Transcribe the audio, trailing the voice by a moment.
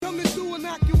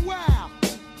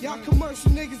Y'all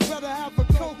commercial niggas better have a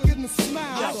coke in the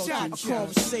smile. I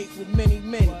conversate with many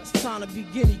men, trying to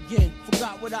begin again.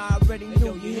 Forgot what I already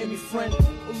knew, you hear me, friend?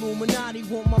 Illuminati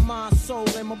want my mind, soul,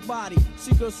 and my body.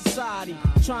 Secret society,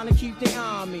 trying to keep their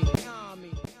eye on me.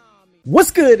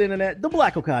 What's good, internet? The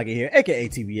Black Okage here, aka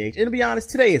TBH. And to be honest,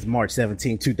 today is March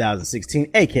 17, 2016,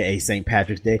 aka St.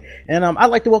 Patrick's Day. And I'd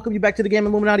like to welcome you back to the Game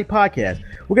Illuminati podcast.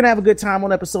 We're gonna have a good time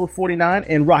on episode 49.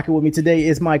 And rocking with me today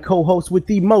is my co-host with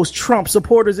the most Trump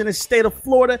supporters in the state of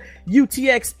Florida,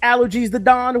 UTX Allergies the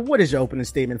Don. What is your opening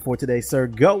statement for today, sir?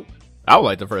 Go. I would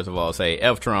like to first of all say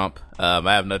F Trump. I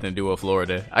have nothing to do with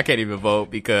Florida. I can't even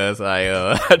vote because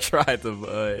I tried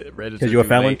to register. Because you're a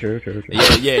felon? True.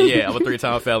 Yeah. I'm a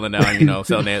 3-time felon now. You know,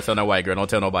 selling that white girl. Don't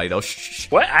tell nobody though.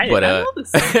 Shh. What? I know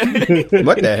this.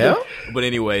 What the hell? But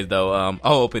anyways, though, I'm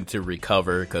hoping to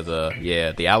recover because the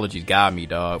allergies got me,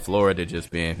 dog. Florida it's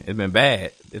been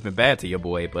bad. It's been bad to your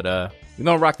boy. But we're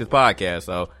gonna rock this podcast.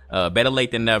 So better late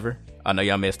than never. I know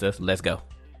y'all missed us. Let's go.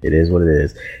 It is what it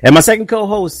is. And my second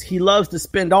co-host, he loves to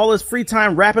spend all his free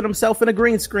time wrapping himself in a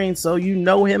green screen, so you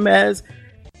know him as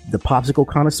the popsicle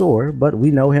connoisseur, but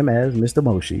we know him as Mr.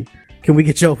 Moshi. Can we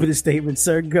get you over the statement,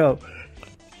 sir? Go.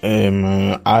 Hey,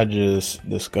 man, I just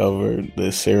discovered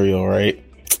this cereal, right?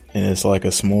 And it's like a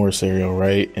s'more cereal,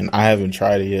 right? And I haven't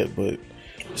tried it yet, but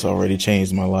it's already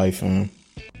changed my life, man.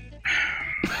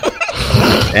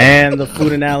 And the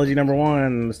food analogy number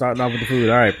one, starting off with the food.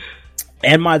 All right.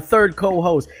 And my third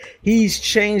co-host, he's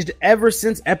changed ever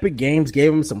since Epic Games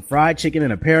gave him some fried chicken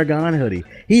and a Paragon hoodie.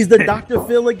 He's the Dr.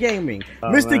 Phil of gaming.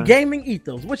 Mr. Man. Gaming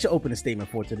Ethos. What's your opening statement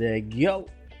for today? Yo.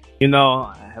 You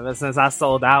know, ever since I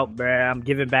sold out, bruh, I'm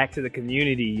giving back to the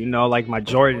community, you know, like my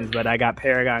Jordans, but I got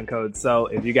Paragon codes. So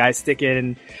if you guys stick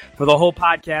in for the whole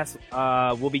podcast,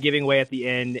 we'll be giving away at the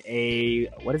end a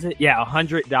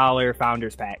 $100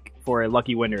 Founders Pack for a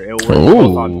lucky winner. It will work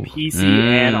both on PC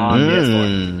and on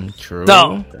PS4. True.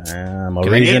 So, damn, a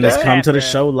reason to come to the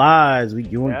show live. We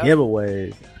doing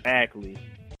giveaways. Exactly.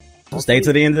 So stay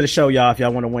to the end of the show, y'all, if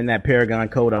y'all want to win that Paragon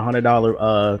code,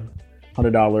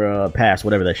 $100 pass,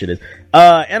 whatever that shit is.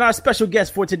 And our special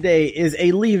guest for today is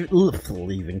a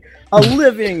living,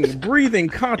 breathing,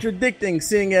 contradicting,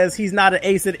 seeing as he's not an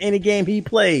ace at any game he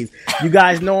plays. You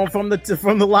guys know him from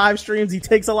the live streams. He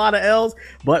takes a lot of L's,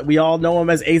 but we all know him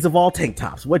as Ace of All Tank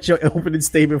Tops. What's your opening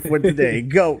statement for today?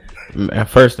 Go.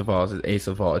 First of all, it's Ace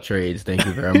of All Trades. Thank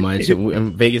you very much.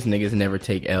 Vegas niggas never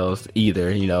take L's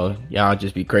either. You know, y'all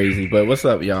just be crazy. But what's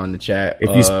up, y'all in the chat?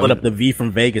 If you split up the V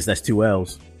from Vegas, that's 2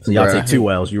 L's. So y'all take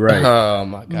 2 L's. You're right. Oh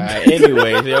my god.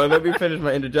 Anyways, yo, let me finish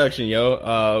my introduction,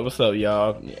 yo. What's up,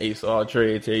 y'all? Ace All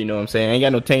Trades here. You know what I'm saying? I ain't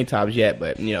got no tank tops yet,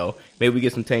 but you know, maybe we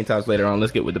get some tank tops later on.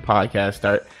 Let's get with the podcast.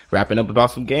 Start wrapping up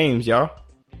about some games, y'all.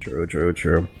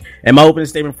 True. And my opening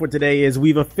statement for today is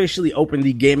we've officially opened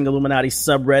the Gaming Illuminati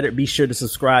subreddit. Be sure to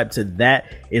subscribe to that.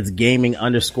 It's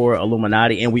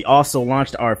gaming_Illuminati. And we also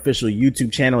launched our official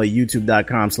YouTube channel at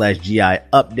youtube.com/GI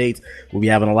updates. We'll be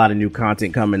having a lot of new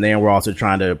content coming there. And we're also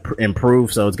trying to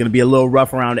improve. So it's going to be a little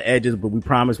rough around the edges, but we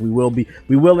promise we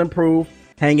will improve.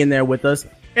 Hang in there with us.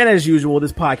 And as usual,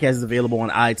 this podcast is available on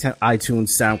iTunes,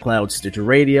 SoundCloud, Stitcher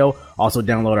Radio. Also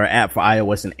download our app for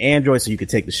iOS and Android so you can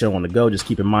take the show on the go. Just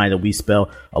keep in mind that we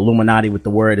spell Illuminati with the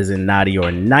word as in naughty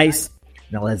or nice.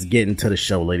 Now let's get into the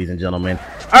show, ladies and gentlemen.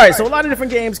 All right, so a lot of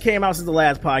different games came out since the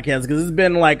last podcast because it's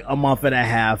been like a month and a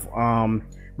half.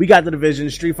 We got The Division,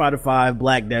 Street Fighter V,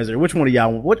 Black Desert. Which one of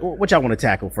y'all? What y'all want to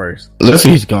tackle first? Let's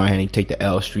just go ahead and take the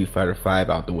L Street Fighter V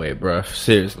out the way, bro.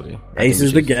 Seriously. Ace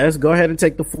is the guest. Go ahead and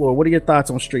take the floor. What are your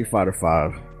thoughts on Street Fighter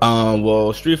V?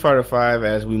 Well, Street Fighter V,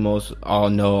 as we most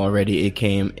all know already, it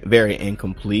came very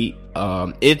incomplete.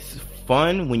 It's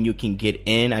fun when you can get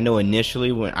in. I know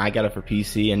initially when I got it for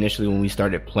PC, when we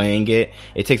started playing it,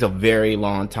 it takes a very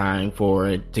long time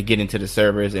to get into the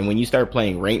servers. And when you start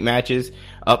playing ranked matches,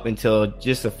 up until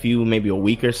just maybe a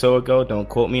week or so ago, don't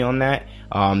quote me on that,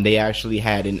 they actually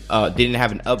didn't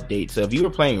have an update. So if you were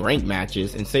playing ranked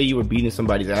matches and say you were beating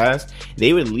somebody's ass,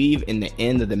 they would leave in the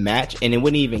end of the match and it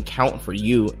wouldn't even count for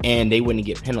you and they wouldn't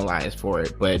get penalized for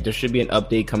it. But there should be an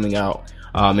update coming out,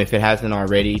 if it hasn't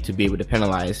already, to be able to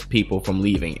penalize people from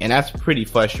leaving, and that's pretty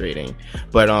frustrating.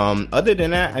 But other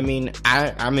than that, I mean,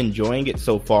 I'm enjoying it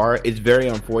so far. It's very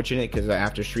unfortunate because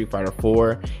after Street Fighter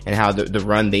 4 and how the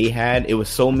run they had, it was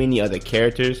so many other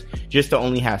characters. Just to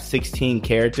only have 16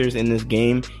 characters in this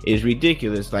game is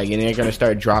ridiculous. Like, and they're gonna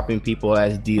start dropping people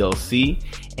as DLC,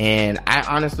 and I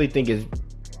honestly think it's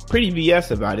pretty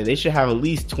BS about it. They should have at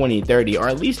least 20, 30, or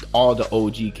at least all the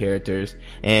OG characters.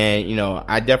 And, you know,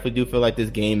 I definitely do feel like this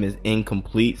game is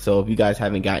incomplete. So if you guys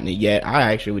haven't gotten it yet,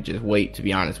 I actually would just wait, to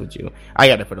be honest with you. I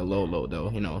got it for the low, though.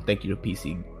 You know, thank you to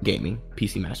PC Gaming,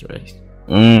 PC Master Race.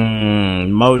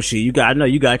 Moshi, I know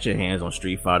you got your hands on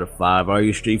Street Fighter 5. Are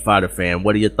you a Street Fighter fan?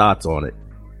 What are your thoughts on it?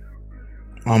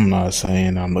 I'm not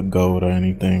saying I'm the GOAT or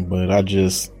anything, but I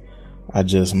just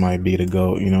might be the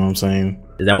GOAT, you know what I'm saying?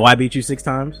 Is that why I beat you 6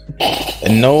 times?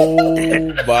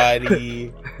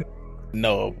 Nobody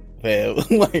no, fam.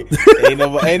 Like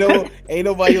ain't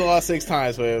nobody lost 6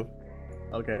 times, fam.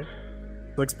 Okay.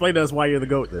 So explain to us why you're the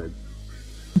GOAT then.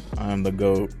 I'm the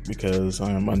GOAT because I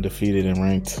am undefeated and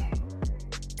ranked.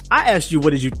 I asked you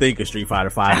what did you think of Street Fighter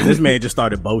 5, and this man just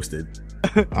started boasting.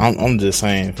 I'm just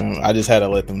saying, fam. I just had to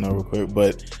let them know real quick.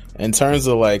 But in terms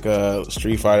of like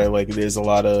Street Fighter, like there's a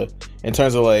lot of, in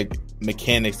terms of like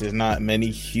mechanics, there's not many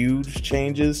huge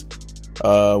changes.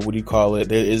 What do you call it?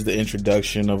 There is the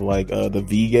introduction of like the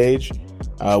V gauge,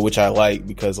 which I like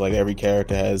because like every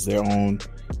character has their own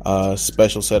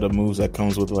special set of moves that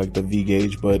comes with like the V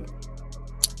gauge. But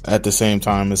at the same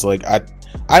time, it's like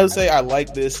I would say I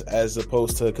like this as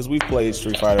opposed to, because we played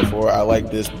Street Fighter 4. I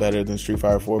like this better than Street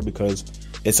Fighter 4 because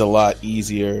it's a lot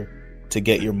easier to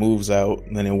get your moves out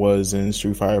than it was in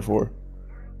Street Fighter 4.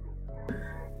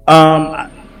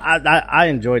 I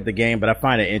enjoyed the game, but I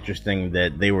find it interesting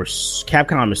that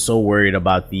Capcom is so worried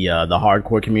about the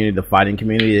hardcore community, the fighting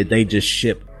community, that they just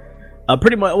ship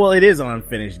pretty much. Well, it is an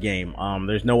unfinished game.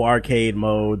 There's no arcade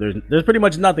mode. There's pretty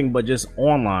much nothing but just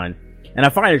online. And I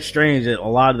find it strange that a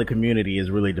lot of the community is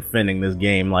really defending this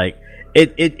game. Like,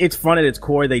 it's fun at its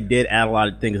core. They did add a lot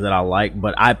of things that I like,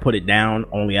 but I put it down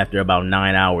only after about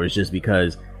 9 hours just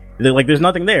because, like, there's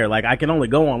nothing there. Like, I can only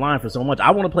go online for so much.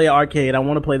 I want to play arcade. I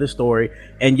want to play the story.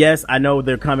 And yes, I know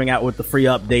they're coming out with the free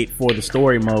update for the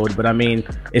story mode, but I mean,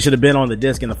 it should have been on the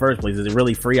disc in the first place. Is it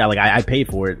really free? I paid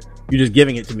for it. You're just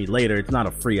giving it to me later. It's not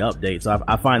a free update. So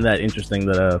I find that interesting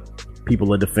that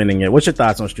people are defending it. What's your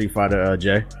thoughts on Street Fighter,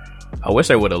 Jay? I wish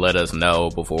they would have let us know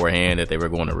beforehand that they were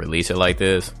going to release it like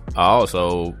this.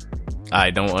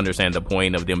 I don't understand the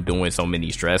point of them doing so many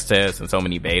stress tests and so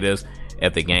many betas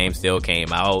if the game still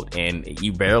came out and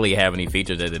you barely have any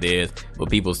features as it is, but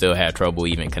people still have trouble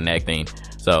even connecting.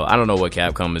 So I don't know what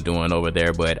Capcom is doing over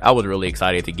there, but I was really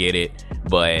excited to get it.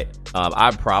 But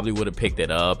I probably would have picked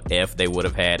it up if they would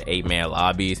have had 8-man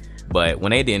lobbies. But when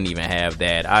they didn't even have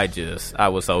that, I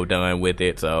was so done with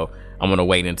it. So I'm going to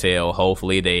wait until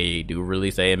hopefully they do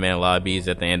release 8-man lobbies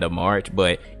at the end of March.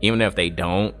 But even if they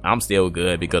don't, I'm still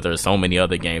good because there's so many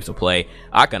other games to play.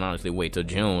 I can honestly wait till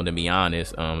June, to be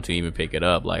honest, to even pick it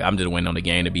up. Like, I'm just waiting on the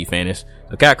game to be finished.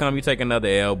 So Capcom, you take another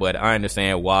L, but I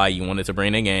understand why you wanted to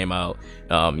bring the game out.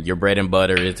 Your bread and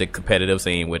butter is the competitive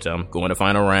scene, which I'm going to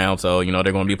final round. So, you know,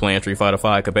 they're going to be playing Street Fighter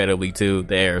 5 competitively too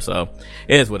there. So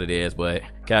it is what it is. But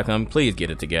Capcom, please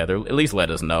get it together. At least let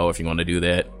us know if you want to do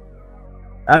that.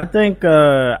 I think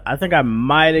I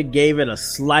might have gave it a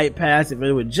slight pass if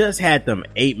it would just had them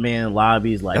 8-man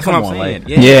lobbies. Like, that's come what I'm on, saying. like,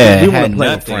 yeah, you want to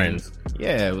play with friends.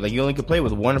 Yeah, like you only can play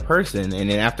with one person, and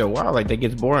then after a while, like that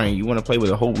gets boring. You want to play with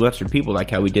a whole bunch of people,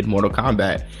 like how we did Mortal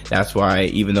Kombat. That's why,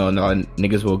 even though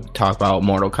niggas will talk about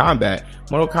Mortal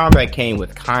Kombat came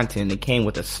with content, it came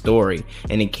with a story,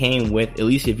 and it came with, at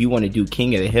least if you want to do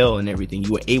King of the Hill and everything,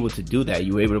 you were able to do that.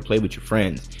 You were able to play with your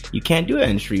friends. You can't do that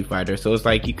in Street Fighter, so it's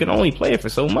like you can only play it for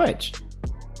so much.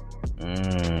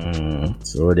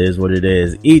 So it is what it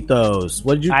is. Ethos,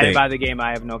 what did you think? I didn't buy the game.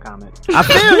 I have no comment. I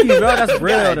feel you, bro. That's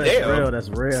real. That's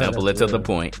real. Simple and to the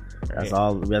point. That's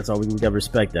all. We gotta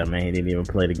respect that, man. He didn't even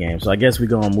play the game. So I guess we're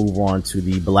gonna move on to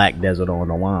the Black Desert on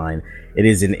the Line. It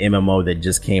is an MMO that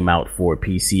just came out for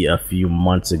PC a few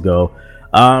months ago.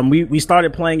 We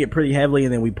started playing it pretty heavily,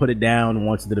 and then we put it down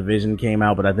once the Division came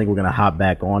out. But I think we're gonna hop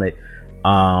back on it.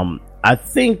 I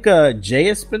think Jay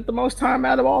has spent the most time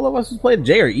out of all of us who's played.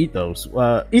 Jay or Ethos?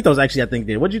 Ethos actually, I think,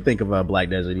 did. What'd you think of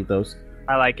Black Desert, Ethos?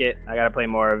 I like it. I gotta play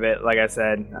more of it. Like I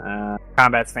said,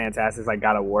 combat's fantastic. It's like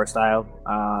God of War style.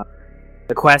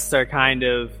 The quests are kind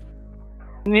of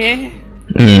meh,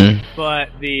 but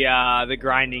the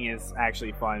grinding is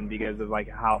actually fun because of like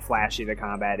how flashy the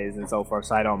combat is and so forth.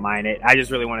 So I don't mind it. I just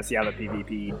really want to see how the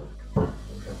PvP,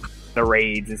 the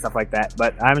raids and stuff like that.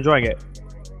 But I'm enjoying it.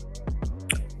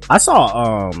 I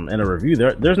saw in a review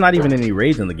there's not even any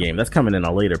raids in the game. That's coming in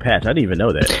a later patch. I didn't even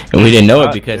know that. And we didn't know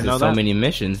it because there's so many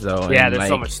missions, though. Yeah, and there's like,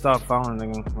 so much stuff. I don't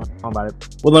know about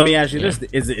it. Well, let me ask you this: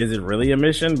 is it really a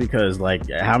mission? Because like,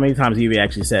 how many times have you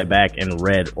actually sat back and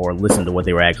read or listened to what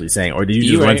they were actually saying, or did you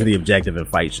just run to the objective and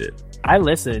fight shit? I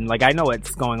listen. Like, I know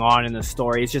what's going on in the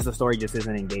story. It's just the story just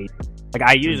isn't engaged. Like,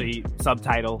 I usually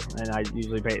subtitle, and I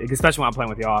usually pay, especially when I'm playing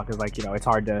with y'all, because, like, you know, it's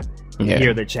hard to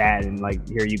hear the chat and, like,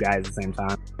 hear you guys at the same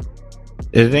time.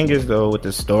 The thing is, though, with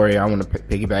the story, I want to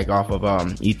piggyback off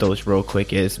of Ethos real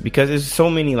quick, is because there's so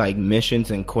many like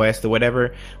missions and quests or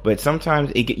whatever, but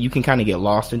sometimes you can kind of get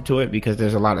lost into it because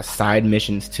there's a lot of side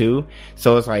missions too.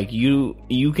 So it's like you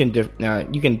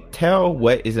can tell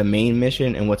what is a main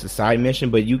mission and what's a side mission,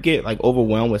 but you get like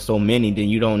overwhelmed with so many, then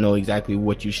you don't know exactly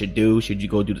what you should do. Should you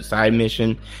go do the side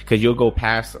mission? Because you'll go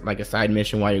past like a side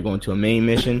mission while you're going to a main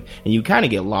mission, and you kind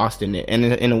of get lost in it. And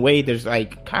in a way, there's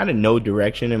like kind of no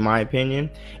direction, in my opinion.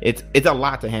 It's a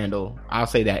lot to handle. I'll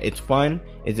say that. It's fun.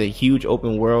 It's a huge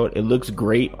open world. It looks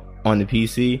great on the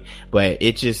PC, but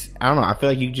it just, I don't know, I feel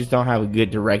like you just don't have a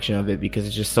good direction of it because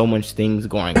it's just so much things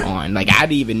going on. Like, I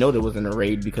didn't even know there wasn't a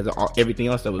raid because of everything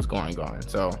else that was going on.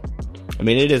 So, I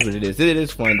mean, it is what it is. It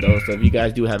is fun though. So if you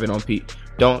guys do have it on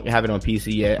don't have it on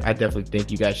PC yet, I definitely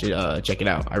think you guys should check it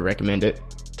out. I recommend it.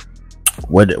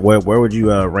 Where would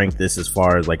you rank this as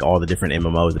far as like all the different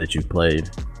MMOs that you've played?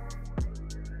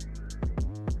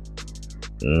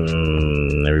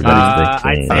 Everybody's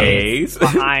I'd Hey. say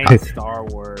behind Star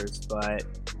Wars, but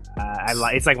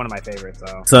it's like one of my favorites.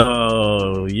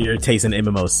 So your taste in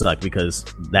MMOs suck because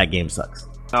that game sucks.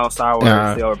 No, Star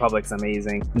Wars: The Old Republic's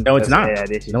amazing. No, it's not. Yeah,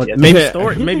 Maybe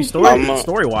story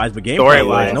wise, but gameplay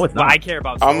wise, no, it's not. But I care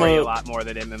about story a lot more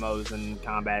than MMOs and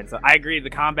combat. So I agree. The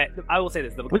combat. I will say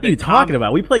this. What are you talking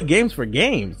about? We play games for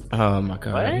games. Oh my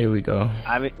god! What? Here we go.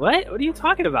 I mean, what? What are you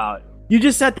talking about? You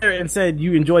just sat there and said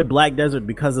you enjoy Black Desert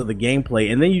because of the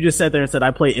gameplay, and then you just sat there and said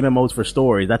I play MMOs for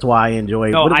stories. That's why I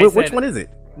enjoy. No, which one is it?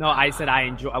 No, I said I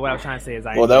enjoy. What I was trying to say is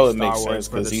Well, that would make sense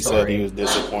because he said he was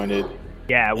disappointed.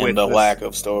 Yeah, with the lack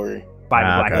of story by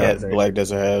Black Desert. Black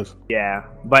Desert has. Yeah,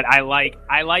 but I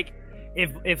like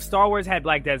if Star Wars had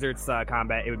Black Desert's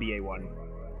combat, it would be A1.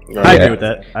 Right. I agree with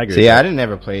that. I agree. See, I didn't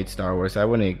never played Star Wars. So I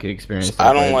wouldn't get experience.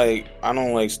 I don't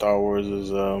like Star Wars'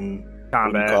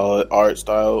 combat. What do you call it, art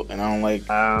style, and I don't like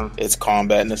its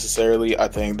combat necessarily. I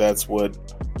think that's what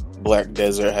Black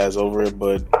Desert has over it.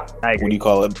 But what do you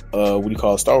call it?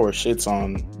 Star Wars shits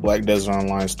on Black Desert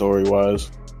Online story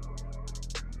wise.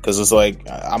 Because it's like,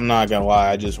 I'm not gonna lie,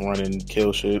 I just run and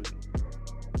kill shit.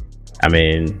 I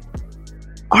mean,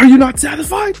 are you not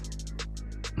satisfied?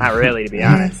 Not really, to be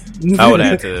honest. I would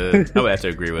have to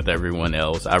agree with everyone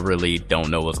else. I really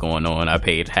don't know what's going on. I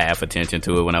paid half attention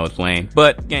to it when I was playing,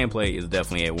 but gameplay is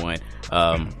definitely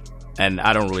A1. And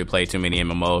I don't really play too many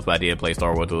MMOs, but I did play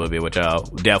Star Wars a little bit, which y'all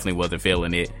definitely wasn't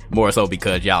feeling it. More so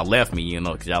because y'all left me,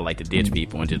 because y'all like to ditch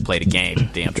people and just play the game,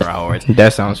 damn tryhards.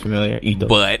 That sounds familiar.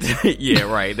 But, yeah,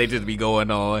 right, they just be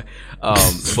going on.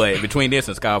 But between this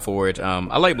and Skyforge,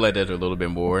 I like Black Desert a little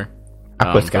bit more.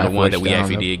 I put the one that we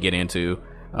actually did get into.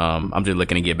 I'm just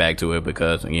looking to get back to it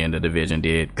because, again, the Division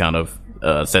did kind of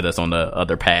set us on the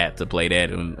other path to play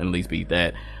that and at least beat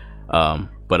that.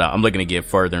 But I'm looking to get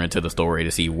further into the story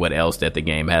to see what else that the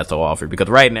game has to offer. Because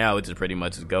right now, it's just pretty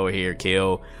much just go here,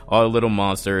 kill all the little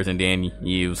monsters, and then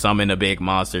you summon a big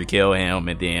monster, kill him,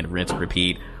 and then rinse and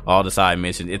repeat all the side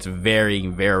missions. It's very,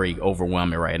 very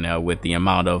overwhelming right now with the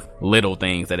amount of little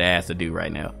things that it has to do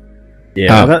right now.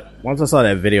 Yeah, once I saw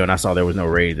that video and I saw there was no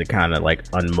raids, it kind of like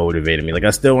unmotivated me. Like,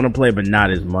 I still want to play, but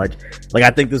not as much. Like,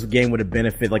 I think this game would have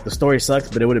benefited. Like, the story sucks,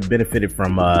 but it would have benefited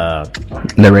from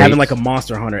having like a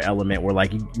Monster Hunter element where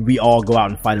like we all go out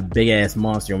and fight a big ass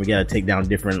monster and we gotta take down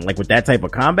different, like with that type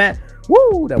of combat.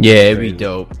 Woo! It'd be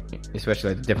dope,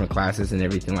 especially like different classes and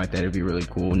everything like that. It'd be really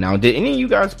cool. Now, did any of you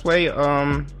guys play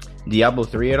Diablo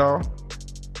 3 at all?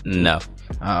 No.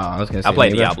 I was gonna say I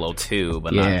played Diablo 2,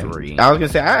 but not 3. I was gonna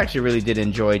say I actually really did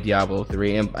enjoy Diablo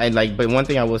 3, and but one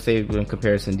thing I will say in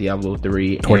comparison, Diablo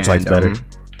 3, Torchlight's better.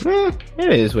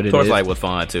 It is what it is. Torchlight was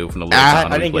fun too. From the little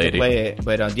time I didn't get to play it,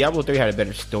 but Diablo 3 had a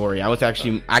better story. I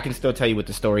can still tell you what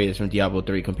the story is from Diablo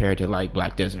 3 compared to like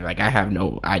Black Desert. Like, I have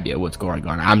no idea what's going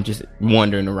on. I'm just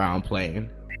wandering around playing.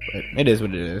 But it is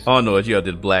what it is. All I know is you have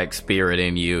this black spirit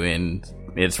in you, and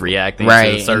it's reacting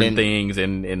to certain things,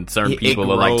 and certain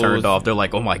people are like turned off. They're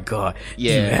like, "Oh my god,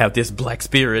 you have this black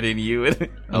spirit in you."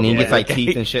 And he gets like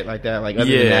teeth and shit like that. Like, other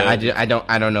than that,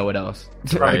 I don't know what else.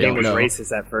 I think it was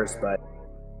racist at first, but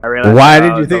I realized. Why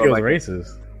did you think it was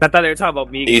racist? I thought they were talking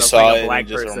about me because I was like a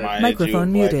black person.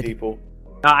 Microphone muted.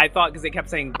 I thought because they kept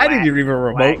saying black, I didn't even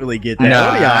remotely get that. No,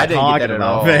 I didn't get that at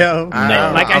all.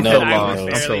 Like I said, I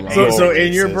was fairly racist. So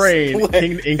in your brain,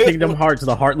 in Kingdom Hearts,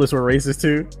 the Heartless were racist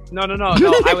too? No.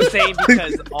 I was saying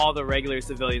because all the regular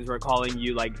civilians were calling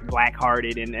you like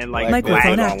black-hearted and like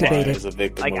microphone black. activated. Is a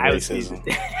victim Like of I was, racism.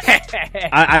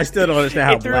 I still don't understand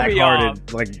how It threw me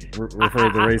black-hearted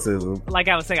refers to racism. Like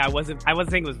I was saying, I wasn't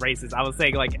saying it was racist. I was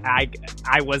saying like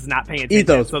I was not paying attention.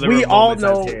 Ethos, so there we were all moments I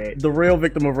was know hearing it. the real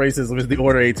victim of racism is the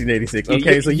Order 1886.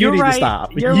 Okay, so you You're need right. to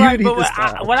stop. You're You right, need but to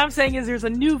stop. what I'm saying is there's a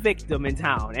new victim in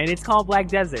town, and it's called Black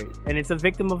Desert, and it's a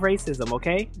victim of racism.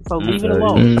 Okay, so leave it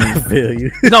alone. I feel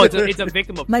you. No, it's a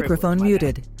victim of Microphone privilege,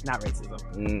 muted. not racism.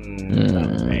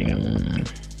 There you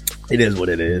go. It is what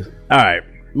it is. All right,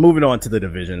 moving on to the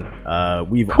Division.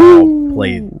 We've all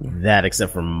played that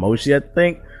except for Moshi, I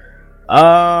think.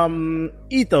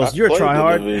 Ethos, I you're a played the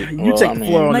tryhard. Division. You Well, take I the mean-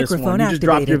 floor on this Microphone one. You just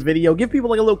dropped your activated. video. Give people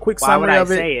like a little quick Why would summary I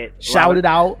of it. say it? Shout it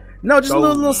out. No, just a Go.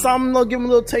 little something. Give them a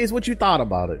little taste. What you thought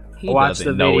about it? He Watch doesn't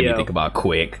the know video. anything about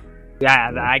Quick.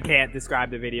 Yeah, I can't describe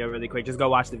the video really quick. Just go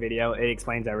watch the video. It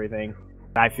explains everything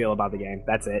I feel about the game.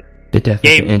 That's it. The death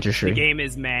Game, of the industry. The game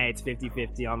is meh. It's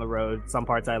 50-50 on the road. Some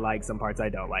parts I like, some parts I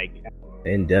don't like.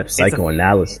 In-depth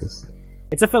psychoanalysis.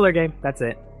 It's a filler game. That's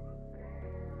it.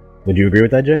 Would you agree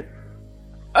with that, Jay?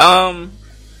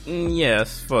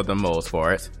 Yes, for the most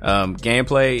part.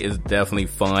 Gameplay is definitely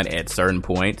fun at certain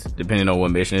points, depending on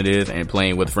what mission it is, and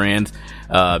playing with friends.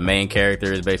 Main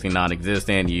character is basically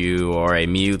non-existent. You are a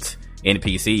mute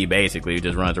NPC, basically, who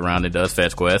just runs around and does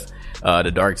fetch quests.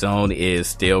 The Dark Zone is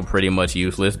still pretty much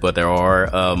useless, but there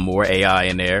are more AI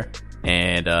in there.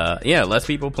 And less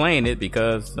people playing it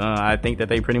because I think that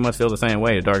they pretty much feel the same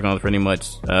way. The Dark Zone is pretty much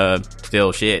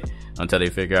still shit until they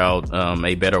figure out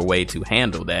a better way to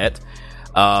handle that.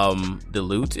 The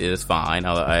loot is fine.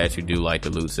 I actually do like the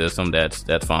loot system. That's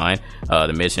fine.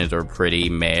 The missions are pretty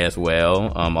meh as well.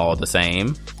 All the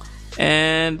same.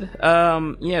 And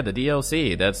the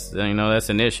DLC, that's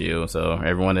an issue. So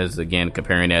everyone is again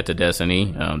comparing that to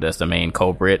Destiny. That's the main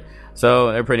culprit.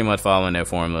 So they're pretty much following that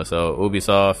formula. So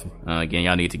Ubisoft, again,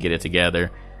 y'all need to get it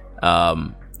together.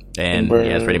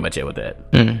 That's pretty much it with that.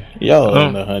 Y'all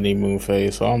in the honeymoon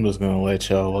phase, so I'm just gonna let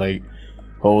y'all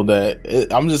hold that.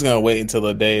 I'm just gonna wait until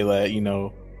the day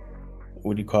that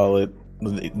what do you call it?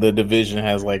 The Division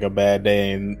has a bad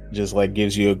day and just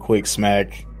gives you a quick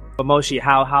smack But Moshi,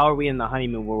 how are we in the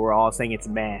honeymoon where we're all saying it's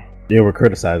meh? Yeah, we're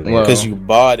criticizing Well, because you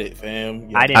bought it, fam.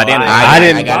 I didn't I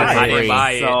didn't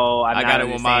buy it. So I got it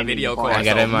with my video card. I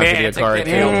got it in my video card,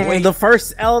 too. The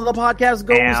first L of the podcast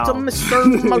goes Damn. to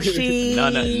Mr. Moshi.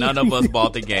 None of us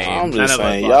bought the game. I'm None just of us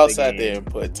saying, bought y'all the sat game. there and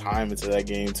put time into that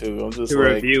game too. I'm just To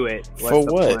review it. What's for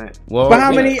the what? point? Well, But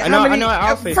how many? I know,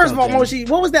 I'll say First of all, something. Moshi,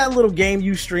 what was that little game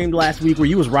you streamed last week where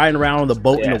you was riding around on the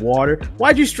boat in the water?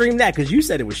 Why'd you stream that? Because you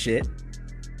said it was shit.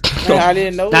 Man, I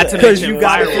didn't know Not that. to Because mention you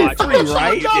got it for Firewatch, free,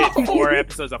 right? You did 4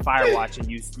 episodes of Firewatch and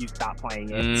you stopped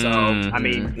playing it. So I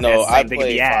mean, No, that's the I same thing to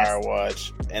played be asked.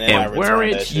 Firewatch, and then And I returned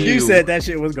weren't that shit. You You- said that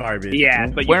shit was garbage. Yeah,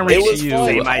 but Weren't It was you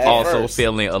fun at also first.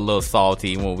 feeling a little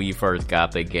salty when we first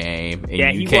got the game and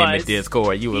Yeah, you he came was. in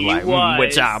Discord? You was He like, was.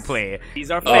 what y'all playing?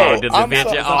 These are Oh, fans. this I'm,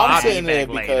 Division? so- Oh, I'm I'll be saying that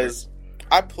back later. because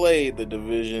I played the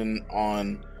Division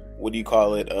on what do you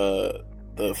call it?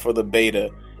 For the beta,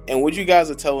 and what you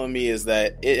guys are telling me is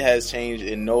that it has changed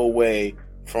in no way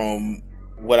from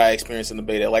what I experienced in the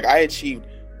beta. Like I achieved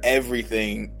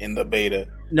everything in the beta.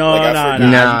 No, Like, I no, forget-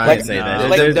 no. Nah, You can't say nah. that.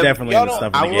 Like, There's the- definitely y'all the don't-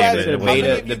 stuff I in the realize game that that how beta-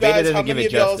 many of the you beta guys- doesn't how give many it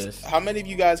of y'all- justice. How many of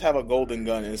you guys have a golden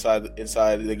gun inside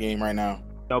the game right now?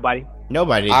 Nobody.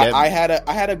 Nobody. I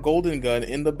had a golden gun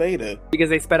in the beta. Because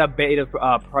they sped up beta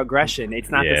progression. It's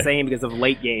not Yeah. the same because of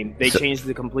late game. They changed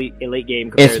the complete late game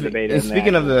And, compared to the beta. and and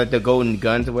speaking that. of the golden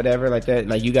guns or whatever like that,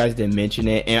 like you guys didn't mention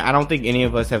it, and I don't think any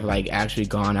of us have actually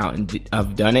gone out and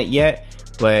have done it yet.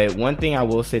 But one thing I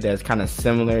will say that's kind of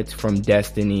similar from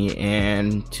Destiny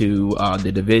and to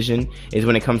the Division is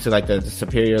when it comes to the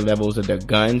superior levels of their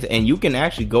guns, and you can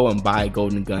actually go and buy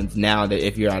golden guns now that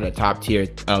if you're at a top tier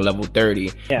level 30.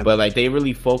 Yeah. But they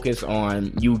really focus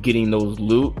on you getting those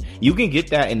loot. You can get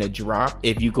that in the drop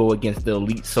if you go against the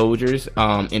elite soldiers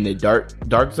in the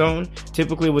dark zone.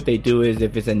 Typically, what they do is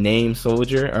if it's a named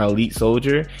soldier or elite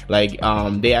soldier,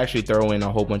 they actually throw in a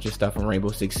whole bunch of stuff from Rainbow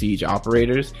Six Siege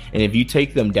operators, and if you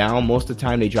take them down, most of the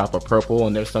time they drop a purple,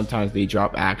 and there's sometimes they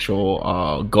drop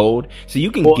actual gold. So you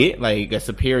can get a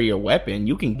superior weapon.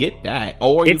 You can get that,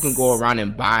 or you can go around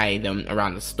and buy them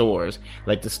around the stores.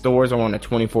 The stores are on a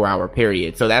 24-hour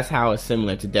period, so that's how it's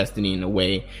similar to Destiny in a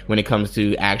way when it comes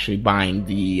to actually buying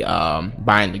the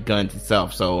guns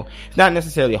itself. So it's not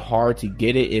necessarily hard to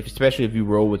get it, especially if you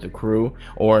roll with a crew,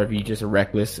 or if you're just a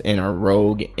reckless and a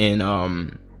rogue in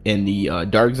the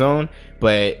dark zone.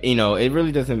 But it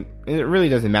really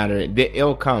doesn't matter.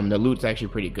 It'll come. The loot's actually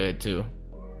pretty good too.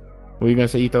 What are you gonna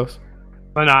say, Ethos?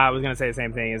 Well, no, I was gonna say the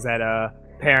same thing. Is that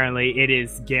apparently it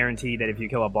is guaranteed that if you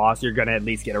kill a boss, you're gonna at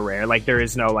least get a rare. Like, there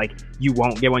is no like you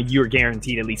won't get one. You're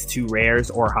guaranteed at least 2 rares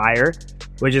or higher,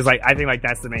 which is like I think like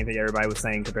that's the main thing everybody was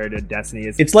saying compared to Destiny.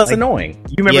 Is it's less like, annoying.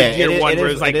 You remember Yeah, Tier 1 where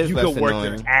is- it's like it is you less could work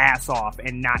annoying. your ass off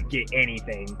and not get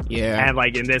anything. Yeah. And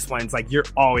like in this one, it's like you're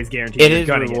always guaranteed. It you're is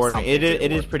gonna get rewarding. something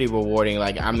It is pretty rewarding.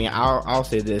 Like, I mean, I'll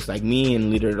say this. Like, me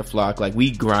and Leader of the Flock, like,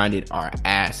 we grinded our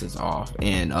asses off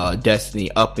in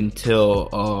Destiny up until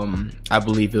I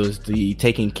believe it was the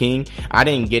Taken King. I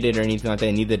didn't get it or anything like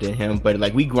that. Neither did him. But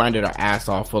like, we grinded our ass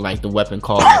off for like the weapon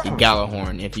called like, the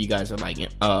Gallahorn. If you guys are like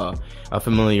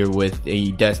familiar with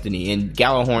a Destiny, and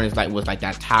Gallahorn is was like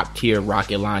that top tier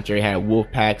rocket launcher. It had wolf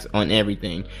packs on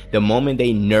everything. The moment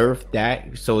they nerfed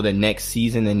that, so the next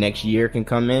season, the next year can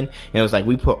come in, and it was like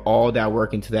we put all that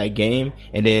work into that game,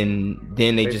 and then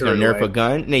they just gonna nerf a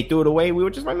gun and they threw it away. We were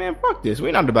just like, man, fuck this.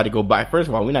 We're not about to go buy. First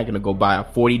of all, we're not gonna go buy a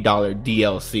 $40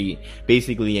 DLC,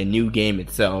 basically a new game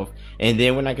itself, and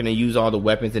then we're not gonna use all the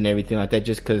weapons and everything like that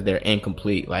just because they're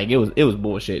incomplete. Like, it was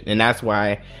bullshit, and that's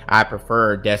why I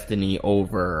prefer Destiny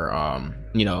over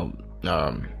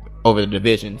over the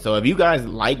Division. So if you guys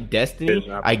like Destiny,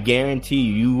 I guarantee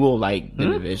you will like the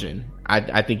Division.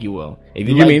 I think you will. If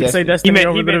You like mean to say Destiny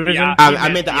over the Division? I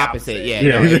meant the opposite.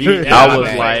 Yeah. I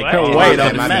was like, wait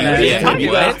a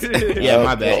minute. Yeah,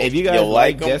 my bad. If you guys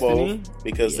like them Destiny, both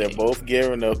because they're both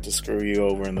gearing up to screw you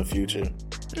over in the future.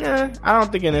 yeah, I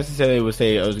don't think I necessarily would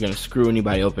say I was going to screw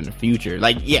anybody up in the future.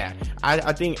 Like, yeah,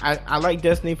 I think I like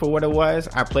Destiny for what it was.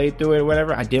 I played through it or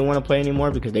whatever. I didn't want to play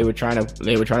anymore because they were trying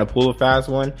to pull a fast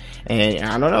one. And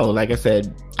I don't know. Like I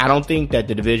said, I don't think that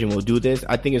the Division will do this.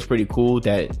 I think it's pretty cool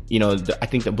that,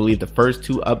 I believe the first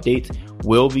 2 updates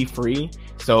will be free.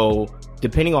 So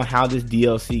depending on how this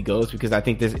DLC goes, because I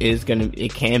think this is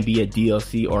it can be a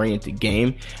DLC oriented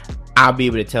game, I'll be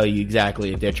able to tell you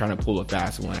exactly if they're trying to pull a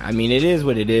fast one. I mean, it is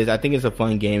what it is. I think it's a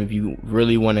fun game if you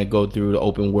really want to go through the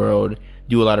open world,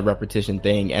 do a lot of repetition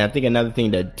thing. And I think another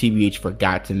thing that TBH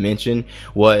forgot to mention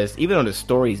was, even though the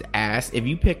story's ass, if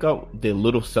you pick up the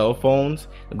little cell phones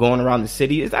going around the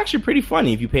city, it's actually pretty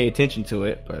funny if you pay attention to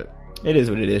it. But it is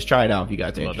what it is. Try it out if you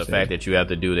guys are interested. The fact that you have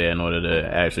to do that in order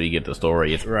to actually get the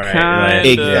story, it's Right.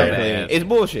 Exactly. It's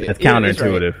bullshit. That's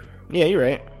counterintuitive. Right. Yeah, you're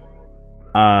right.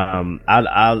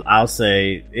 I'll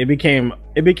say it became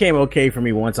okay for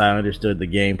me once I understood the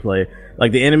gameplay.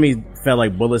 Like, the enemies felt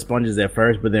like bullet sponges at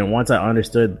first, but then once I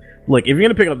understood, look, if you're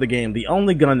gonna pick up the game, the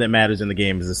only gun that matters in the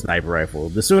game is a sniper rifle.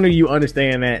 The sooner you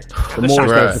understand that, the more it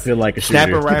starts to feel like a shooter.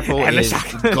 Sniper rifle is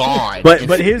gone.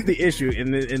 But here's the issue,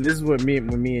 and this is what me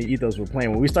and Ethos were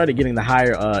playing. When we started getting the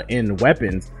higher end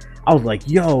weapons, I was like,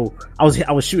 yo, I was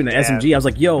shooting an SMG. I was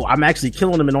like, yo, I'm actually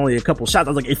killing them in only a couple shots. I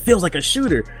was like, it feels like a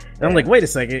shooter. And I'm like, wait a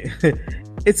second.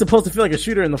 It's supposed to feel like a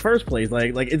shooter in the first place.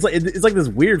 Like it's like this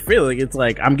weird feeling. It's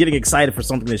like I'm getting excited for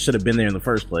something that should have been there in the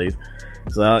first place.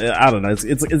 So I don't know.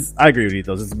 It's I agree with you,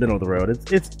 though. It's been over the road.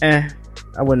 It's I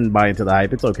wouldn't buy into the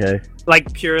hype. It's okay.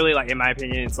 Like, purely, like, in my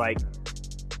opinion, it's like,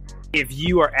 if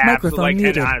you are absolutely,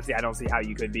 and honestly, I don't see how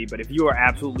you could be, but if you are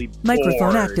absolutely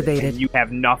Microphone bored activated. and you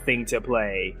have nothing to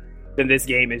play, then this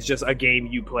game is just a game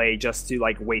you play just to,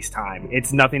 like, waste time.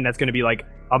 It's nothing that's going to be, like,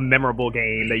 a memorable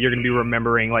game that you're going to be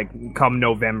remembering, like, come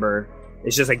November.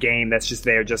 It's just a game that's just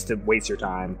there just to waste your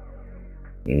time.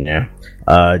 Yeah.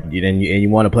 You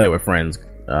want to play it with friends.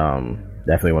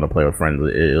 Definitely want to play with friends.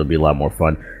 It'll be a lot more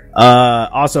fun.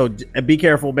 Also, be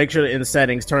careful. Make sure that in the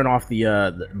settings, turn off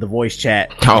the voice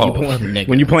chat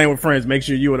when you're playing with friends. Make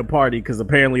sure you at a party, because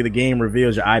apparently the game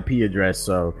reveals your IP address.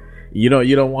 So you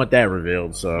don't want that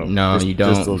revealed. So no, you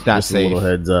don't. It's not safe. A little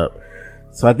heads up.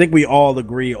 So I think we all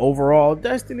agree overall,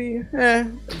 Destiny,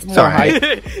 it's more hype.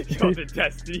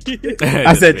 Destiny.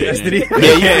 I said Destiny.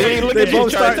 Yeah. They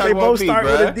both start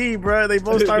with a D, bro. They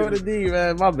both start with a D,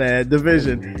 man. My bad.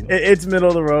 Division. It's middle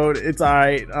of the road. It's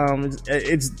alright.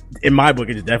 It's in my book.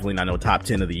 It's definitely not no top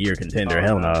 10 of the year contender.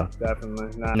 Hell no.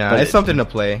 Definitely not. No, it's something to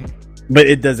play. But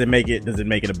it doesn't make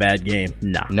it a bad game.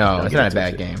 No, it's not a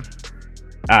bad game.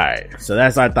 Alright, so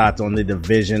that's our thoughts on the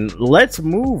Division. Let's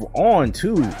move on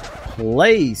to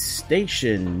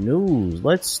PlayStation news.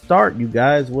 Let's start, you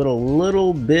guys, with a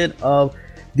little bit of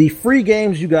the free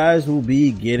games you guys will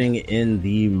be getting in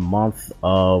the month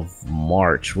of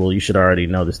March. Well, you should already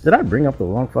know this. Did I bring up the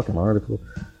wrong fucking article?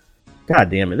 God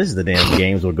damn it, this is the damn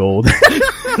Games with Gold. Hey,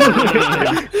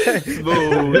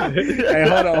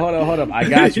 hold up. I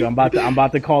got you. I'm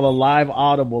about to call a live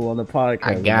audible on the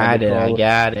podcast. I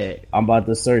got it. I'm about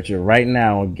to search it right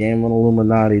now on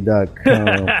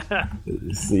GamingIlluminati.com.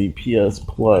 Let's see, PS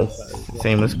Plus.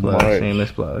 Shameless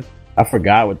plug. I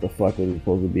forgot what the fuck it was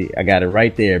supposed to be. I got it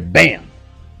right there. Bam.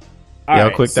 All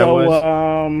right, quick that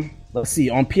was. let's see.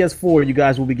 On PS4, you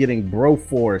guys will be getting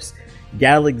Broforce,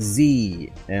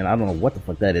 Galaxy, and I don't know what the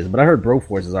fuck that is, but I heard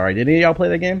Broforce is alright. Did any of y'all play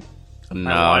that game? No,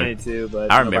 I wanted to,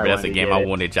 but I remember that's a nobody game wanted I to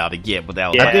wanted y'all to get, but that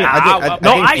was Yeah. like,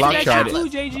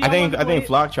 I think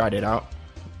Flock tried it out.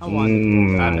 I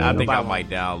think I might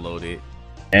download it.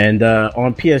 And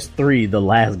on PS3, The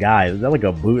Last Guy. Is that like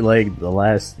a bootleg? The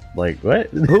Last, like, what?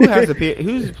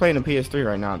 Who's playing the PS3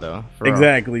 right now, though?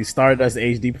 Exactly. Stardust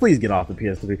HD. Please get off the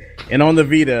PS3. And on the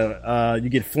Vita, you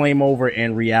get Flame Over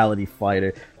and Reality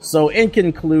Fighter. So, in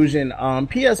conclusion,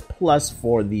 PS Plus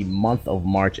for the month of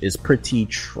March is pretty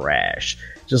trash.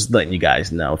 Just letting you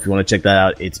guys know. If you want to check that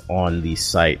out, it's on the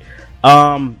site.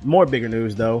 More bigger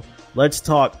news, though. Let's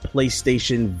talk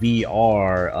PlayStation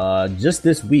VR. Just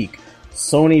this week,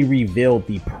 Sony revealed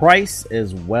the price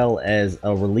as well as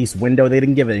a release window. They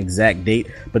didn't give an exact date,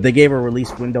 but they gave a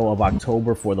release window of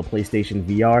October for the PlayStation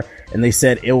VR, and they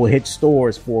said it will hit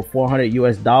stores for $400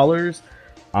 US,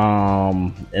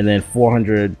 and then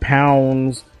 400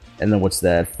 pounds, and then what's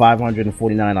that?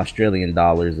 549 Australian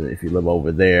dollars if you live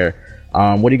over there.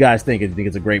 What do you guys think? Do you think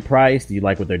it's a great price? Do you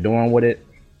like what they're doing with it?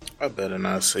 I better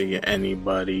not see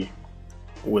anybody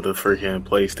with a freaking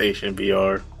PlayStation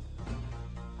VR.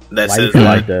 That Why says you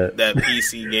like that? that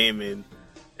PC gaming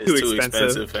is too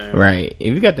expensive, fam. Right.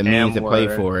 If you got the means to And play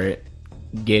word. for it,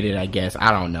 get it, I guess.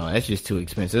 I don't know. That's just too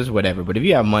expensive. It's whatever. But if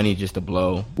you have money just to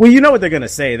blow, Well, you know what they're gonna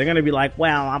say. They're gonna be like,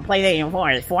 "Well, I'm PlayStation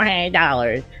 4 is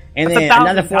 $400, and That's then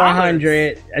another $1,000.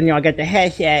 $400, and I got the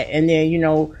headset, and then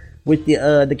with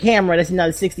the camera, that's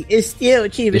another $60. It's still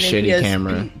cheaper The than shitty PS,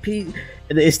 camera.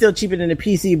 It's still cheaper than the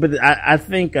PC, but I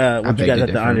think what you beg guys to have to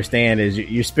differ. understand is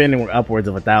you're spending upwards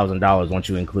of $1,000 once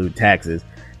you include taxes.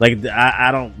 Like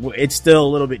I don't. It's still a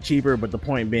little bit cheaper, but the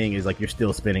point being is like you're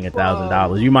still spending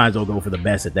 $1,000. You might as well go for the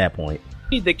best at that point.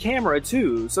 You need the camera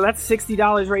too, so that's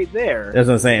 $60 right there. That's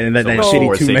what I'm saying. And that So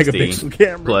shitty 2 $460 megapixel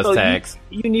camera. plus So tax.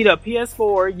 You need a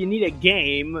PS4, you need a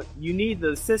game, you need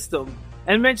the system.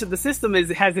 And mention the system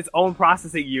has its own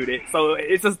processing unit, so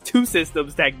it's just 2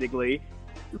 systems technically.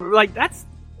 Like that's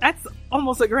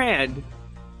almost $1,000.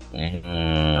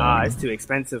 It's too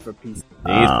expensive for PC. These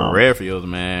peripherals,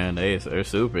 man, they're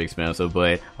super expensive.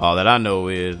 But all that I know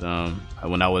is,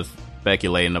 when I was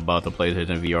speculating about the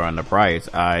PlayStation VR and the price,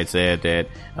 I said that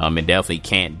it definitely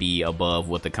can't be above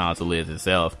what the console is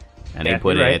itself, and Yeah, they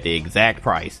put it you're right. at the exact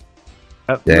price.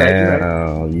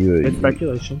 Damn, It's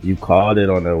speculation. You called it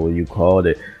on the you called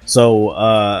it.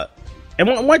 So,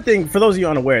 and one thing for those of you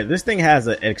unaware, this thing has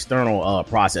an external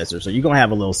processor, so you're gonna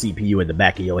have a little CPU at the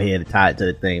back of your head tied to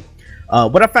the thing.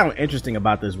 What I found interesting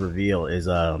about this reveal is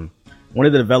one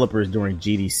of the developers during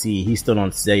GDC, he stood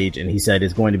on stage and he said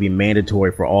it's going to be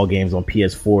mandatory for all games on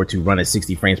PS4 to run at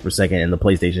 60 frames per second in the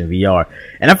PlayStation VR.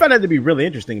 And I found that to be really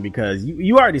interesting because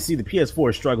you already see the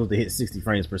PS4 struggles to hit 60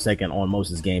 frames per second on most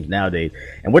of its games nowadays.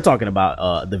 And we're talking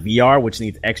about the VR, which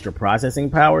needs extra processing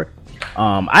power.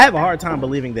 I have a hard time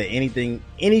believing that any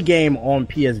game on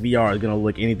PSVR is going to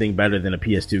look anything better than a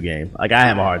PS2 game. Like, I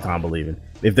have a hard time believing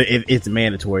if it's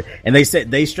mandatory. And they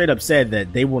straight up said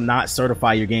that they will not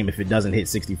certify your game if it doesn't hit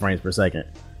 60 frames per second.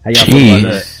 How y'all feel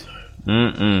about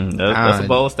that? That's a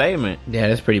bold statement. yeah,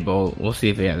 that's pretty bold. We'll see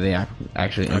if they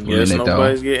actually I implement guess it,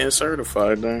 nobody's though. getting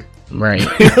certified then. Right.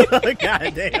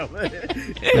 God damn.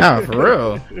 No, for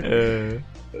real.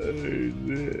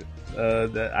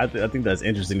 I think that's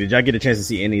interesting. Did y'all get a chance to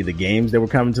see any of the games that were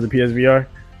coming to the PSVR?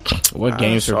 What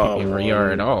games are saw in one.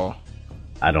 VR at all?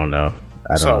 I don't know.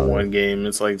 I saw one game.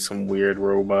 It's like some weird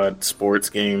robot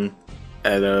sports game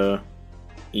at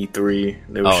E3.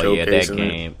 They were Oh yeah, that showcasing it.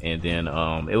 game, and then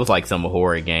it was like some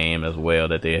horror game as well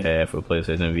that they had for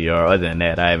PlayStation VR. Other than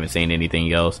that, I haven't seen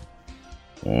anything else.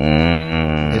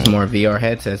 There's more VR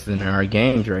headsets than there are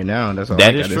games right now. That's all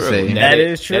That I is gotta true. say. That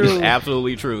is true. That is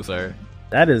absolutely true, sir.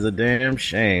 That is a damn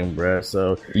shame, bruh.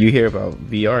 So, You hear about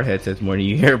VR headsets more than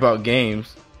you hear about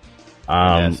games.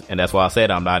 And that's why I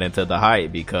said I'm not into the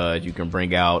hype, because you can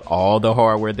bring out all the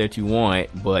hardware that you want,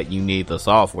 but you need the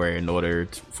software in order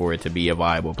for it to be a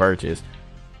viable purchase.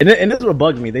 and this is what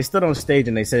bugged me. They stood on stage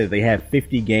and they said that they had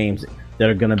 50 games that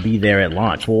are going to be there at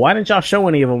launch. Well, why didn't y'all show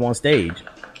any of them on stage?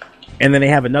 And then they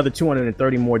have another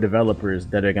 230 more developers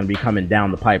that are going to be coming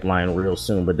down the pipeline real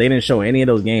soon, but they didn't show any of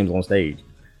those games on stage.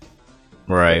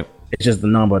 Right. It's just a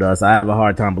number to us. I have a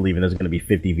hard time believing there's going to be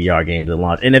 50 VR games at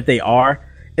launch. And if they are,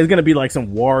 it's going to be like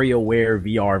some WarioWare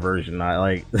VR version.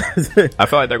 I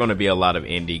feel like there are going to be a lot of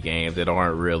indie games that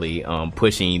aren't really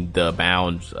pushing the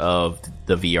bounds of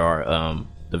the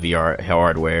VR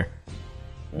hardware.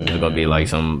 There's going to be like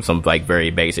some like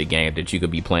very basic games that you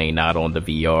could be playing not on the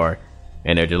VR,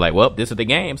 and they're just like, well, this is the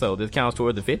game, so this counts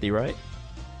toward the 50, right?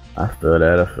 I feel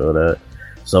that.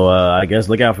 So I guess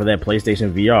look out for that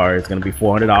PlayStation VR. It's going to be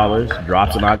 $400.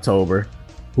 Drops in October.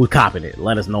 Who's copping it?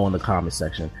 Let us know in the comment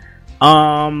section.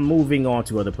 Moving on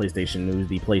to other PlayStation news.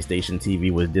 The PlayStation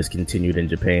TV was discontinued in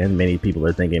Japan. Many people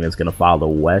are thinking it's going to follow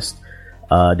West.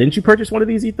 Didn't you purchase one of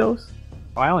these, Ethos?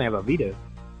 Oh, I only have a Vita.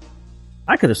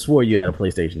 I could have swore you had a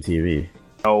PlayStation TV.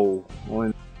 Oh,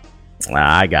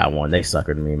 I got one. They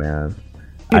suckered me, man.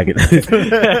 I could. Don't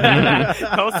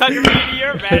sucker me into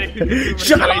your bad.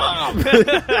 Shut up!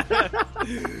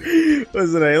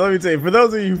 Listen, hey, let me tell you. For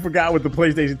those of you who forgot what the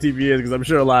PlayStation TV is, because I'm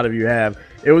sure a lot of you have,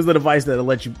 it was the device that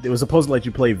let you. It was supposed to let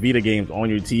you play Vita games on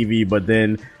your TV, but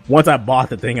then once I bought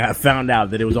the thing, I found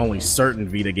out that it was only certain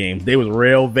Vita games. They was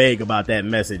real vague about that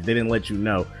message. They didn't let you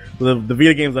know. So the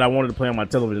Vita games that I wanted to play on my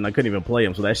television, I couldn't even play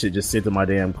them. So that shit just sits in my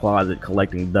damn closet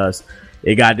collecting dust.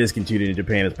 It got discontinued in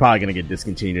Japan. It's probably going to get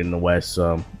discontinued in the West.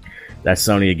 So that's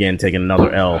Sony again taking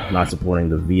another L, not supporting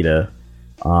the Vita.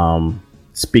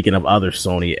 Speaking of other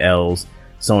Sony L's,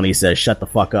 Sony says shut the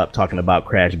fuck up talking about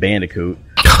Crash Bandicoot.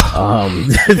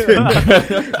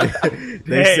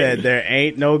 They said there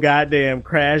ain't no goddamn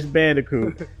Crash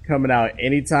Bandicoot coming out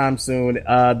anytime soon.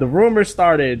 The rumor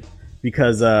started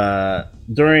because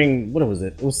during, what was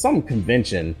it? It was some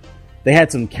convention. They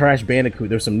had some Crash Bandicoot.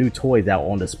 There's some new toys out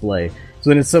on display. So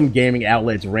then some gaming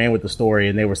outlets ran with the story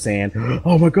and they were saying,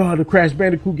 oh my god, the Crash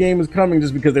Bandicoot game is coming,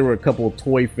 just because there were a couple of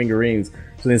toy figurines.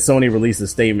 So then Sony released a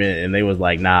statement and they was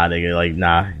like, nah,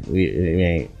 we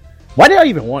ain't. Why do y'all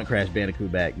even want Crash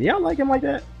Bandicoot back? Do y'all like him like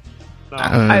that?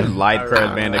 I like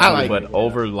Crash Bandicoot, like but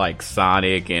over like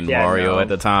Sonic and Mario at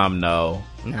the time, no.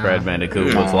 No. Crash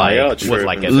Bandicoot was like at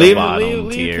the Leave, bottom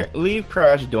tier. leave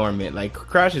Crash dormant. Like,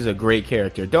 Crash is a great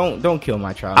character. Don't kill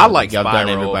my child. I like Y'all done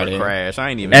Spyro over everybody. Crash. I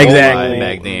ain't even Exactly. know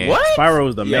back then. What?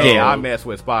 Spyro's the man. Yeah, I mess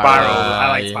with Spyro. I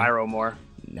like Spyro more.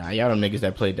 Nah, y'all them niggas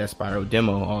that played that Spyro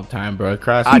demo all the time, bro.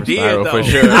 Crash I for did, Spyro though. for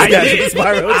sure. I did.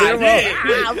 Spyro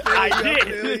I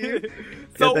did.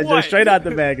 Get that just straight out the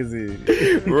magazine.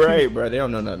 Right, bro. They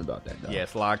don't know nothing about that, though. Yeah,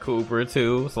 Sly Cooper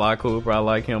too. Sly Cooper, I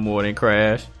like him more than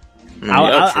Crash.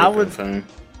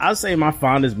 I'd say my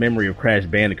fondest memory of Crash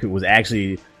Bandicoot was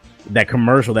actually that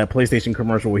commercial, that PlayStation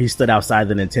commercial where he stood outside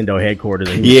the Nintendo headquarters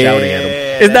and he was shouting at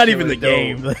him. It's not even the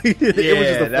game. It was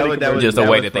just a funny commercial. Just the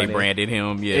way that funny. they branded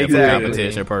him, yeah, Exactly. for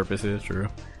competition purposes. True.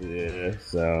 Yeah,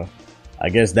 so I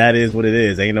guess that is what it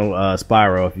is. Ain't no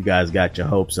Spyro if you guys got your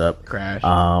hopes up. Crash.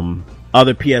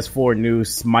 Other PS4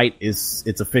 news: Smite it's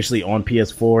officially on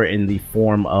PS4 in the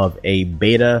form of a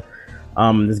beta.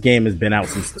 This game has been out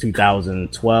since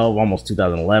 2012, almost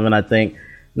 2011, I think.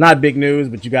 Not big news,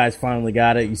 but you guys finally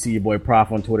got it. You see your boy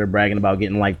Prof on Twitter bragging about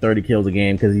getting like 30 kills a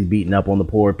game because he's beating up on the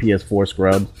poor PS4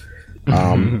 scrubs.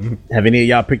 Have any of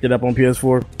y'all picked it up on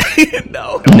PS4?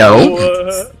 No.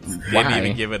 Didn't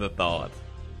even give it a thought.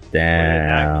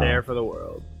 Damn. Not there for the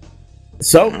world.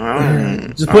 So,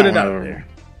 just put it out there.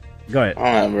 Go ahead.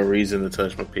 I don't have a reason to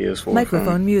touch my PS4.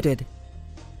 Microphone muted.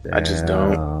 I just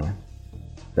don't.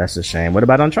 That's a shame. What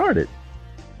about Uncharted?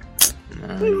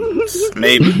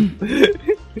 Maybe.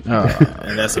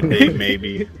 And that's a big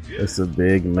maybe. It's a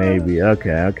big maybe.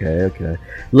 Okay.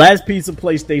 Last piece of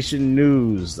PlayStation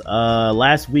news.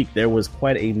 Last week there was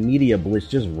quite a media blitz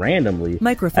just randomly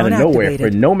Microphone out of nowhere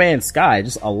activated. for No Man's Sky.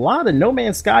 Just a lot of No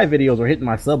Man's Sky videos were hitting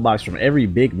my sub box from every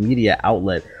big media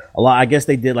outlet. I guess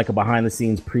they did like a behind the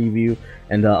scenes preview,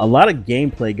 and a lot of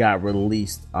gameplay got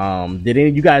released. Did any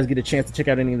of you guys get a chance to check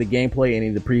out any of the gameplay, any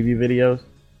of the preview videos?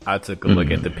 I took a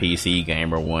look at the PC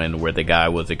Gamer one where the guy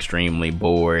was extremely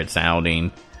bored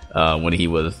sounding when he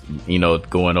was,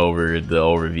 going over the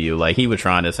overview. Like, he was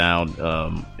trying to sound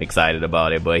excited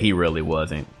about it, but he really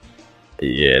wasn't.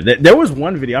 Yeah, there was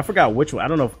one video, I forgot which one. I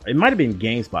don't know if it might have been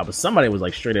GameSpot, but somebody was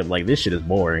like straight up like, this shit is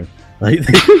boring. Like,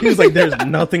 he was like, there's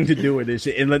nothing to do with this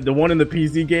shit. And like, the one in the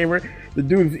PC Gamer, the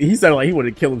dude, he sounded like he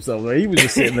wanted to kill himself. Like, he was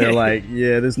just sitting there like,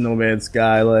 yeah, this No Man's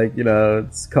Sky, like,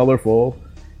 it's colorful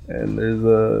and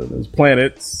there's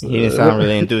planets. He didn't sound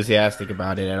really enthusiastic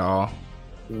about it at all.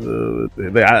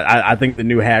 I think the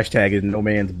new hashtag is No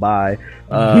Man's Buy.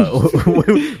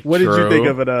 What did you think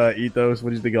of it, Ethos? What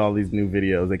did you think of all these new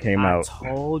videos that came out? I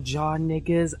told y'all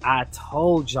niggas.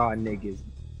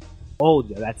 Told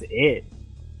you, that's it.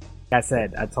 Like I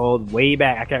said, I told way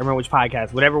back, I can't remember which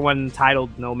podcast, whatever one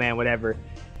titled No Man, whatever.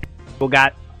 People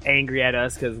got angry at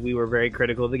us because we were very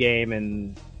critical of the game,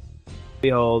 and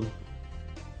behold,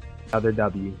 another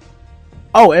W.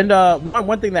 Oh, and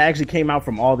one thing that actually came out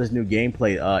from all this new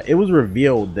gameplay, it was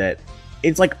revealed that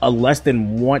it's like a less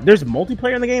than one. There's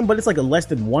multiplayer in the game, but it's like a less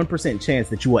than 1% chance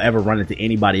that you will ever run into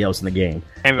anybody else in the game.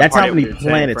 That's how many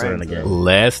planets are in the game.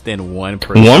 Less than 1%.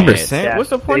 1%? Yeah. What's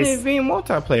the point of it being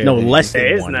multiplayer? No, less than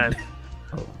There is one. none.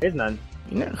 There's none.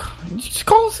 Just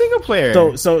call it single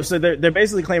player. So they're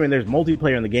basically claiming there's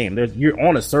multiplayer in the game. You're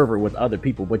on a server with other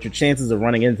people, but your chances of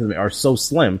running into them are so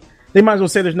slim. They might as well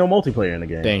say there's no multiplayer in the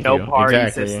game. No party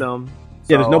system.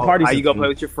 Yeah, there's no party system. How you go system. play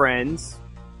with your friends?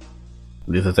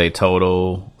 This is a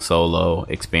total solo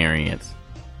experience.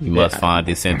 You must find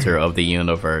the center of the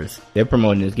universe. They're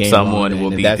promoting this game. Someone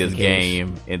will beat this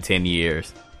game in 10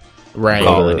 years. Right.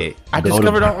 Calling it. I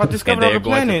discovered all and the they're going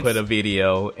planets. to put a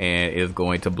video and it's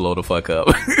going to blow the fuck up.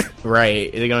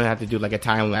 Right. They're going to have to do like a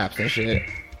time lapse and shit.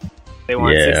 They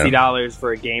want $60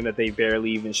 for a game that they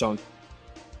barely even shown.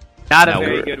 Not a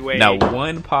very good way. Now,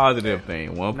 one positive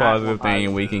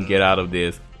thing we can get out of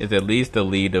this is at least the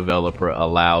lead developer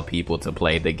allowed people to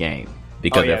play the game.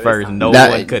 Because at first, no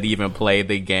one could even play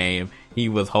the game. He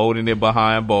was holding it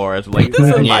behind bars. Like,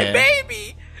 this is my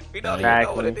baby. We don't even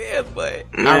know what it is, but...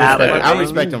 I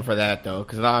respect him for that, though.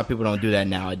 Because a lot of people don't do that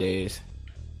nowadays.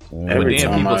 But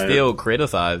then people still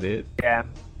criticize it. Yeah.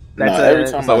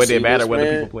 So it didn't matter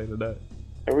whether people played or not.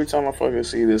 Every time I fucking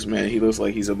see this man, he looks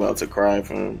like he's about to cry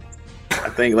from... I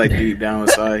think like deep down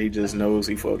inside, he just knows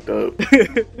he fucked up.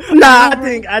 Nah,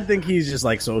 I think he's just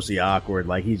like socially awkward.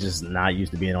 Like he's just not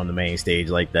used to being on the main stage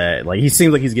like that. Like he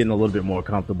seems like he's getting a little bit more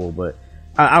comfortable, but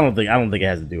I don't think it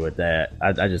has to do with that.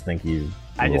 I just think he's.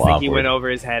 I just think he went over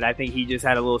his head. I think he just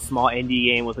had a little small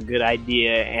indie game with a good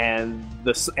idea, and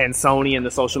Sony and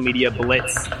the social media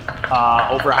blitz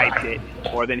overhyped it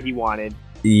more than he wanted.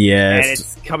 Yes. And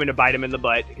it's coming to bite him in the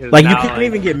butt. Like, you couldn't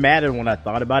even get mad at him when I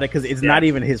thought about it, because it's not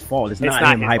even his fault. It's not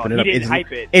him hyping it up. He didn't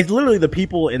hype it. It's literally the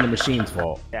people in the machine's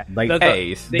fault. Yeah. Like,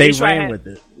 Ace, they ran with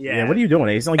it. Yeah. What are you doing,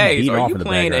 Ace? It's like Ace, are you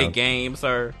playing a game,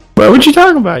 sir? Bro, what you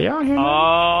talking about? Y'all hear me?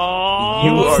 Oh,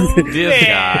 you are this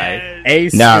guy.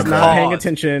 Ace is not paying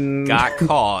attention. Got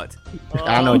caught.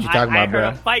 I don't know what you're talking about, bro. I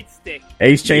heard a fight stick.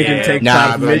 Ace changing take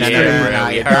time midstream.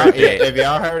 If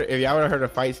y'all would have heard a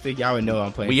fight stick, y'all would know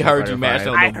I'm playing. We heard you mash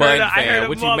on the button, fam.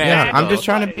 What you mad? Yeah, I'm just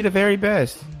trying to be the very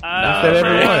best.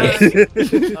 That's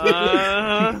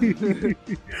everyone.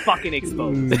 Fucking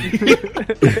exposed.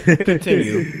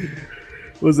 Continue.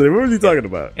 What was he talking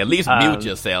about? At least mute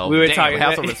yourself. We were talking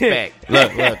have some respect.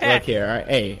 Look here. All right.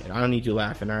 Hey, I don't need you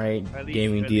laughing. All right.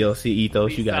 Gaming DLC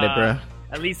ethos, you got it, bro.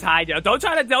 At least hide. Don't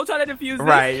try to defuse this.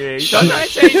 Right. Yeah, don't try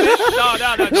to change this. No.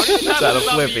 Don't even try to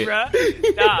flip it, bro.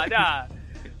 Nah.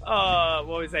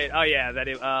 What was I saying? Oh yeah, that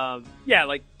it.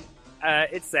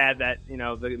 It's sad that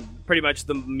pretty much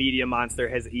the media monster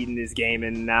has eaten his game,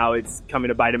 and now it's coming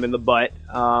to bite him in the butt.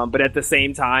 But at the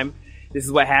same time, this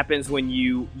is what happens when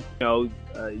you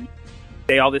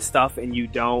say all this stuff and you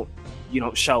don't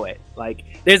show it. Like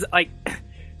it's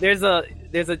a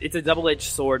double-edged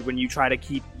sword when you try to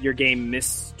keep your game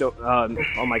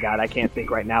oh my god, I can't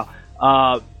think right now.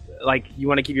 Like you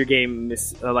want to keep your game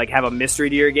have a mystery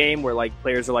to your game where like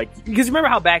players are like, because remember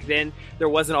how back then there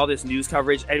wasn't all this news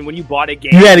coverage, and when you bought a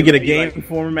game you had to get a Game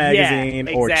Informer magazine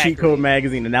or Cheat Code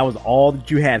magazine, and that was all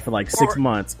that you had for like 6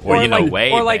 months. Or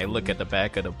look at the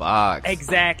back of the box.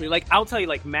 Exactly. Like I'll tell you,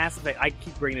 like Mass Effect, I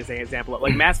keep bringing this example up.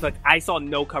 Like Mass Effect, I saw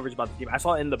no coverage about the game. I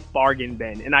saw it in the bargain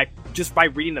bin, and I just by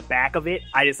reading the back of it,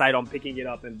 I decided on picking it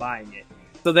up and buying it.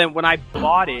 So then when I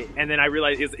bought it, and then I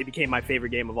realized it became my favorite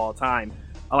game of all time.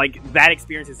 Like that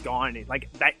experience is gone. Like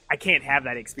that, I can't have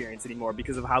that experience anymore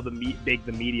because of how big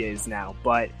the media is now.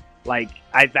 But like,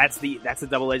 that's a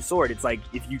double-edged sword. It's like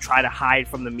if you try to hide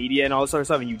from the media and all this sort of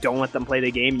stuff, and you don't let them play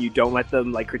the game, and you don't let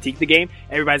them like critique the game,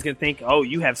 everybody's gonna think, oh,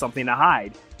 you have something to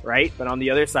hide, right? But on the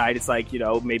other side, it's like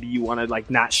maybe you want to like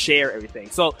not share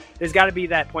everything. So there's got to be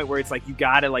that point where it's like you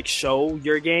got to like show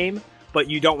your game, but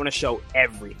you don't want to show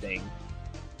everything.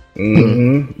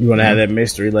 Mm-hmm. You want to have that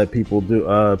mystery, let people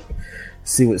do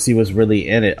see what's really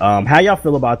in it. How y'all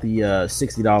feel about the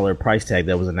 $60 price tag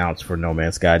that was announced for No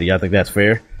Man's Sky? Do y'all think that's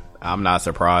fair? I'm not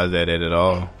surprised at it at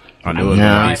all. I knew it was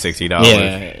going to be $60.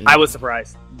 Yeah. I was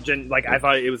surprised. I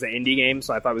thought it was an indie game,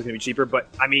 so I thought it was going to be cheaper. But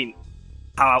I mean,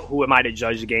 who am I to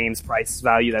judge the game's price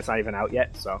value that's not even out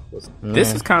yet? So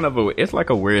this is kind of it's like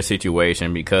a weird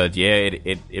situation because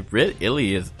it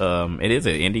really is it is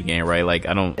an indie game, right? Like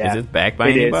is it backed by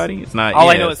anybody? It's not.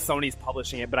 I know is Sony's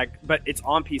publishing it, but it's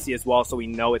on PC as well, so we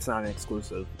know it's not an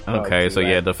exclusive. Okay, so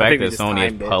the fact that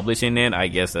Sony is publishing it, I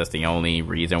guess that's the only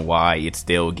reason why it's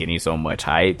still getting so much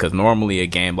hype. Because normally a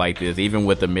game like this, even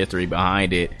with the mystery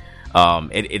behind it.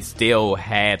 It still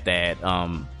had that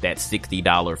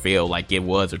 $60 feel, like it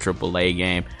was a AAA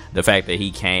game. The fact that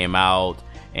he came out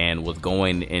and was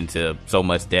going into so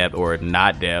much depth or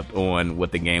not depth on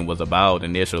what the game was about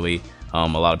initially, a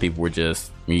lot of people were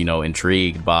just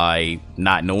intrigued by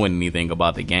not knowing anything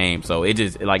about the game. So it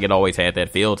just it always had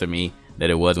that feel to me that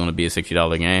it was going to be a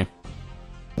 $60 game.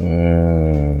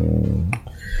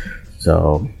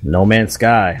 So, No Man's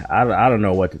Sky. I don't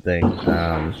know what to think.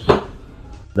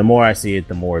 The more I see it,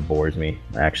 the more it bores me.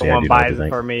 Actually, Someone I do know what buys to it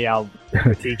think. for me, I'll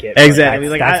critique it. Exactly.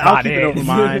 Like, Like that's I'll not keep it over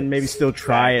mine. Maybe still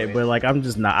try Exactly. it, but like I'm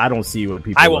just not. I don't see what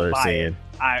people I won't are buy saying.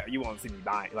 it. You won't see me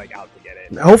buying like out to get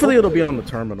it. Hopefully, it'll be on the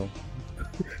terminal.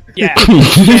 Yeah,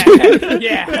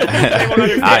 yeah. They won't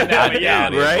understand that, but yeah,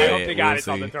 doubt it, I but hope they got we'll it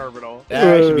on the see. terminal.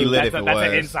 That should be lit if That's it an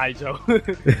was. inside joke.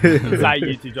 Inside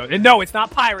YouTube joke. And no, it's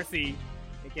not piracy.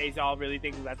 In case y'all really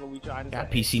think that's what we trying to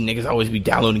Got say. PC niggas always be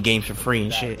downloading games for free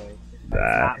and shit. Exactly.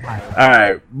 That's not piracy. All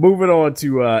right, moving on to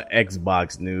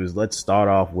Xbox news. Let's start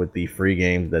off with the free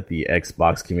games that the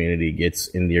Xbox community gets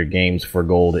in their games for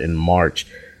gold in March.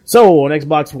 So on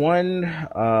Xbox One,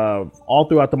 all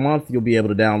throughout the month, you'll be able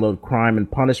to download Crime and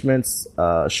Punishments,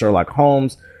 Sherlock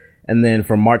Holmes, and then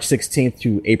from March 16th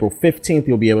to April 15th,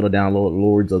 you'll be able to download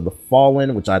Lords of the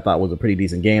Fallen, which I thought was a pretty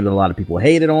decent game that a lot of people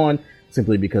hated on,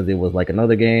 simply because it was like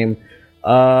another game.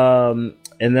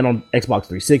 And then on Xbox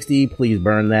 360, please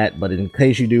burn that. But in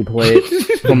case you do play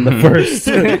it from the first,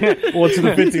 well, to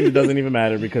the 15th, it doesn't even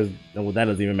matter because, well, that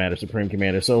doesn't even matter, Supreme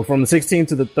Commander. So from the 16th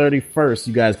to the 31st,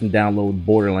 you guys can download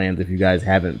Borderlands if you guys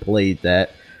haven't played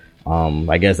that.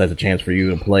 I guess that's a chance for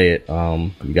you to play it.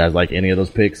 You guys like any of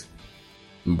those picks?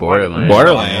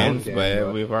 Borderlands,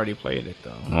 but we've already played it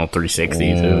though. On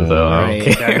 360 too, so Right.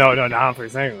 okay. No, not for a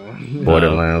second.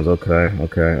 Borderlands,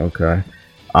 okay.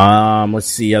 Let's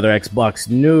see, other Xbox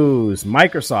news.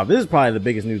 Microsoft, this is probably the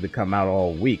biggest news to come out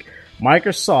all week.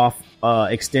 Microsoft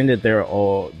extended they're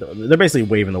basically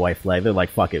waving the white flag. They're like,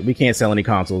 fuck it, we can't sell any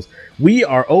consoles. We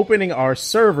are opening our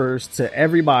servers to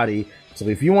everybody. So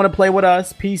if you want to play with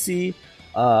us, PC,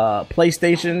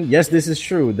 PlayStation, yes, this is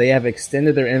true. They have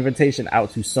extended their invitation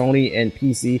out to Sony and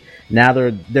PC. Now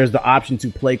there's the option to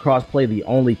play crossplay. The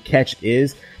only catch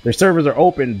is their servers are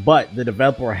open, but the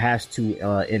developer has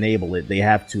to enable it. They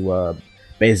have to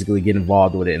basically get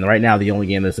involved with it. And right now, the only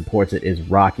game that supports it is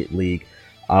Rocket League.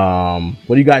 What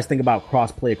do you guys think about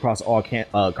crossplay across all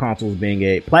consoles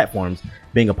being platforms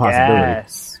being a possibility?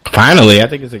 Yes. Finally, I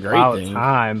think it's a great Wow, thing.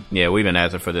 time. Yeah, we've been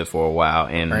asking for this for a while,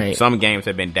 and Right. some games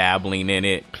have been dabbling in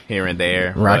it here and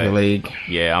there. Rocket but League.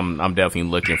 Yeah, I'm definitely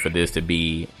looking for this to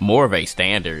be more of a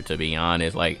standard. To be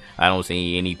honest, like I don't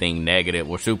see anything negative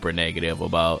or super negative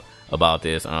about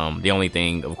this. The only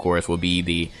thing, of course, will be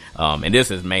the and this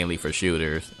is mainly for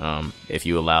shooters. If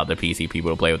you allow the PC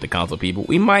people to play with the console people,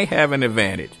 we might have an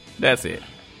advantage. That's it.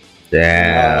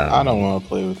 Damn. I don't want to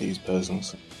play with these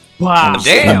peasants. Wow.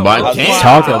 Damn. But Wow. can't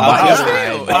Talk talk about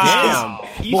about Wow.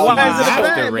 But why is it a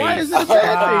bad? Why is it a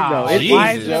bad thing though?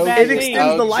 Why is it a bad It thing?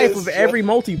 extends the life of every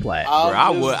multiplat. I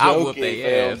would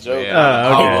they ass. okay.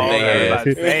 I would they ass.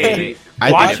 Hey,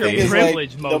 I watch think your it's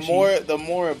privilege, the Moshi.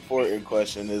 more important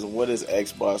question is what is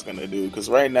Xbox gonna do? Because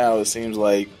right now it seems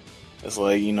like it's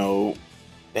like, you know,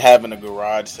 having a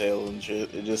garage sale and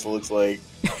shit. It just looks like,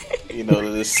 you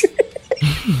know, this.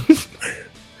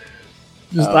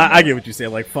 I get what you said.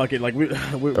 Like, fuck it. Like, we're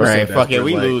Right, so fuck it, desperate,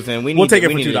 we like, losing. we'll take it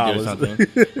for need to do $2.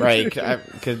 something. Right,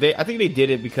 because I think they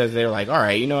did it because they're like, all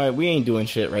right, you know what, we ain't doing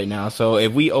shit right now. So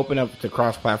if we open up to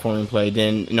cross-platform play,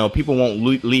 then you know people won't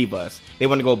leave us. They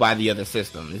want to go buy the other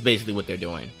system. It's basically what they're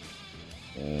doing.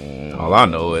 All I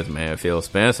know is, man, Phil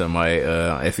Spencer might,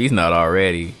 if he's not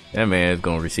already, that man is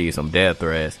gonna receive some death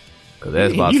threats. Because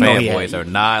Xbox You know he fanboys has- are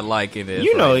not liking this.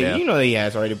 You know, right now. you know he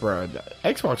has already, bro. The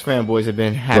Xbox fanboys have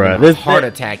been having Bruh, a this- heart they're-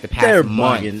 attack the They're past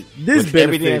month. bugging. This With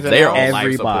everything benefits that's They're on life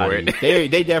everybody. support. They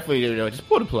definitely, you know, just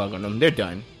pull the plug on them. They're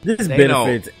done. This They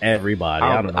benefits everybody.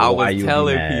 I don't know I why was you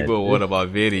telling mad. people what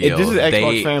about videos. This is Xbox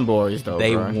they, fanboys, though.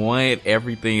 They bro. want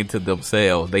everything to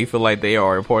themselves. They feel like they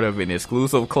are a part of an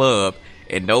exclusive club,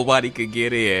 and nobody could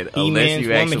get in unless E-Man's you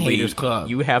Woman actually. Haters Club.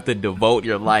 You have to devote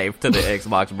your life to the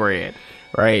Xbox brand.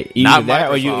 Right. Not Either that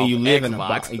or you Microsoft, live in a Xbox.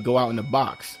 box. You go out in a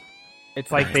box.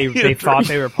 It's like they thought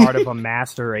they were part of a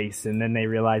master race, and then they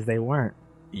realized they weren't.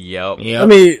 Yep. Yep. Let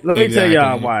me tell Exactly.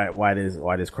 y'all why this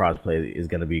crossplay is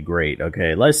gonna be great.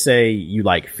 Okay, let's say you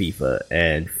like FIFA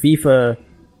and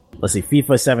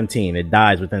FIFA 17. It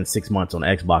dies within 6 months on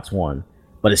Xbox One,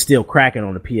 but it's still cracking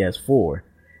on the PS4.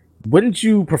 Wouldn't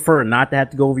you prefer not to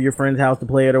have to go over to your friend's house to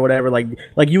play it or whatever? Like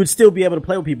you would still be able to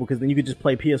play with people because then you could just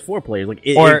play PS4 players. Like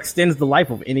it extends the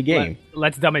life of any game.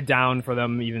 Let's dumb it down for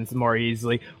them even more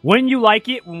easily. Wouldn't you like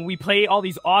it when we play all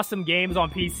these awesome games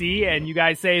on PC and you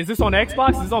guys say, is this on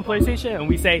Xbox? Is this on PlayStation? And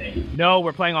we say, no,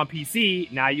 we're playing on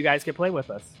PC. Now you guys can play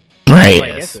with us. Right.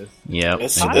 Like, Yes. get this. Yep.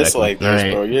 It's like this,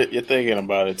 Right. bro. You're thinking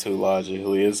about it too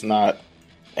logically. It's not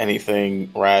anything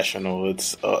rational.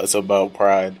 It's about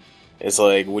pride. It's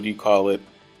like, what do you call it?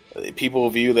 People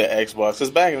view the Xbox. Because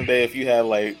back in the day, if you had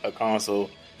like a console,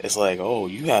 it's like, oh,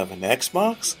 you have an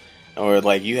Xbox? or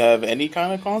like you have any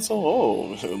kind of console.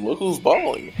 Oh, look who's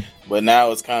balling. But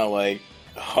now it's kind of like,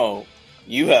 oh,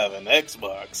 you have an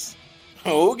Xbox.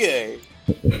 Okay.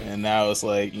 And now it's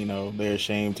like, they're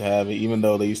ashamed to have it, even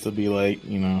though they used to be like,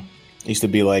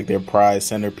 their prize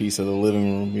centerpiece of the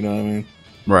living room. You know what I mean?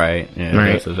 Right. Yeah,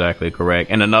 right. That's exactly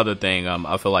correct. And another thing,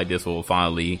 I feel like this will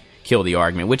finally kill the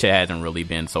argument, which it hasn't really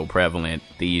been so prevalent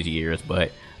these years,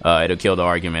 but it'll kill the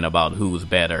argument about who's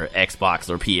better, Xbox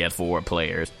or PS4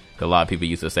 players. A lot of people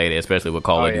used to say that, especially with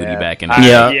Call of Duty back in the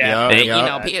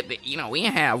day. We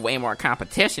have way more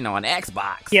competition on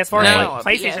Xbox. PS4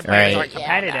 PlayStation players are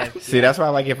competitive. See, that's why I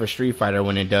like it for Street Fighter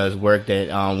when it does work. That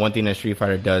one thing that Street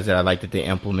Fighter does that I like that they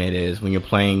implement is when you're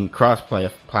playing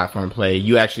cross-platform play,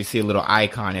 you actually see a little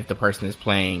icon if the person is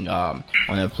playing on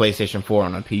a PlayStation 4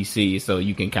 on a PC, so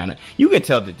you can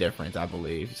tell the difference. I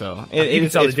believe so. You can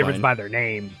tell the difference by their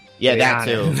name. Yeah, that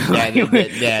too.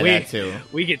 That too.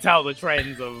 We can tell the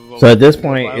trends of. So at this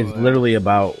point, it's literally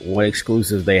about what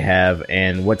exclusives they have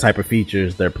and what type of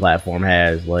features their platform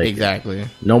has. Like exactly.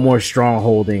 No more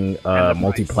strong-holding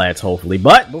multi-plats, hopefully.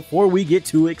 But before we get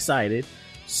too excited,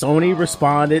 Sony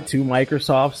responded to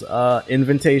Microsoft's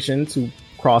invitation to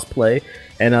crossplay,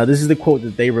 and this is the quote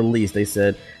that they released. They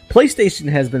said, PlayStation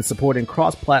has been supporting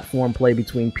cross-platform play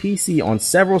between PC on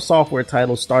several software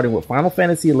titles, starting with Final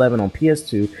Fantasy XI on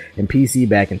PS2 and PC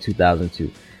back in 2002.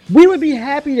 We would be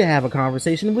happy to have a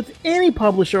conversation with any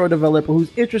publisher or developer who's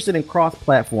interested in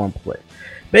cross-platform play.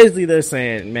 Basically, they're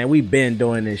saying, man, we've been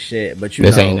doing this shit, but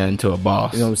this ain't nothing to a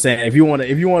boss. You know what I'm saying? If you want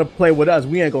to play with us,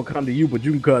 we ain't gonna come to you, but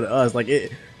you can come to us. Like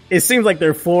it seems like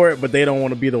they're for it, but they don't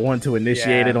want to be the one to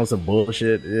initiate it on some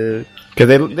bullshit. Because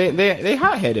they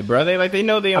hot headed, bro. They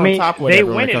know they on top of it. They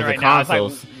winning right now. It's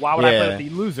like, why would I play with the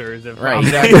losers? Right,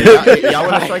 exactly. y'all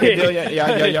want to strike a deal?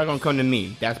 Y'all gonna come to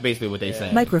me. That's basically what they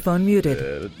say. Microphone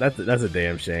muted. That's a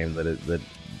damn shame that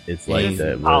it's like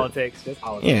that. Politics. Just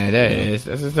politics. Yeah, that is.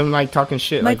 That's just them like talking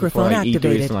shit. Microphone like before, like, activated.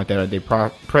 E3 or something like that. Or they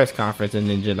press conference and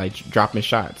then just like dropping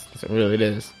shots. That's what really it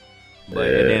is. But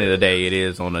at the end of the day, it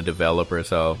is on the developer,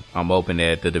 so I'm open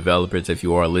that the developers, if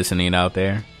you are listening out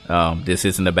there, this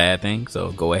isn't a bad thing,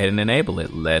 so go ahead and enable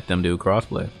it. Let them do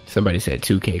crossplay. Somebody said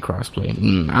 2K crossplay.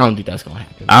 I don't think that's going to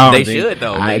happen. They should,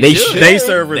 though. They should. They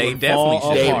servers they would definitely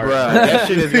fall should. apart. Bro, that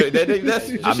shit is good.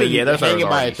 That's hanging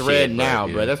by a thread shit, now,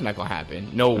 bro. Bro. That's not going to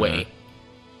happen. No way.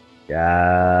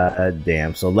 God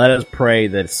damn. So let us pray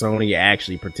that Sony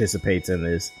actually participates in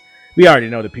this. We already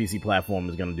know the PC platform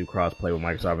is going to do crossplay with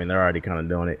Microsoft. I mean, they're already kind of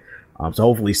doing it. So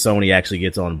hopefully Sony actually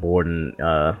gets on board and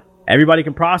everybody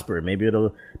can prosper. Maybe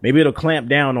it'll clamp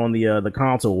down on the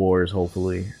console wars.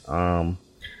 Hopefully. Other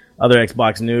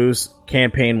Xbox news: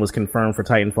 campaign was confirmed for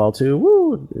Titanfall 2.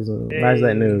 Woo! Imagine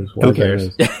that news. Who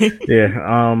cares?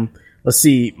 Yeah. Let's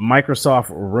see.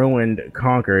 Microsoft ruined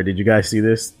Conquer. Did you guys see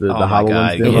this? The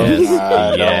HoloLens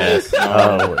demo. Yes.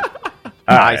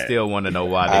 I still want to know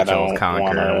why they chose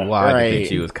Conquer. Why did they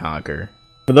choose Conquer?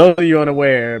 For those of you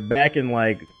unaware, back in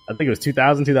I think it was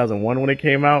 2000, 2001 when it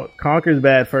came out, Conquer's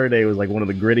Bad Fur Day was like one of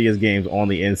the grittiest games on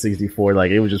the N64.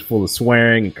 Like it was just full of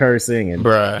swearing and cursing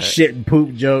and shit and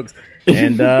poop jokes.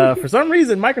 And for some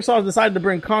reason, Microsoft decided to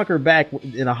bring Conquer back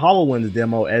in a HoloLens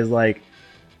demo as like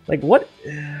what?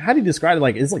 How do you describe it?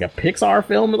 Like it's like a Pixar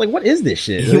film. Like what is this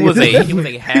shit? He was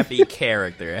a happy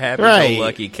character,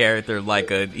 happy-go-lucky character.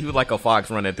 He was like a fox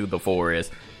running through the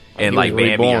forest, and like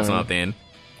Bambi reborn. or something.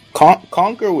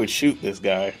 Conquer would shoot this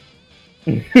guy.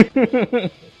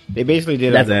 They basically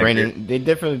did like they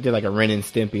definitely did like a Ren and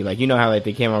Stimpy. Like you know how like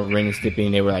they came out with Ren and Stimpy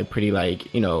and they were like pretty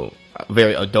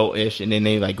very adult-ish, and then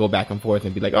they like go back and forth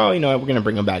and be like, oh, we're gonna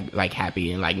bring them back like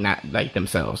happy and like not like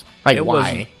themselves. Like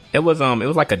why? It was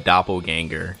like a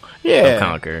doppelganger of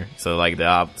Conquer. So like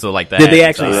that. Did they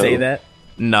actually say that?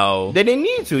 No, they didn't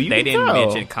need to. They didn't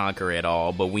mention Conquer at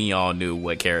all, but we all knew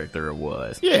what character it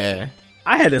was. Yeah.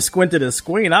 I had to squint to the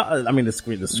screen. The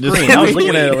screen. I was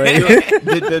looking at it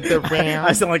like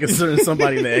I sound like a certain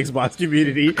somebody in the Xbox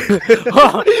community.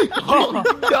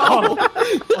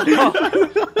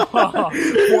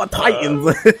 What Titans?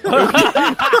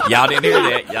 Y'all didn't hear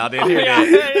that.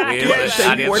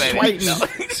 I didn't say that.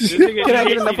 Can I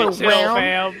get enough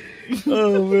round?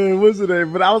 Oh man, what's the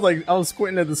name? But I was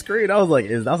squinting at the screen. I was like,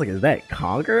 is that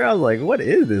Conquer? I was like, what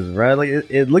is this, bro? Like,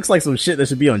 it looks like some shit that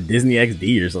should be on Disney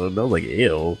XD or something. I was like,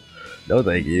 ew. No,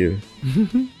 thank you.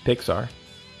 Pixar.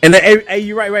 And hey,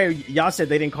 you're right. Y'all said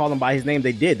they didn't call him by his name.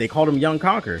 They did. They called him Young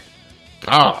Conquer.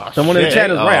 Oh, Someone in the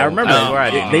chat is right. I remember Oh, that.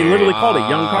 right. They literally called it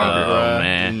Young Conquer. Oh,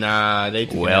 man. Nah, they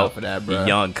took it out for that, bro.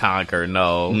 Young Conquer,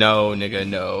 no. No, nigga,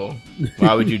 no.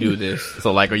 Why would you do this?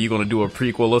 So, like, are you going to do a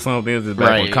prequel or something? Is it back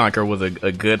Right. when Conquer was a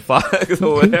good fox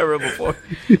or whatever before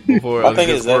it I was think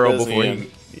a that squirrel doesn't before even,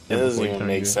 he- it doesn't before he even turned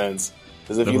make good? sense.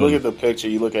 Because if you look at the picture,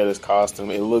 you look at his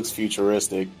costume, it looks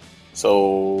futuristic.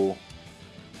 So,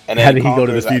 and How then did he go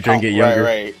to the Conquer's future and get younger?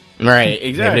 Right. Right, Maybe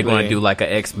exactly. they're going to do like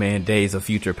a X-Men Days of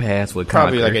Future Past with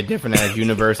Probably Conquer. like a different ass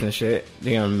universe and shit.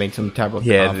 They're gonna make some type of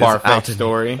Yeah, this far-fetched alternate-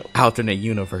 story. alternate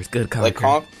universe. Good Conquer.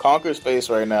 Like Conquer's face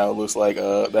right now looks like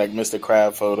that Mr.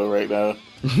 Crab photo right now.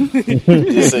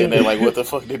 Just sitting there like, what the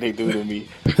fuck did they do to me?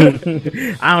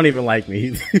 I don't even like me.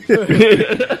 He's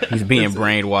being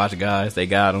brainwashed, guys. They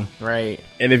got him. Right.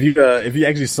 And if you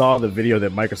actually saw the video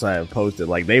that Microsoft had posted,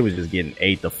 like they was just getting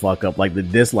ate the fuck up. Like the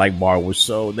dislike bar was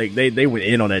so they went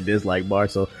in on that dislike bar.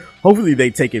 So hopefully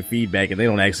they take it feedback and they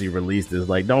don't actually release this.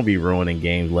 Like don't be ruining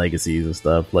games legacies and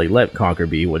stuff. Like let Conquer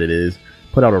be what it is.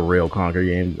 Put out a real Conquer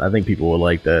game. I think people will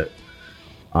like that.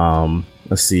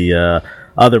 Let's see.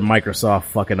 Other Microsoft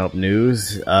fucking up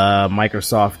news.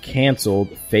 Microsoft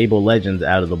canceled Fable Legends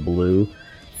out of the blue.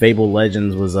 Fable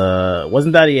Legends was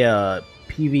wasn't that a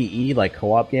PvE like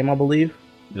co-op game, I believe?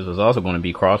 This was also going to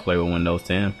be crossplay with Windows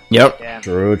 10. Yep. Yeah.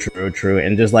 True.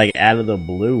 And just like out of the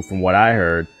blue, from what I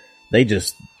heard, they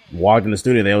just walked in the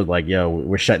studio. They was like, "Yo,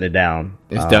 we're shutting it down.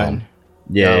 It's done.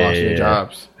 Yeah, Y'all lost your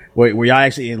jobs. Wait, were y'all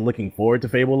actually looking forward to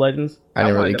Fable Legends? I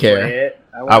didn't really wanted to play care. it.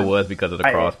 I was because of the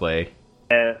crossplay.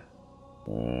 I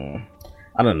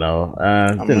don't know.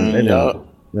 It didn't y'all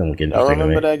get interesting y'all to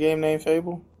remember me. that game named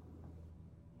Fable?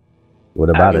 What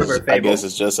about I it? remember I Fable. guess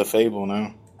it's just a Fable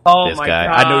now. Oh This my guy.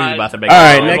 god! I knew he was about to make All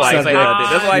right, That's next why I say subject.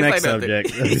 nothing. That's why I Next say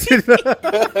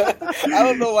nothing. subject. I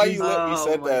don't know why you let me Oh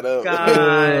set my that up. God.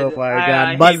 Oh my I god,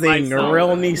 hate buzzing, myself.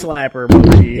 real knee slapper.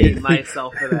 Boogie. hate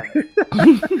myself for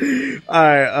that. All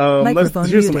right, Microphone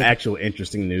here's some muted. actual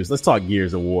interesting news. Let's talk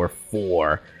Gears of War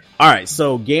 4. All right,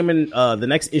 so the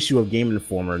next issue of Game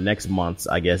Informer next month,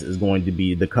 I guess, is going to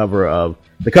be the cover of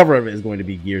it is going to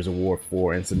be Gears of War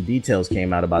 4, and some details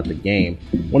came out about the game.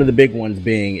 One of the big ones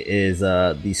being is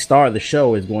the star of the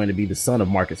show is going to be the son of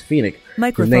Marcus Phoenix.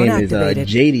 Microphone His name activated.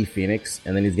 is JD Phoenix,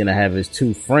 and then he's going to have his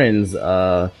two friends,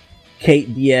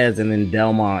 Kate Diaz and then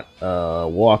Delmont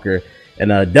Walker.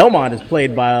 And Delmont is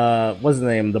played by what's his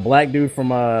name, the black dude from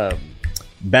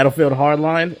Battlefield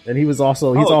Hardline, and he's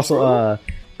also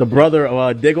the brother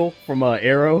of Diggle from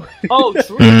Arrow. Oh,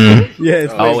 true. Yeah,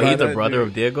 it's Oh, played by he's the that brother dude.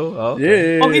 of Diggle? Oh, Yeah,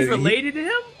 okay. yeah, Oh, he's yeah. related to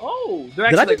him. Oh, they're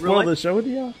Did I actually just like real spoil the life, show with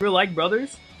y'all? real like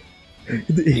brothers.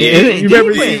 You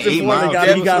remember he played season 4? 8 They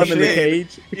Mile. got him in the Shit.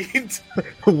 cage.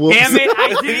 Whoops. Damn it! I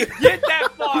didn't get that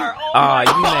far. Oh, Ah, my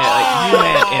you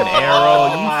meant an arrow,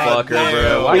 you fucker, bro.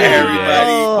 Why you do Everybody. that? Oh,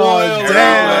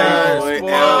 damn.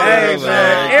 Spoiler Hey, alert.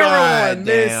 man, everyone, God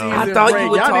this damn. season I thought break. you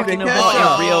were Y'all need talking to catch about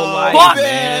up. in real life, Fuck,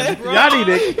 man. Y'all need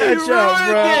to catch up,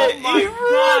 bro. God,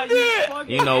 you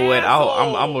fucking You know what?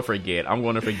 asshole. I'm gonna forget. I'm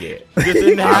gonna forget. This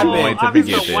didn't Oh, I'm going happen. to I'm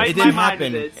just forget gonna wipe this. It my didn't mind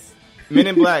happen. with this. Men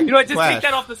in Black. You know what? Just Flash. take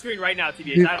that off the screen right now,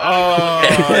 TBH. Oh,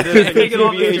 this is Take it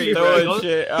off the TBH screen, throwing bro.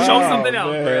 shit. Show Oh, something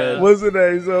else, man. bro. What's the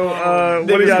name? So, what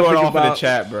do Niggas y'all going think off in the about?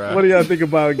 chat, bro. What do y'all think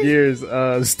about Gears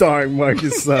starring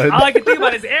Marcus' son? All I can think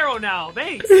about is Arrow now.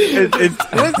 Thanks. Listen,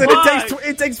 Fuck.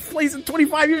 it takes place in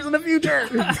 25 years in the future.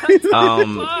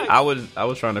 I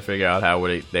was trying to figure out how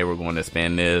they were going to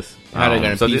spin this. How they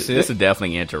gonna so piece this it? is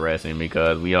definitely interesting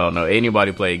because we all know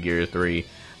anybody played Gears 3.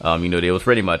 It was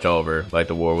pretty much over. Like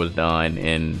the war was done,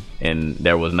 and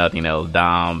there was nothing else.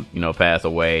 Dom, passed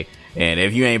away. And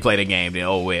if you ain't played the game, then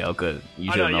oh well, because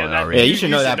you should have known that- already. Yeah, you should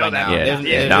know that by now. Yeah,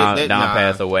 There's- Dom nah.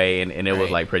 passed away, and it was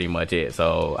Right. like pretty much it.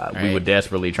 So we Right. were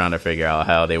desperately trying to figure out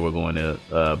how they were going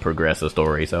to progress the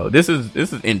story. So this is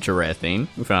interesting.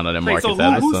 We found out that Wait, Marcus so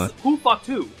has a son. who fucked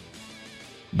who?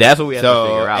 That's what we had So, to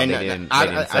figure out. and They didn't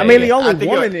I say. I mean, the I only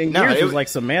think woman it- in no, Gears it was was- like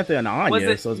Samantha and Anya. Was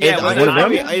it- So it's yeah, like, was one it of them?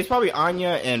 Anya? It's probably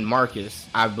Anya and Marcus,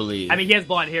 I believe. I mean, he has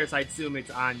blonde hair, so I assume it's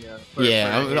Anya.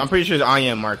 I'm pretty sure it's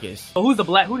Anya and Marcus, So who's the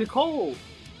black? Who did Cole?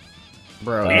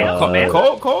 bro. Man,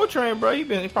 Cole Train, bro. He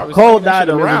probably Cole slinging that died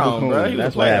shit in around, Miserable bro. Coon. He That's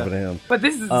was what playing. happened to him. But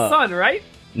this is his Uh, son, right?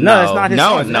 No, it's not his no,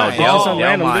 son. it's not. It's just some Oh,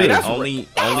 random Delmont, dude. only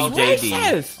That's JD.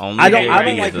 racist. Only I don't JD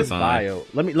like is the his son. bio.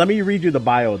 Let me read you the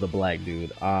bio of the black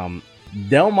dude.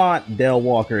 Delmont Del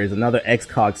Walker is another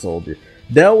ex-COG soldier.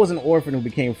 Del was an orphan who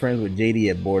became friends with JD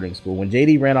at boarding school. When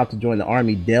JD ran off to join the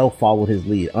army, Del followed his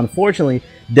lead. Unfortunately,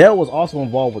 Del was also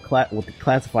involved with the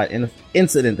classified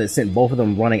incident that sent both of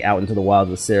them running out into the wilds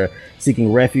of Sarah,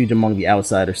 seeking refuge among the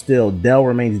outsiders. Still, Del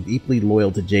remains deeply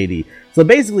loyal to JD. So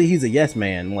basically, he's a yes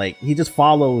man. Like, he just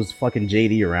follows fucking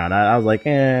JD around. I was like,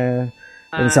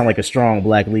 Doesn't sound like a strong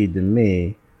black lead to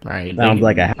me. Right. Sounds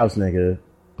like a house nigga.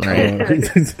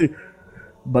 Right.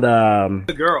 But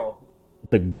The girl.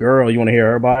 the girl, you want to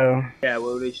hear her bio? Yeah,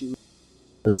 what would she?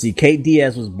 Let's see. Kate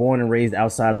Diaz was born and raised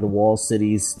outside of the walled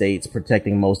cities, states,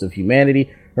 protecting most of humanity.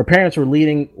 Her parents were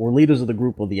leaders of the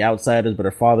group of the Outsiders, but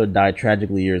her father died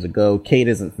tragically years ago. Kate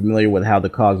isn't familiar with how the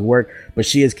cogs work, but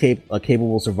she is a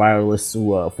capable survivalist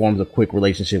who forms a quick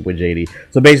relationship with JD.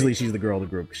 So basically, she's the girl of the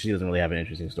group. She doesn't really have an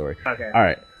interesting story. Okay. All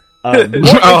right. Oh damn!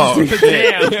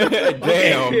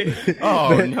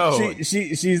 Oh no!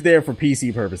 She's there for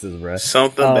PC purposes, bruh.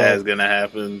 Something bad's gonna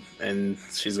happen, and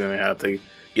she's gonna have to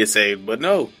get saved. But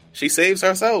no, she saves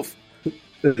herself.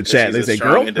 The chat, they She's a say,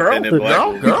 strong, girl. independent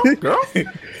black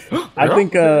woman. I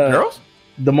think girls.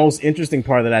 the most interesting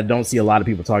part that I don't see a lot of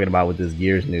people talking about with this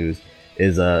Gears news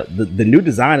is the new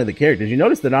design of the characters. You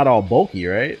notice they're not all bulky,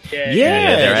 right?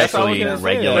 Yeah, they're that's what I was actually gonna say.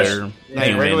 regular, Like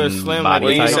human regular slim,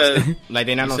 body like, types. like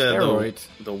they're not You on said steroids.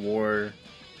 the war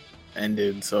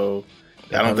ended, so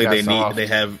They I don't think probably got soft. they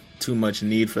have too much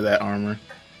need for that armor.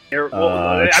 Their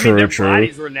true.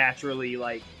 bodies were naturally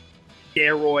like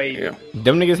steroid. Yeah.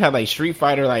 Them niggas had like Street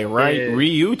Fighter, like Yeah.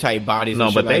 Ryu type bodies. No,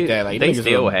 and but shit they like that. Like they niggas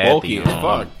still were had bulky the as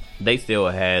fuck. they still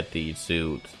had the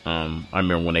suits. I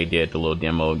remember when they did the little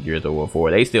demo of Gears of War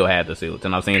 4. They still had the suits,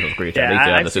 and I've seen some screenshots. Yeah, They still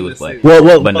have I've the seen suits, the but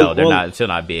suits. but no, they're still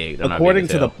not big. They're According not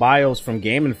big to the as hell. bios from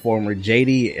Game Informer,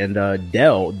 JD and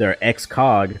Dell, they're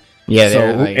ex-COG. Yeah, so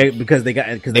they're, like- because they got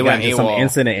went into some AWOL.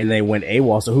 incident and they went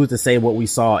AWOL. So who's to say what we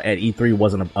saw at E3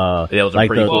 wasn't It was a like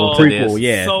prequel the to prequel? this.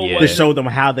 Yeah, So Yeah. to show them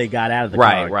how they got out of the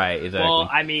Right, COG. right, exactly. Well,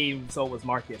 I mean, so was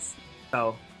Marcus.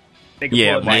 So they could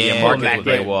Yeah, pull it back. yeah, Pull it Marcus back was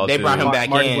in. AWOL They too. brought him back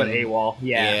Marcus in. went AWOL.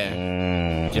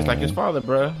 Yeah. Just like his father,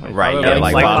 bro. His Right, father yeah,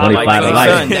 like like his father, son. like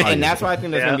son. And that's why I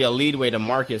think there's Yeah. gonna be a leadway to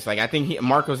Marcus. Like I think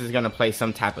Marcus is gonna play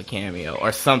some type of cameo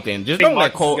or something. I Just think don't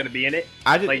let Marcus is Cole. going to be in it.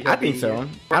 I Like, think so. I don't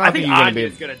I think think he's gonna Anya be.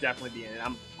 is going to definitely be in it.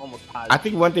 I'm almost positive. I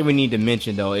think one thing we need to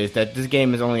mention though is that this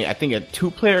game is only, I think, a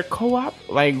 2-player co-op.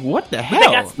 Like what the But hell? they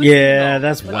got split Yeah, screen,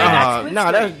 that's though. whack. But they got No,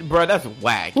 split screen. that's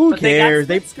whack. Who But they got cares?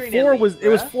 split screen at least, It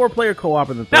was bruh. 4-player co-op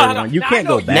in the third No, one. You no, can't I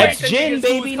know go back. Next gen,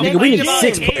 baby. Nigga, we need About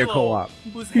 6-player Halo, co-op.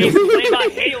 Who's complaining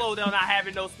about Halo though not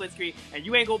having no split screen, and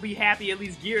you ain't gonna be happy. At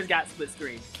least Gears got split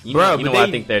screen. You Bro, know, but why I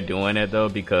they- think they're doing it though,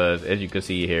 because as you can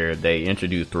see here, they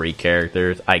introduced 3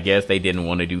 characters. I guess they didn't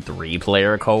want to do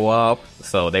 3-player co-op,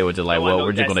 so they were just like, They want well, no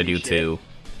we're just gonna Destiny do shit. 2.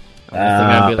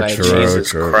 Gonna be like, true, Jesus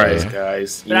true, Christ, true.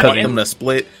 guys! You But I want mean, them to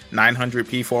split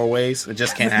 900p 4 ways? It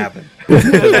just can't happen. Because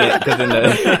in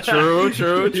the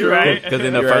True. Right? Because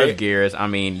in the You're first right. Gears, I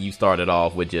mean, you started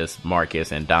off with just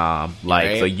Marcus and Dom. Like,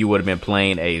 Right. so you would have been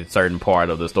playing a certain part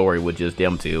of the story with just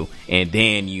them two. And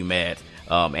then you met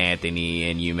Anthony,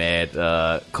 and you met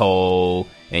Cole,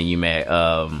 and you met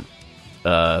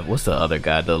what's the other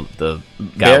guy? The guy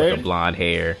with Baird? the blonde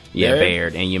hair. Yeah, Baird?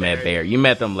 Baird. And you met Baird. You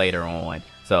met them later on.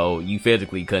 So you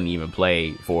physically couldn't even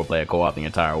play 4-player co-op the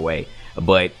entire way.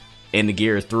 But in the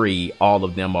Gears 3, all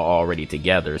of them are already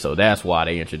together. So that's why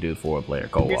they introduced 4-player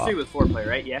co-op. Gears 3 was 4-player,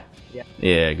 right? Yeah.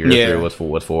 Yeah, Gears Yeah. 3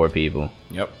 was 4 people.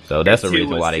 Yep. So that's the Gears 2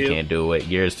 reason was why they 2. can't do it.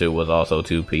 Gears 2 was also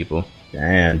 2 people.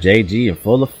 Damn, JG in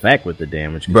full effect with the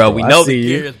damage. Bro, we control. I know see the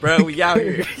you. Gears, bro. We out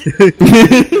here.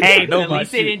 Hey, but know at my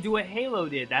least they shit. didn't do what Halo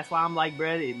did. That's why I'm like, bro.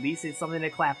 At least it's something to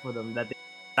clap for them that they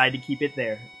decided to keep it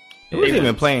there. Who's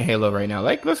even playing Halo right now?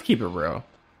 Like, let's keep it real.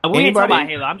 We ain't talking Anybody? about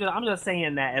Halo. I'm just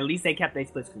saying that at least they kept their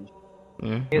split screen.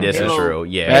 This is Halo- true.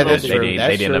 Yeah, That's they, true. didn't- That's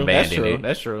they didn't true. That's abandon true. it.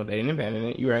 That's true. They didn't abandon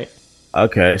it. You're right.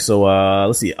 Okay, so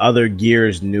let's see. Other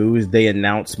Gears news.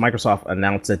 Microsoft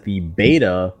announced that the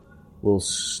beta will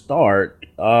start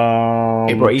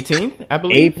April 18th, I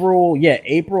believe. April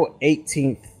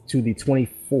 18th to the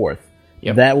 24th.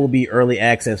 Yep. That will be early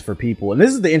access for people. And this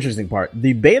is the interesting part.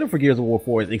 The beta for Gears of War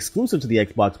 4 is exclusive to the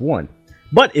Xbox One.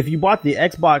 But if you bought the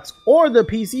Xbox or the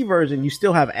PC version, you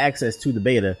still have access to the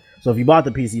beta. So if you bought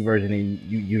the PC version,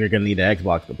 you're going to need an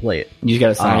Xbox to play it. You just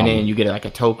gotta sign Um, in. You get like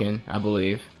a token, I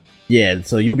believe. Yeah,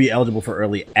 so you'll be eligible for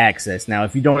early access. Now,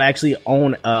 if you don't actually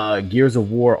own Gears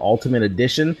of War Ultimate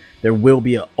Edition, there will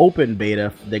be an open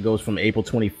beta that goes from April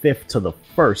 25th to the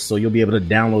 1st. So you'll be able to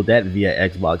download that via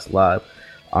Xbox Live.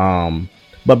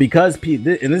 But because, and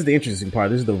this is the interesting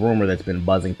part, this is the rumor that's been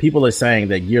buzzing. People are saying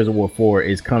that Gears of War 4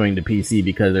 is coming to PC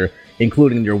because they're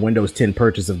including your Windows 10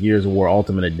 purchase of Gears of War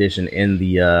Ultimate Edition in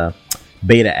the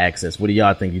beta access. What do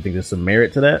y'all think? You think there's some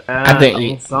merit to that? I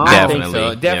think so. I think Definitely,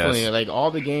 so. Definitely. yes. Like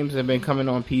all the games have been coming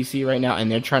on PC right now,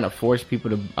 and they're trying to force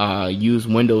people to use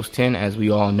Windows 10, as we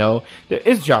all know.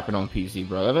 It's dropping on PC,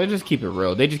 bro. Let's just keep it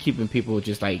real. They're just keeping people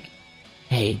just like,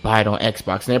 hey, buy it on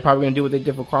Xbox, and they're probably gonna do what they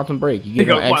did for Quantum Break. You get it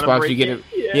They on go Quantum Xbox, Break you get it.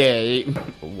 it?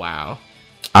 Yeah. Wow.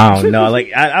 I don't know.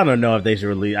 Like, I don't know if they should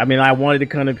release. I mean, I wanted to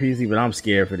come to PC, but I'm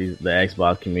scared for the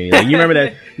Xbox community. Like, you remember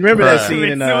that? You remember that scene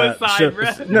in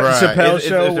Chappelle's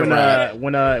show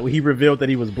when he revealed that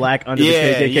he was black under the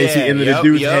KKK and then the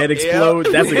dude's head explodes?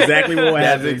 That's exactly what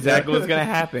happened. That's exactly what's gonna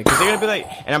happen. Because they're gonna be like,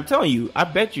 and I'm telling you, I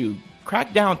bet you,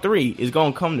 Crackdown 3 is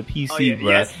gonna come to PC, bro.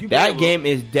 Yes, that game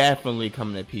is definitely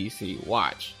coming to PC.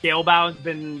 Watch. Scalebound's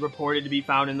been reported to be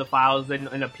found in the files in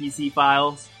the PC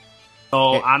files.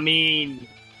 So I mean.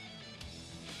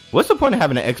 What's the point of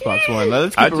having an Xbox One?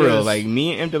 Let's keep it real. Like,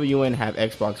 me and MWN have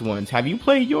Xbox Ones. Have you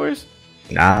played yours?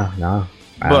 Nah.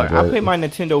 But I play my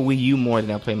Nintendo Wii U more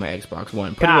than I play my Xbox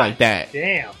One. Put it like that.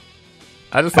 Damn.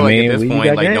 I just feel like at this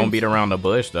point, like, don't beat around the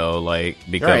bush, though. Like,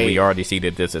 because we already see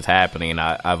that this is happening.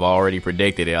 I've already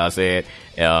predicted it. I said,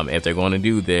 if they're going to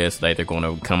do this, like, they're going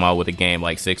to come out with a game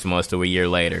like 6 months to a year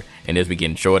later, and it's be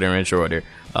getting shorter and shorter.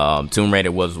 Tomb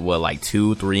Raider was, like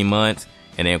 2-3 months?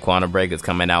 And then Quantum Break is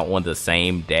coming out on the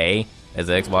same day as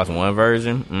the Xbox One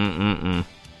version.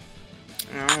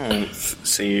 I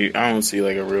don't see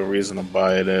like a real reason to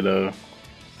buy it at a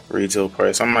retail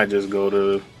price. I might just go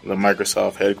to the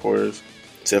Microsoft headquarters,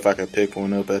 see if I can pick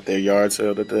one up at their yard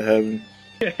sale that they're having.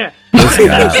 That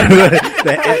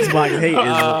Xbox hate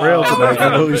is real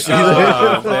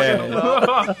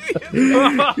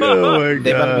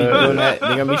tonight.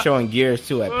 They're gonna be showing Gears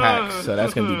too at PAX, so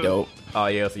that's gonna be dope. Oh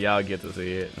yeah, so y'all get to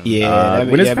see it. Yeah,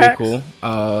 that'd be cool.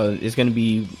 It's gonna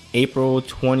be April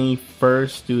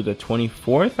 21st through the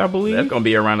 24th, I believe. That's gonna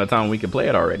be around the time we can play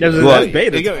it already.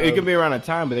 It could be around the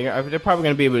time, but they're probably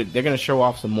gonna be able. They're gonna show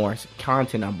off some more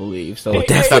content, I believe. So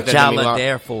that's what y'all are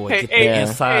there for. Get the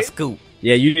inside scoop.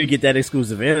 Yeah, you need to get that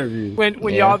exclusive interview.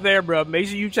 When y'all there, bro, make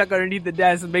sure you check underneath the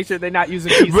desk and make sure they're not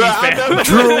using PC. Bro, that was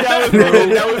exactly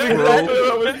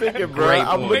what I was thinking, bro.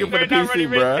 I'm looking for the PC,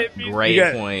 bro.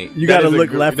 Great point. You gotta look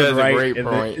left and right.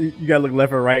 You gotta look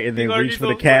left and right, and then reach for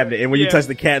the cabinet. And when you touch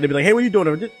the cabinet, be like, "Hey, what are you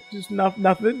doing?" Just nothing. I'm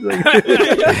about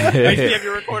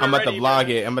to vlog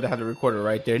it. I'm about to have to record it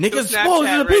right there. Niggas exposed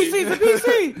the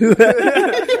PC.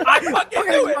 I fucking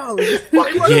knew it.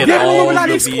 Get all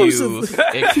the views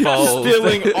exposed.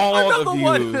 Stealing all the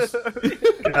views.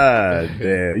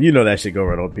 Damn. You know that shit go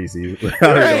right on PC.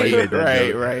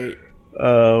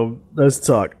 Right. Let's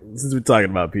talk. Since we're talking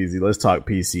about PC, let's talk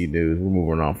PC news. We're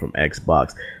moving on from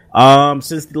Xbox.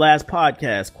 Since the last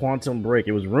podcast, Quantum Break,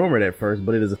 it was rumored at first,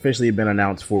 but it has officially been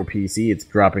announced for PC. It's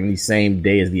dropping the same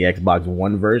day as the Xbox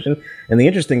One version. And the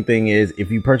interesting thing is,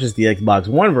 if you purchase the Xbox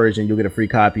One version, you'll get a free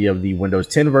copy of the Windows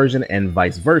 10 version and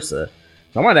vice versa.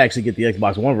 So I might actually get the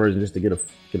Xbox One version just to get a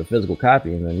physical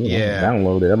copy and then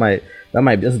download it.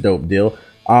 That's a dope deal.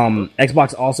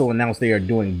 Xbox also announced they are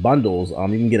doing bundles. You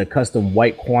can get a custom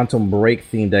white Quantum Break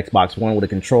themed Xbox One with a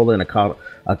controller and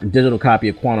a digital copy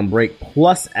of Quantum Break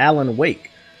plus Alan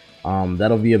Wake.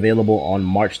 That'll be available on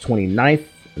March 29th,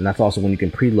 and that's also when you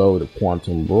can preload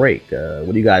Quantum Break.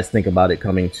 What do you guys think about it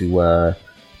coming to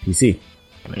PC?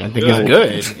 I think it's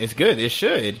good. It's good. It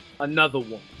should. Another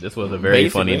one. This was a very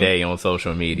funny day on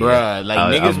social media. Bruh, like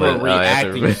niggas were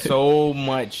reacting so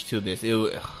much to this.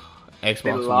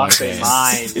 Xbox One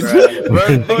fans.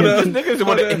 Niggas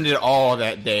would have ended all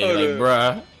that day. Like,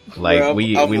 bruh. Like, bruh,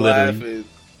 we literally.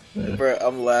 Bruh,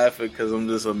 I'm laughing because I'm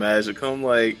just imagine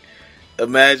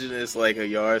it's like a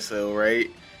yard sale, right?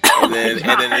 And then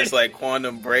it's like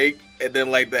Quantum Break, and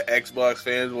then like the Xbox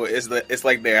fans, it's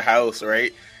like their house,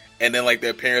 right? And then, like,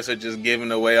 their parents are just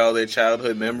giving away all their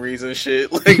childhood memories and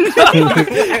shit. Like, wait.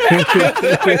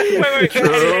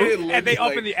 And they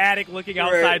up in the attic looking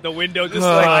outside the window, just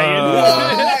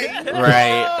lying.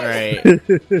 Right.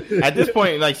 At this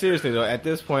point, like, seriously, though,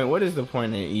 what is the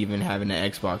point of even having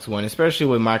an Xbox One? Especially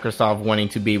with Microsoft wanting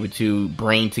to be able to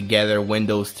bring together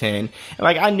Windows 10. And,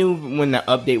 like, I knew when the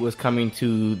update was coming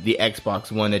to the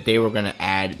Xbox One that they were going to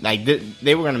add, like,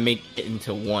 they were going to make it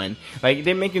into one. Like,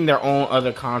 they're making their own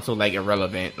other console like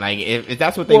irrelevant. Like if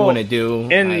that's what they want to do,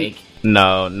 like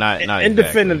no, not in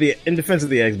exactly. In defense of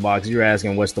the Xbox, you're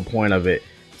asking what's the point of it.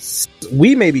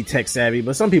 We may be tech savvy,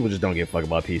 but some people just don't give a fuck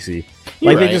about PC.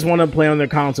 Like they just want to play on their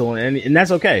console, and that's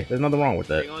okay. There's nothing wrong with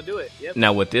that. They're gonna do it. Yep.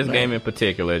 Now with this game in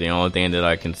particular, the only thing that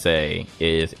I can say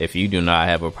is if you do not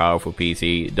have a powerful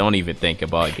PC, don't even think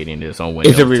about getting this on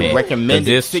Windows 10. It's a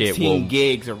recommended 16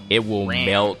 gigs of it will RAM.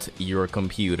 melt your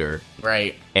computer.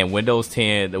 Right. And the Windows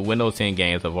 10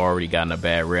 games have already gotten a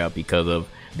bad rep because of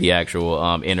the actual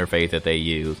interface that they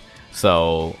use.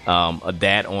 So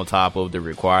that on top of the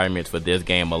requirements for this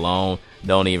game alone,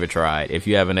 don't even try it. If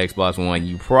you have an Xbox One,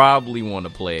 you probably want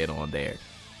to play it on there.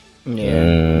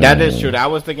 Yeah, that is true. I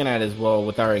was thinking that as well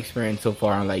with our experience so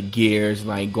far on like Gears,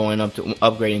 like going up to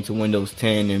upgrading to Windows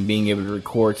 10 and being able to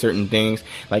record certain things.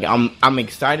 Like I'm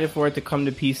excited for it to come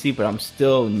to PC, but I'm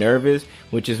still nervous,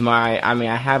 which is I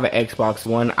have an Xbox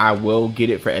One. I will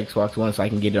get it for Xbox One so I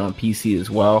can get it on PC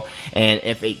as well. And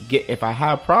if I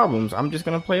have problems, I'm just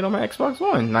gonna play it on my Xbox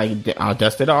One. Like I'll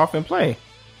dust it off and play.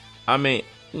 I mean,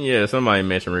 yeah, somebody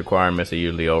mentioned requirements are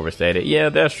usually overstated. Yeah,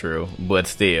 that's true. But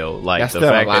still, like That's the still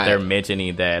fact a that lot. they're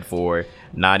mentioning that for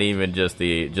not even just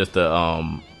the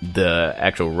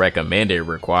actual recommended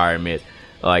requirements,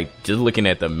 like just looking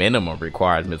at the minimum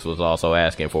requirements was also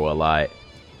asking for a lot.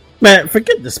 Man,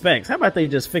 forget the specs. How about they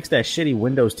just fix that shitty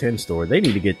Windows 10 store? They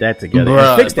need to get that together.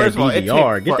 Bruh, And fix that first of all, it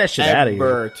DVR. takes Get that shit out of here.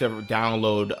 forever to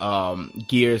download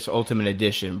Gears Ultimate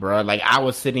Edition, bro. Like I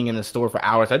was sitting in the store for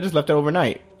hours. I just left it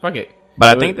overnight. Fuck it.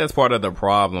 But I think that's part of the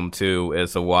problem too,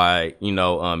 as to why,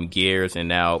 Gears and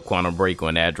now Quantum Break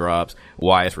when that drops,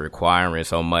 why it's requiring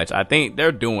so much. I think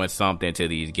they're doing something to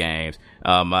these games.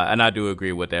 And I do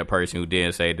agree with that person who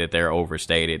did say that they're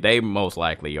overstated. They most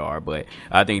likely are, but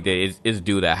I think that it's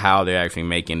due to how they're actually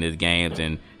making these games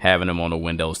and having them on the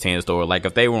Windows 10 store. Like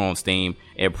if they were on Steam,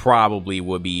 it probably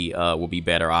would be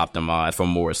better optimized for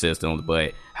more systems,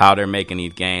 but how they're making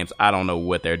these games, I don't know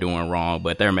what they're doing wrong,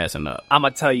 but they're messing up. I'm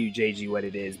gonna tell you, JG, what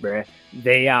it is, bruh.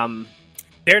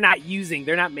 They're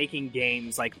not making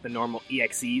games like the normal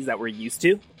EXEs that we're used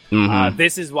to. Mm-hmm.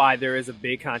 This is why there is a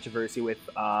big controversy with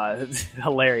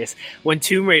hilarious. When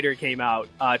Tomb Raider came out,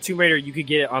 Tomb Raider, you could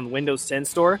get it on Windows 10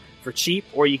 store for cheap,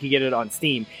 or you could get it on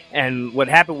Steam. And what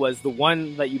happened was the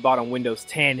one that you bought on Windows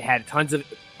 10 had it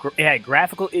had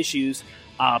graphical issues.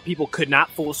 People could not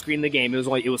full screen the game. It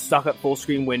was stuck at full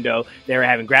screen window. They were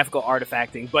having graphical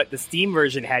artifacting, but the Steam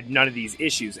version had none of these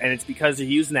issues, and it's because they're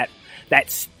using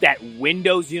that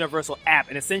Windows Universal app,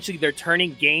 and essentially they're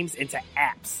turning games into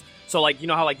apps. So like, you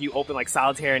know how like you open like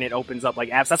Solitaire and it opens up like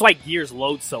apps? That's why Gears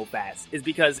loads so fast, is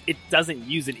because it doesn't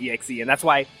use an EXE, and that's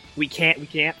why we can't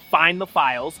find the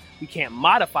files, we can't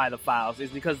modify the files,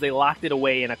 is because they locked it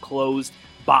away in a closed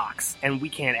box and we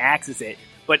can't access it.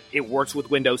 But it works with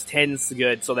Windows 10's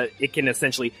good, so that it can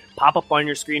essentially pop up on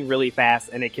your screen really fast,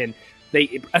 and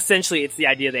essentially it's the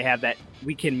idea they have that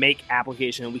we can make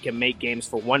application and we can make games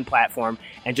for one platform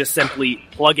and just simply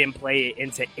plug and play it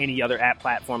into any other app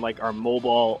platform like our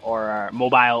mobile or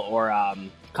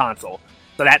console.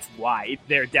 So that's why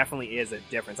there definitely is a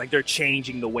difference. Like they're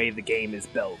changing the way the game is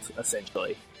built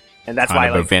essentially, and that's why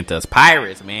prevent us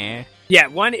pirates, man. Yeah,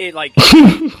 one is like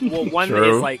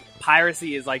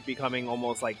piracy is like becoming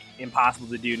almost like impossible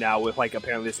to do now with like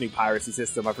apparently this new piracy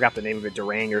system. I forgot the name of it,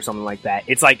 Durang or something like that.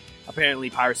 It's like apparently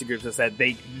piracy groups have said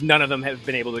none of them have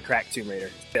been able to crack Tomb Raider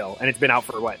still, and it's been out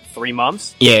for 3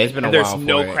 months. Yeah, it's been a while. There's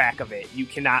no crack of it. You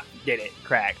cannot get it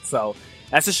cracked. So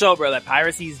that's a show, bro. That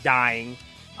piracy's dying.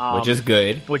 Which is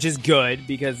good. Which is good,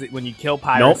 because when you kill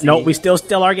piracy... Nope, we still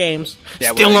steal our games.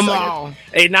 Yeah, steal them all!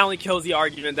 It not only kills the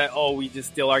argument that, we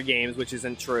just steal our games, which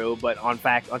isn't true, but on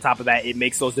top of that, it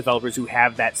makes those developers who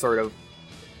have that sort of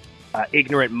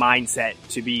ignorant mindset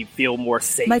to feel more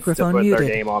safe Microphone to put muted.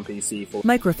 their game on PC.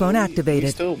 Microphone We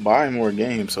activated. still buy more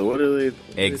games, so what are they?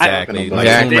 Exactly. What are Like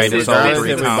they talking Tomb about? Raider This sold is- 3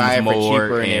 this is times more,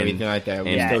 cheaper and and everything like that.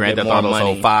 We Yeah. still Grand get Theft more Auto money.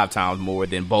 sold 5 times more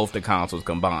than both the consoles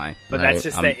combined. But Right. that's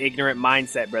just that ignorant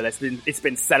mindset, bro. It's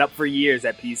been set up for years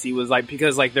that PC was like,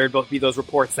 because like there'd both be those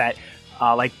reports that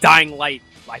like Dying Light,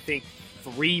 I think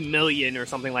 $3 million or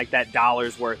something like that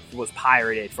dollars worth was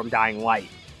pirated from Dying Light.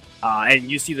 And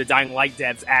you see the Dying Light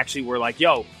devs actually were like,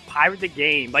 yo, pirate the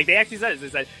game. Like they actually said it. They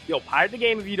said, yo, pirate the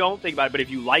game if you don't think about it, but if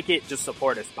you like it, just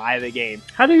support us. Buy the game.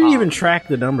 How do you even track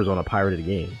the numbers on a pirated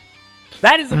game?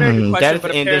 That is a very good question, that's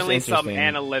but in- apparently that's some interesting.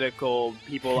 analytical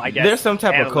people, I guess. There's some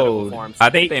type of analytical code. forms. I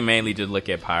think they mainly just look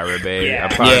at Pirate Bay. Yeah.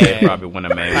 Probably one of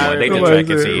the main ones. They just Pirate track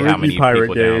and see Bay. how many Pirate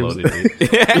people games. downloaded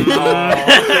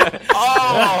it.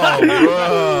 Oh,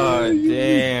 bro,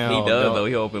 damn. He does though.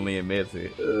 He openly admits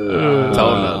it.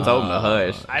 Told him to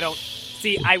hush. I don't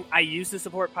see. I used to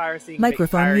support piracy.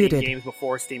 Microphone pirating muted. games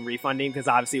before Steam refunding, because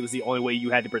obviously it was the only way you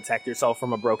had to protect yourself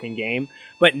from a broken game.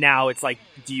 But now it's like,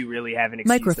 do you really have an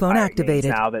excuse Microphone to pirate activated.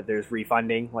 games now that there's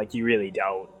refunding? Like you really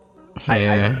don't.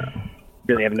 Yeah. I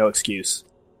really have no excuse.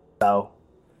 So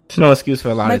There's no excuse for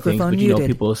a lot of things, Microphone but you know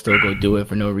muted. people will still go do it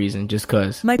for no reason, just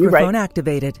cause. Microphone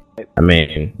activated. I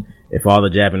mean, if all the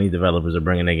Japanese developers are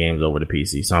bringing their games over to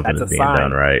PC, something That's is a being sign.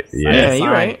 done right. Yeah, Yeah,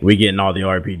 you're right. we getting all the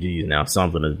RPGs now.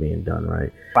 Something is being done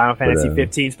right. Final Fantasy But,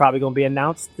 15 is probably going to be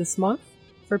announced this month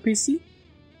for PC.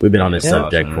 We've been on this Yeah.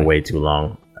 subject Awesome. for way too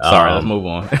long. Sorry, let's move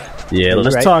on. Yeah,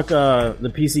 let's Right. talk.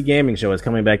 The PC gaming show is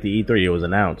coming back to E3. It was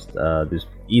announced. This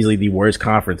easily the worst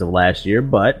conference of last year,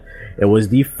 but it was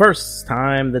the first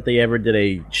time that they ever did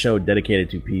a show dedicated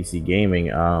to PC gaming.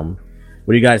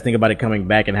 What do you guys think about it coming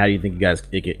back, and how do you think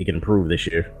it can improve this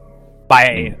year?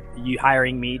 By you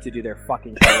hiring me to do their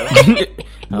fucking show.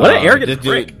 What an arrogant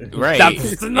prick! Right?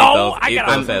 No, I got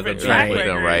Ethos has a beef with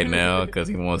them right now because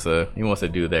he wants to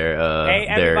do their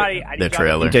their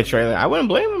trailer. The trailer. I wouldn't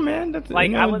blame him, man. That's,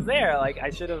 Like, I was there. Like, I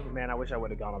should have. Man, I wish I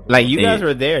would have gone up. Like, you guys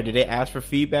were there. Did they ask for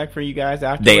feedback for you guys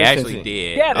after? They actually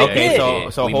did. Yeah, they Okay,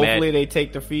 did. so We hopefully met. they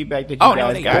take the feedback that you Oh guys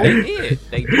no, they got. did.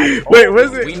 They did. Wait,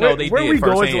 was it? We know they were did we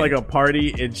going to firsthand. like a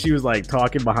party and she was like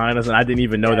talking behind us, and I didn't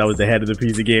even know that was the head of the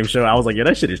PC game show. I was like, "Yeah,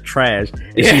 that shit is trash,"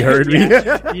 and she heard me.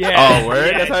 Yeah. Oh,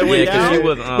 word? That's how it Yeah, went 'cause down? she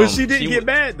was. But she didn't she get was-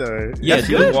 mad though. Yeah, That's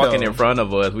she was good, walking though. in front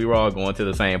of us. We were all going to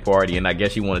the same party, and I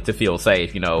guess she wanted to feel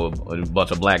safe. You know, a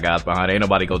bunch of black guys behind her. Ain't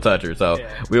nobody go touch her. So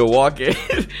we were walking,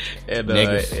 and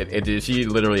then she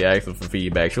literally asked us for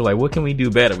feedback. She was like, "What can we do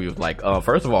better?" We was like,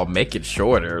 "First of all, make it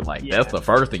shorter. Like that's the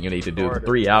first thing you need to do.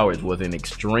 3 hours was an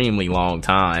extremely long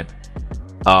time."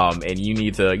 And you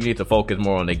need to focus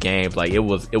more on the games. Like it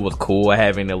was cool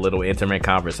having a little intimate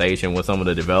conversation with some of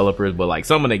the developers, but like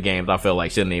some of the games I feel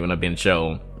like shouldn't even have been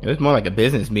shown. It was more like a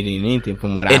business meeting than anything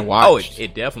from what I watched.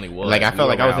 It definitely was. Like, I felt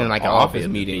like I was in, like, an All office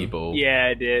business meeting. People. Yeah,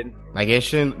 it did. Like, it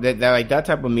shouldn't, that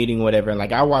type of meeting, whatever.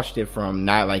 Like, I watched it from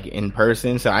not like in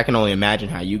person, so I can only imagine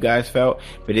how you guys felt.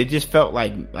 But it just felt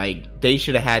like they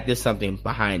should have had this something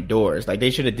behind doors. Like,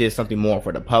 they should have did something more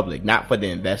for the public, not for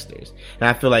the investors. And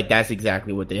I feel like that's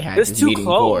exactly what they had It's this too meeting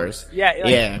close. for. Yeah,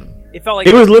 like, Yeah. It felt like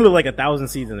It was literally like 1,000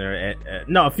 seats in there.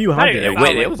 No, a few hundred.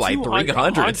 even- It was like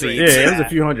 300 seats. Yeah, it was a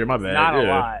few hundred. My bad. not yeah. a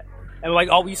lot. And like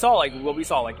we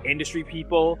saw industry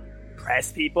people,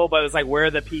 press people, but it was like where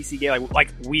the PC game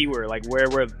like we were, like where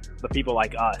were the people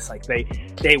like us? Like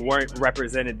they weren't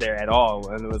represented there at all.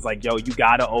 And it was like, yo, you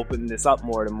gotta open this up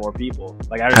more to more people.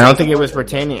 Like I don't think it was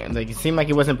pertaining. Like, it seemed like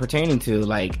it wasn't pertaining to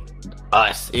like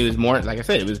us. It was more, like I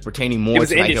said, it was pertaining more was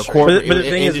to like a industry. corporate, But the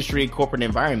thing is, industry, corporate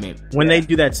environment. When they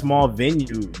do that small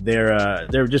venue,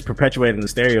 they're just perpetuating the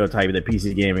stereotype that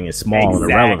PC gaming is small and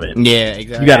Exactly. irrelevant. Yeah,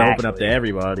 exactly. You got to open up to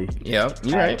everybody. Yep,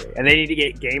 you're right. And they need to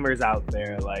get gamers out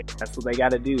there. Like that's what they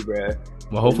gotta do, bruh.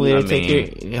 Well, hopefully I they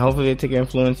take mean- your, hopefully they take your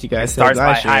influence. You guys said Starts by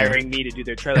last year. hiring me to do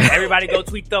their trailer. Everybody go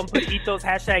tweet them, put Ethos,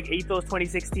 hashtag Ethos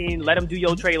 2016, let them do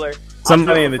your trailer.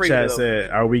 Somebody I'll in do the it for chat free, said,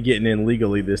 "Are we getting in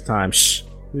legally this time?" Shh.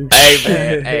 Hey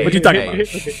man, hey, What you talking hey. about?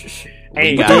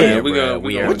 Hey, We got yeah, it, we bro. go-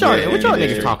 We go- are What y'all, Yeah, what y'all yeah.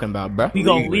 niggas talking about, bro? we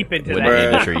gonna leap into with that. the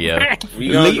industry, yeah. We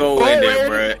gonna Leap go in there,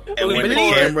 forward. bruh. And Leap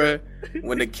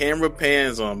when the camera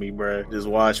pans on me, bruh, just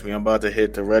watch me. I'm about to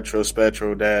hit the retro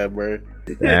spectral dab, bruh.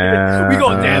 We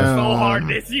gonna dance so hard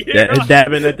this year.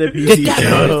 Dabbing at the PC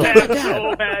show. Dance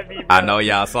so heavy, bro. I know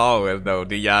y'all saw it though.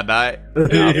 Did y'all not?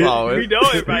 Y'all saw We it. know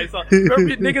everybody saw.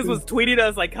 Remember, niggas was tweeting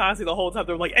us like constantly the whole time.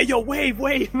 They were like, "Hey, yo, wave."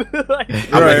 Like, I'm Right, gonna hit,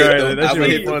 right, that I'm shit gonna was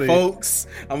hit the funny. folks.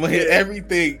 I'm gonna hit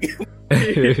everything.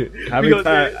 How many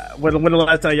times? When the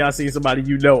last time y'all seen somebody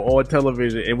you know on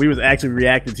television and we was actually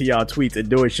reacting to y'all tweets and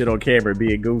doing shit on camera,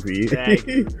 being goofy?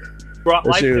 Dang. brought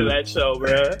life shit to was- that show,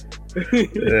 bro.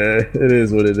 Yeah, it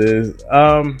is what it is.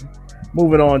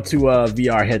 Moving on to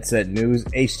VR headset news.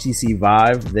 HTC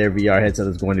Vive, their VR headset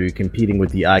is going to be competing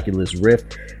with the Oculus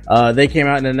Rift. They came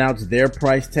out and announced their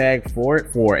price tag for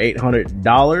it for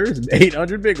 $800,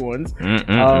 800 big ones.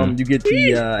 You get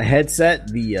the headset,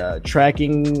 the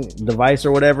tracking device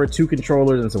or whatever, 2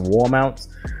 controllers and some wall mounts.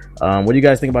 What do you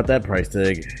guys think about that price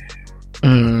tag?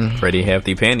 Pretty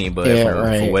hefty penny, but Yeah, for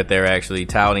right. what they're actually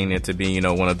touting it to be,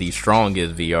 one of the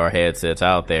strongest VR headsets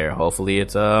out there. Hopefully,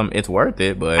 it's worth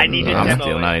it. But I need to I'm demo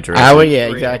still it. not interested. I would, yeah,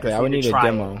 E3, exactly. I would need a try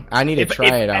demo. I need to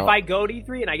try it out. If I go to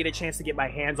E3 and I get a chance to get my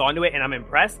hands onto it and I'm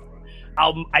impressed,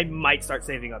 I might start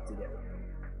saving up to get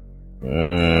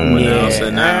it. I'm announcing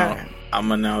Yeah.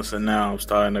 now. I'm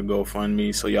starting to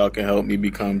GoFundMe so y'all can help me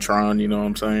become Tron. You know what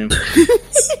I'm saying?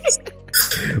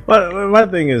 But my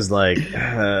thing is like,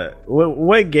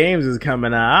 what games is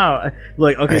coming out?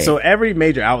 Like, okay, Right. so every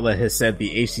major outlet has said the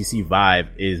HTC Vive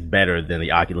is better than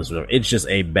the Oculus Rift. It's just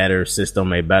a better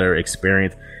system, a better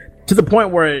experience, to the point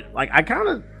where, like, I'm kind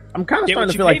of Get starting what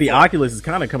to you feel like pay the for. Oculus is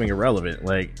kind of coming irrelevant.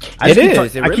 Like, It keep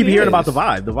is. It I keep really hearing is. about the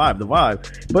Vive.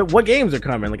 But what games are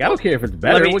coming? Like, I don't care if it's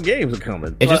better. What games are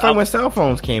coming? It's just Well, like when cell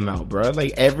phones came out, bro.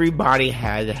 Like, everybody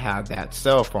had to have that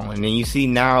cell phone, and then you see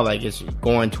now, like, it's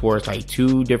going towards like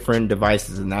 2 different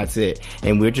devices, and that's it.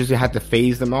 And we're just gonna have to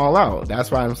phase them all out.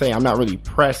 That's why I'm saying I'm not really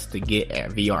pressed to get a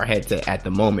VR headset at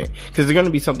the moment because there's gonna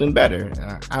be something better.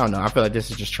 I don't know. I feel like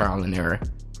this is just trial and error.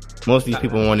 Most of these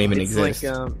people won't even exist.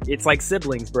 It's like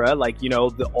siblings, bruh. Like, you know,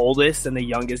 the oldest and the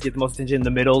youngest get the most attention.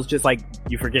 The middle's just like,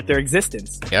 you forget their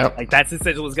existence. Yep. Like, that's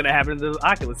essentially what's going to happen to the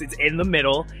Oculus. It's in the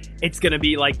middle. It's going to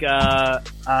be like,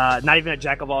 not even a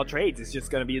jack of all trades. It's just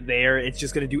going to be there. It's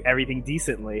just going to do everything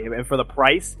decently. And for the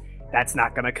price, that's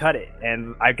not going to cut it.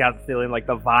 And I got the feeling like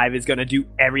the Vive is going to do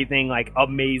everything like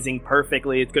amazing,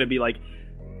 perfectly. It's going to be like,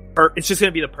 it's just going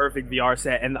to be the perfect VR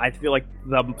set, and I feel like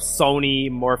the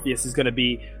Sony Morpheus is going to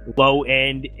be low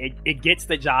end. It gets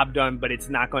the job done, but it's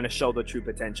not going to show the true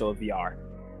potential of VR.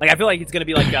 Like, I feel like it's going to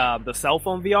be like the cell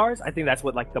phone VRs. I think that's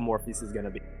what like the Morpheus is going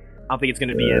to be. I don't think it's going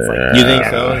to be as like. You think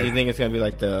so? You think it's going to be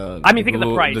like the? I mean, think of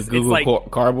the price. The Google it's like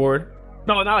Cardboard.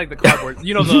 No, not like the cardboard.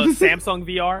 You know, the Samsung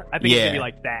VR. I think it's gonna be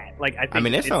like that. Like, I think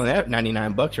they're selling that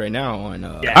 $99 right now on.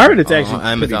 I heard it's actually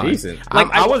Amazon. pretty decent. Like,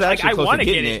 I was actually I close want to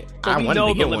to getting get it. but we wanted know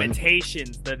to the get one.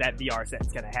 limitations that VR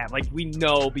set's gonna have. Like, we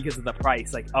know because of the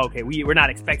price. Like, okay, we're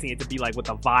not expecting it to be like what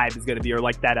the Vive is gonna be, or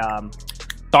like that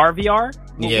Star VR.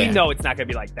 Well, we know it's not gonna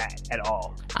be like that at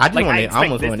all. I just like, I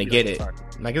almost want to get it.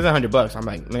 Like, it's $100. I'm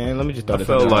like, man, let me just throw this.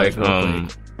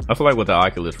 I feel like with the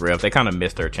Oculus Rift, they kind of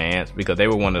missed their chance because they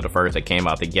were one of the first that came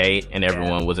out the gate, and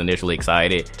everyone was initially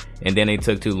excited. And then they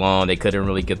took too long; they couldn't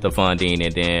really get the funding,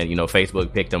 and then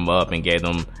Facebook picked them up and gave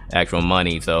them actual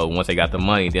money. So once they got the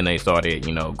money, then they started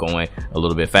going a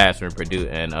little bit faster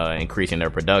and increasing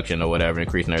their production or whatever,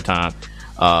 increasing their time.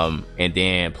 And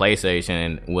then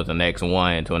PlayStation was the next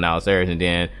one to announce theirs. And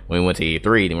then when we went to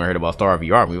E3, then we heard about Star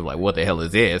VR. We were like, what the hell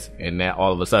is this? And then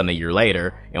all of a sudden, a year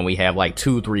later, and we have like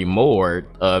 2-3 more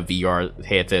VR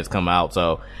headsets come out.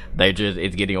 So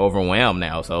it's getting overwhelmed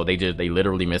now. So they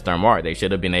literally missed their mark. They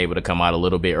should have been able to come out a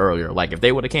little bit earlier. Like, if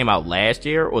they would have came out last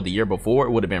year or the year before,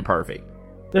 it would have been perfect.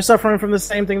 They're suffering from the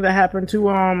same thing that happened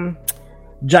to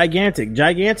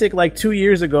Gigantic like 2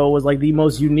 years ago was like the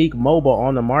most unique mobile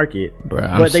on the market.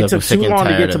 Bruh, but they took too long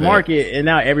to get to market, and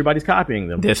now everybody's copying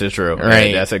them. This is true.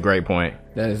 Right. That's a great point.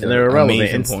 That is and they're irrelevant.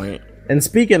 Amazing point. And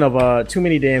speaking of too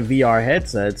many damn VR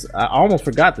headsets, I almost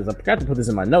forgot this. I forgot to put this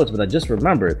in my notes, but I just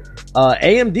remembered.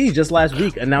 AMD just last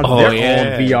week announced their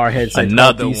own VR headset.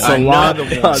 Another one. Another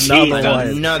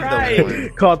one.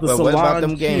 Called the But Salon what about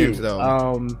them Q. games,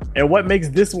 though? And what makes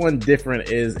this one different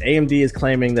is AMD is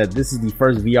claiming that this is the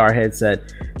first VR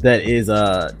headset that is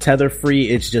tether free.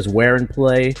 It's just wear and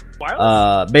play.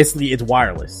 Wireless? Basically, it's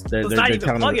wireless. It's not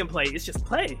even plug and play. It's just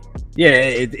play. Yeah,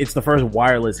 it's the first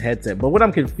wireless headset. But what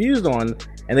I'm confused on,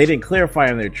 and they didn't clarify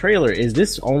in their trailer, is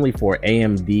this only for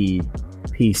AMD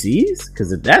PCs?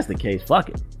 Because if that's the case, fuck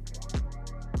it.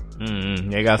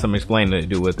 They got some explaining to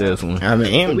do with this one. I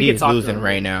mean, AMD is losing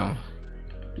right now.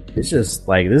 It's just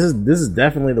like this is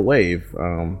definitely the wave.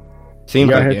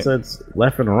 Seems VR like headsets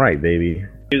left and right, baby.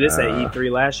 Dude, this at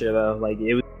E3 last year though. Like,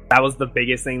 that was the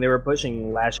biggest thing they were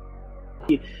pushing last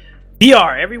year.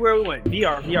 VR everywhere we went.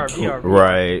 VR.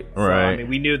 Right. So, I mean,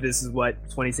 we knew this is what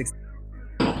 2016.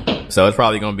 So it's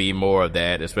probably going to be more of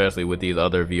that, especially with these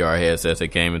other VR headsets that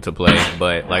came into play.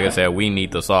 But like I said, we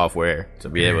need the software to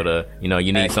be able to,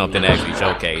 you need something to actually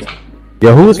showcase.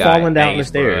 Yo, who's falling down the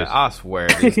stairs? Bro, I swear,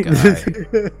 this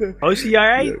guy. Oh, she all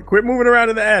right? Quit moving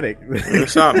around in the attic.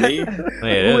 What's up, me? Yeah,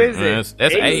 Who is it?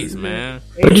 That's Ace, man.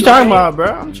 What you talking about, bro?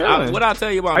 I'm chilling. What I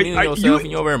tell you about me and yourself and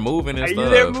you over there moving and Are stuff? you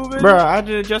there moving? Bro, I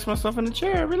just adjust myself in the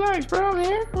chair. Relax, bro. I'm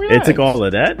here. Relax. It took all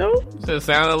of that, though? It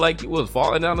sounded like you was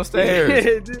falling down the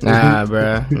stairs. Nah,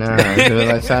 bro. Nah. It was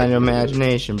like sign your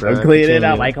imagination, bro. I'm cleaning it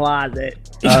out my closet.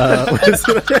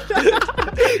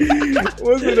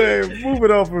 What's the name?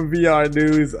 Moving on from VR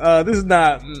news. This is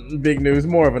not big news,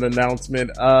 more of an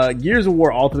announcement. Gears of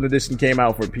War Ultimate Edition came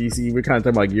out for PC. We were kind of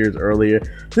talking about Gears earlier.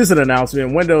 This is an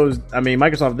announcement.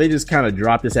 Microsoft, they just kind of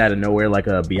dropped this out of nowhere like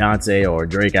a Beyonce or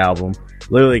Drake album.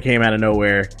 Literally came out of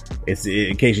nowhere. It's,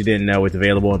 in case you didn't know, it's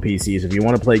available on PC. So if you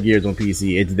want to play Gears on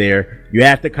PC, it's there. You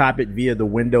have to cop it via the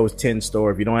Windows 10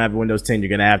 store. If you don't have Windows 10, you're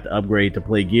going to have to upgrade to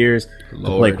play Gears, to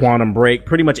play Quantum Break.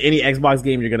 Pretty much any Xbox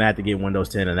game, you're going to have to get Windows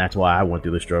 10, and that's why I went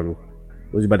through the struggle.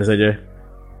 What was you about to say, Jay?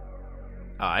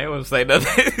 I didn't want to say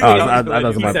nothing. I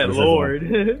thought He said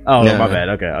Lord. Oh, my bad.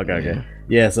 Okay.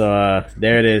 Yeah, so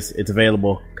there it is. It's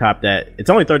available. Cop that. It's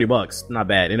only $30. Not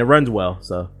bad. And it runs well.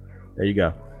 So there you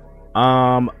go.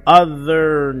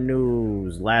 Other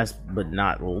news, last but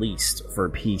not least for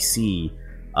PC.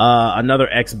 Another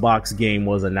Xbox game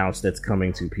was announced that's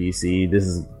coming to PC. This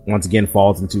is once again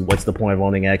falls into what's the point of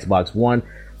owning an Xbox One.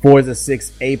 Forza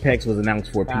 6 Apex was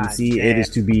announced for PC. It is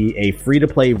to be a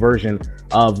free-to-play version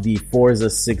of the Forza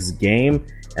 6 game.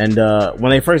 And when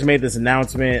they first made this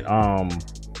announcement,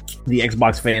 the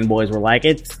Xbox fanboys were like,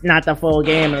 it's not the full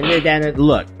game. And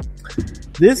look,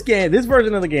 this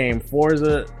version of the game,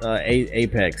 Forza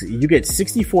Apex, you get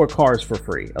 64 cars for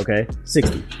free. Okay,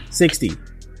 60,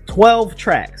 12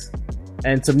 tracks,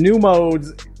 and some new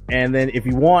modes. And then, if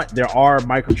you want, there are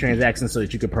microtransactions so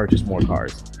that you can purchase more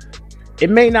cars. It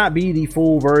may not be the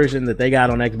full version that they got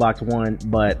on Xbox One,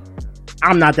 but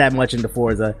I'm not that much into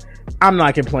Forza. I'm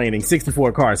not complaining.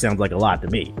 64 cars sounds like a lot to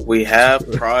me. We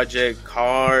have Project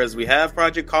Cars.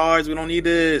 We don't need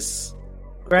this.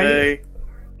 Okay? Right.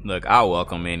 Look, I'll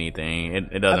welcome anything.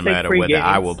 It doesn't think matter free whether games.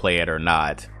 I will play it or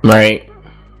not. Right.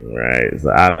 Right.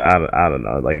 So I don't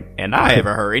know. Like, And I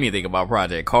haven't heard anything about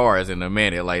Project Cars in a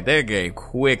minute. Like, their game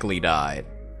quickly died.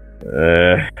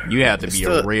 You have to be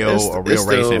a real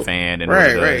racing fan.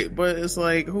 Right. But it's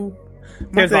like, who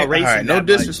cares about racing? Right, no that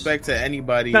disrespect to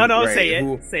anybody. No, right, say it.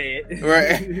 Who, Say it.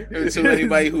 right. To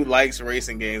anybody who likes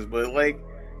racing games, but like,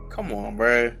 come on,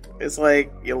 bro. It's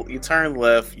like you turn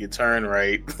left, you turn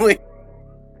right. Like,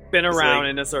 Spin around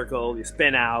in a circle, you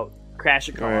spin out, crash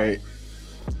a car. right.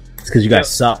 it's because you guys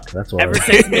suck. That's why. Ever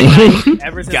since midnight,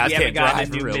 ever since Guys we haven't can't drive gotten a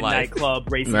in new real Midnight life. Club,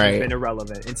 racing Right. has been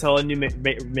irrelevant. Until a new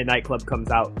Midnight Club comes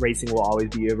out, racing will always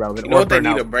be irrelevant. You know Or what they need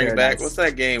Burnout to bring Paradise. back? What's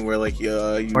that game where like you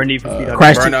Or Need for Speed Underground.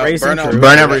 Crash Team Racing, true.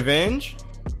 Burnout Revenge.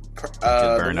 the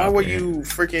Burnout one where Paradise. you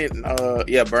freaking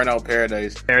Burnout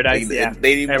Paradise. Paradise, They yeah.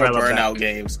 need more Everyone loves Burnout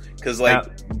games because like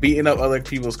beating up other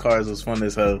people's cars was fun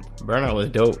as hell. Burnout was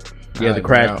dope. Yeah, I the like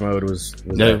crash Burnout. mode was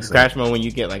The excellent. crash mode when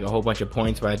you get like a whole bunch of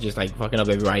points by just like fucking up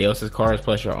everybody else's cars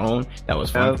plus your own. That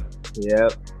was fun.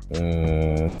 Yep.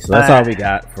 So that's all we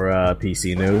got for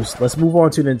PC news. Let's move on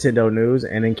to Nintendo news.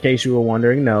 And in case you were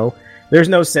wondering, no, there's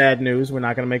no sad news. We're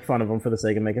not going to make fun of them for the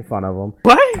sake of making fun of them.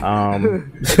 What?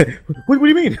 What do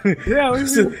you mean? Yeah,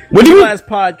 When the last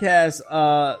podcast,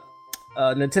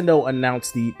 Nintendo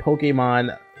announced the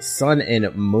Pokemon Sun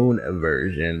and Moon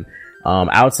version.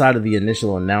 Outside of the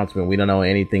initial announcement, we don't know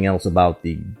anything else about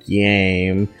the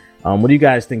game. What do you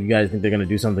guys think? You guys think they're going to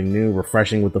do something new,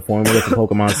 refreshing with the formula for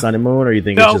Pokemon Sun and Moon, or you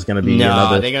think it's No. just going to be No,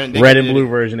 another they're red gonna and do blue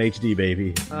version HD,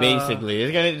 baby? Basically,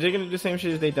 they're gonna do the same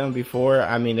shit as they've done before.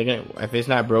 I mean, if it's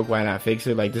not broke, why not fix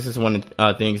it? Like, this is one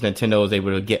of things Nintendo is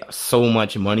able to get so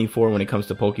much money for when it comes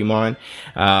to Pokemon.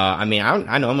 I mean,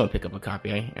 I know I'm gonna pick up a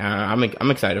copy. I'm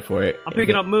excited for it. I'm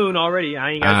picking up Moon already.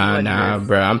 I ain't got Nah,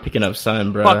 bro. I'm picking up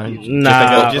Sun, bro. Fuck you.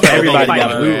 Nah, just like a everybody Pokemon,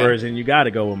 got blue man. version. You got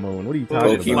to go with Moon. What are you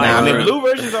talking Pokemon. about? Nah, I mean, Nah. blue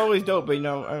version's always dope, but you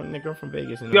know, nigga, I'm from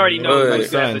Vegas. And We already know like who's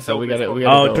Sun, the so we gotta.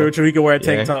 Oh, go. true. He can wear a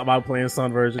tank Yeah. top about playing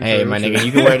Sun version. Hey, True, my true. nigga,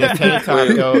 you can wear the tank top,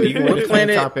 go. You can wear the What tank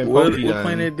planet? top and What Pokemon.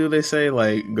 planet do they say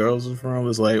like girls are from?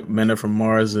 It's like men are from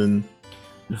Mars and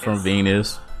From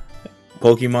Venus.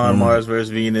 Pokemon Mars versus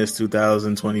Venus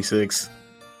 2026.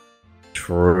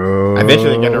 True. Eventually,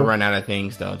 they're gonna run out of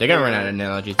things, though. They're gonna run out of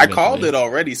analogies. I called it eventually.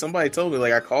 already. Somebody told me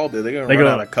like I called it. They're gonna They run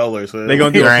gonna- out of colors. So They're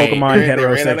gonna do a Right. Pokemon They ran out of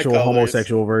heterosexual, colors.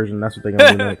 homosexual version. That's what they're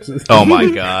gonna do next. Oh my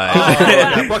god.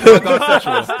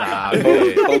 Stop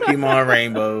it. Pokemon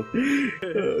Rainbow.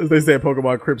 They said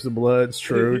Pokemon Crips and Bloods.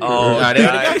 True. Oh, Nah, they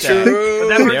already got that. True.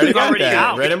 That They version's got already that.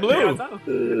 out. Red and blue. Yeah, Nah, Red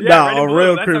a and Blue,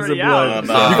 real that's Crips and already out. Blood.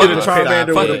 Nah. You get a Fuck Charmander that. with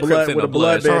a Fuck blood Crips with a and blood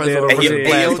Blood. Sorry, bandana sorry, over Hey, his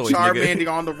yo, head. yo, Blastoise, nigga.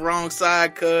 Charmander on the wrong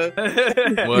side, cuz.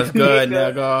 What's good,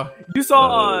 nigga? You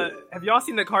saw, have y'all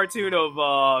seen the cartoon of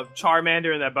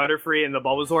Charmander and that Butterfree and the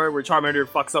Bulbasaur, where Charmander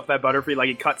fucks up that Butterfree, like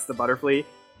he cuts the Butterfree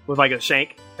with like a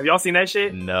shank? Have y'all seen that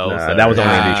shit? No, Nah, sir. that was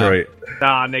only in Nah. Detroit.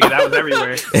 Nah, nigga, that was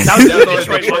everywhere. That was the always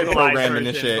Detroit Detroit localized programming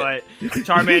and version, shit. but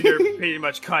Charmander pretty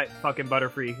much cut fucking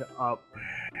Butterfree up.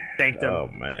 Thanked him. Oh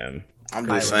man. I'm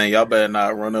just saying, y'all better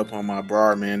not run up on my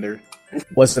Charmander.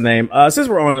 What's the name? Since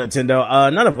we're on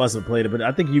Nintendo, none of us have played it, but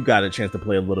I think you got a chance to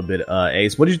play a little bit.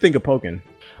 Ace, what did you think of Pokken?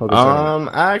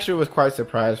 I actually was quite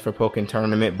surprised for Pokken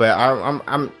Tournament, but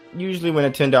I'm usually when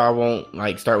Nintendo I won't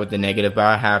like start with the negative, but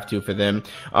I have to for them.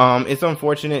 It's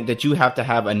unfortunate that you have to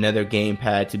have another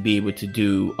gamepad to be able to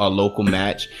do a local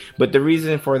match, but the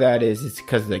reason for that is it's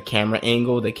because of the camera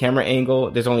angle. The camera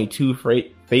angle, there's only two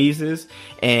phases,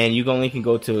 and you only can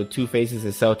go to two phases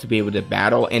itself to be able to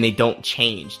battle, and they don't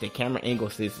change. The camera angle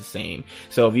stays the same.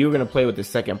 So if you were gonna play with the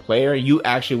second player, you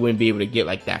actually wouldn't be able to get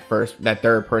like that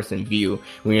third person view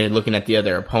when you're looking at the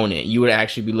other opponent. You would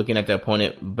actually be looking at the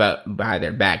opponent by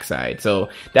their backside. So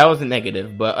that was a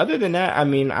negative. But other than that, I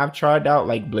mean, I've tried out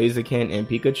like Blaziken and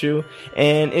Pikachu,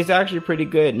 and it's actually pretty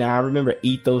good. Now I remember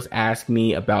Ethos asked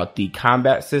me about the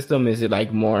combat system. Is it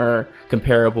like more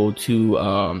comparable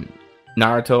to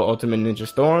Naruto Ultimate Ninja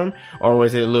Storm, or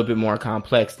was it a little bit more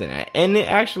complex than that? And it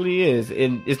actually is.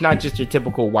 It's not just your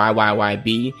typical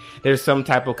YYYB. There's some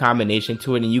type of combination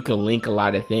to it, and you can link a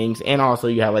lot of things. And also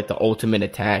you have like the ultimate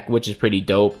attack, which is pretty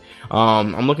dope.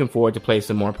 I'm looking forward to play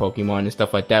some more Pokemon and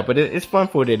stuff like that, but it's fun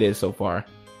for what it is so far.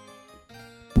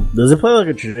 Does it play like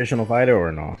a traditional fighter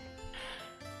or no?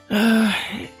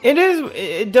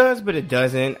 It does, but it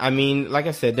doesn't. I mean, like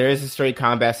I said, there is a straight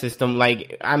combat system.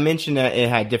 Like I mentioned that it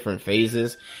had different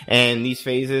phases, and these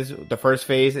phases, the first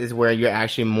phase is where you're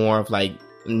actually more of like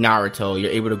Naruto.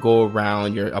 You're able to go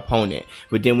around your opponent,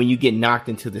 but then when you get knocked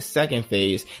into the second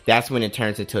phase, that's when it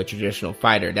turns into a traditional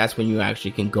fighter. That's when you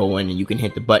actually can go in and you can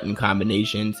hit the button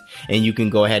combinations, and you can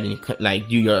go ahead and like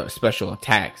do your special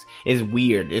attacks. It's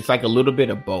weird. It's like a little bit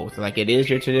of both. Like it is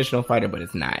your traditional fighter, but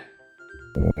it's not.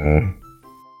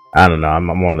 I don't know. I'm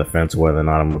on the fence whether or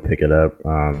not I'm gonna pick it up.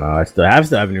 I don't know. I still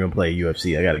haven't even played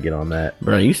UFC. I got to get on that,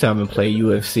 bro. You still haven't played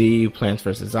UFC, Plants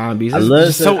vs Zombies. I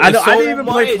didn't even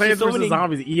play Plants vs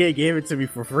Zombies. EA gave it to me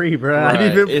for free, bro. Right. I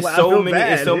didn't even.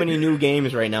 It's so many new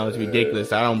games right now. It's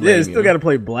ridiculous. I don't blame you. Still got to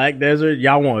play Black Desert.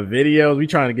 Y'all want videos? We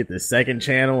trying to get the second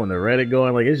channel and the Reddit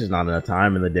going. Like it's just not enough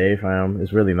time in the day, fam.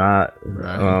 It's really not.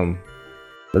 Right.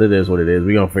 But it is what it is.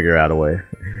 We gonna figure out a way.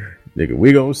 Nigga,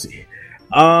 we gonna see.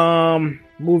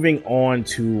 Moving on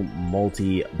to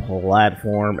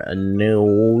multi-platform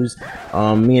news.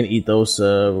 Me and Ethos,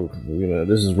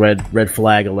 this is red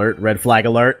flag alert. What?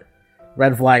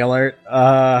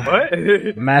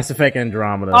 Mass Effect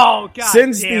Andromeda. Oh, God.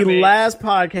 Since the last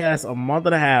podcast a month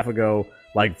and a half ago,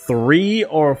 like 3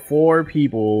 or 4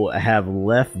 people have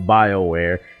left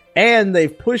BioWare, and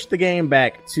they've pushed the game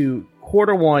back to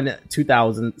Q1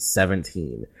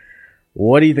 2017.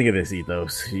 What do you think of this,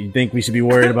 Ethos? You think we should be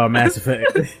worried about Mass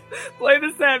Effect? Play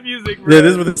the sad music, bro. Yeah,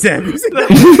 this is what the sad music. Because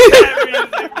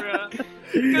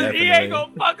he ain't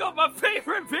gonna fuck up my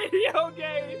favorite video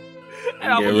game.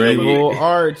 Evil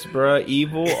Arts, bro.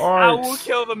 Evil Arts. I will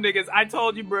kill them niggas. I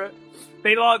told you, bro.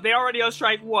 They already on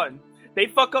strike 1. They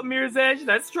fuck up Mirror's Edge,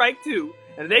 that's strike 2.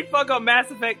 And they fuck up Mass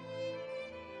Effect.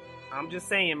 I'm just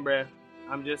saying, bro.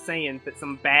 I'm just saying that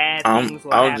some bad things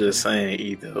will happen. I'm just saying,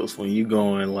 Ethos, when you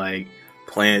going like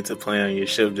plan to play on your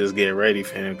ship, just get ready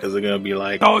for him because they're gonna be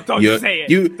like, don't you say it.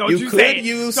 You could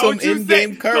use some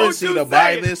in-game currency to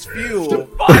buy this fuel, or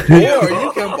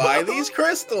you can buy these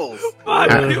crystals. I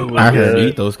heard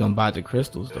Ethos gonna buy the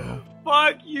crystals though.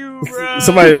 Fuck you, bro.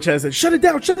 Somebody in the chat said, "Shut it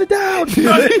down! Shut it down!"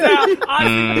 Shut it down.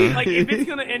 Honestly, like if it's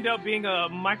gonna end up being a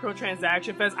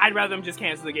microtransaction fest, I'd rather them just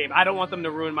cancel the game. I don't want them to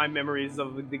ruin my memories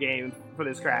of the game for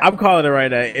this crap. I'm calling it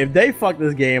right now. If they fuck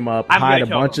this game up, hide a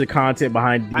bunch of content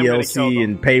behind DLC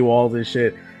and paywalls and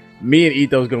shit, me and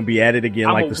Ethos gonna be at it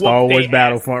again, like the Star Wars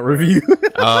Battlefront review.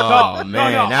 Oh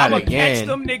man, not I'm gonna again. Catch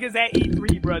them niggas at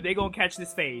E3, bro. They gonna catch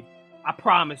this fade. I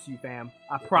promise you, fam.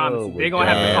 I promise you. They gonna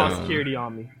have to call security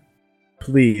on me.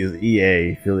 Please,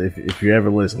 EA, if you're ever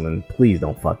listening, please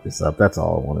don't fuck this up. That's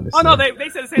all I wanted to say. Oh no, they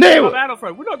said the same thing about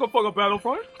Battlefront. We're not gonna fuck up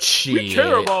Battlefront. Shit. We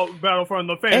care about Battlefront.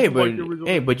 The fans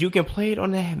but you can play it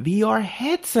on the VR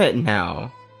headset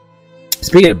now.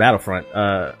 Speaking of Battlefront,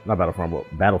 not Battlefront,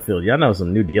 but Battlefield. Y'all know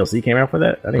some new DLC came out for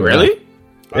that? I Really?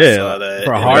 I saw that.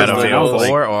 For Battlefield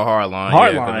 4 or Hardline?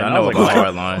 Hardline. Yeah, I know about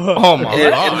Hardline. Oh my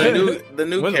god! And the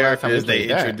new characters they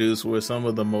introduced were some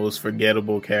of the most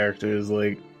forgettable characters.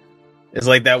 Like, it's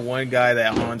like that one guy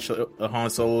that Han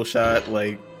Solo shot.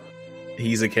 Like,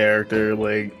 he's a character.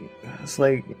 Like, it's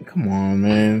like, come on,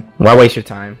 man. Why waste your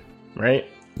time, right?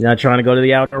 You're not trying to go to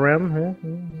the Outer Rim? Huh?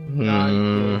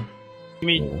 You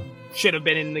mean should have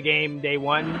been in the game day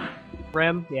 1?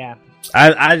 Rim? Yeah.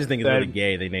 I just think it's really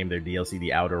gay. They named their DLC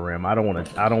the Outer Rim. I don't want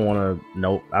to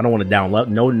download.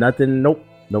 No, nothing. Nope.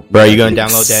 Bro, you gonna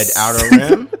download that Outer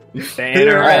Rim?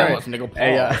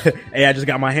 Hey, I just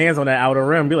got my hands on that Outer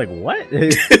Rim. Be like, what? Hey,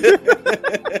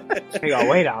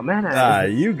 wait a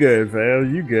minute. You good,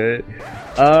 fam? You good?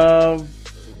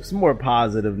 Some more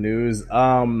positive news.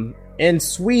 In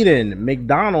Sweden,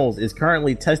 McDonald's is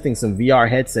currently testing some VR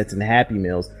headsets and Happy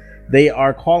Meals. They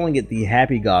are calling it the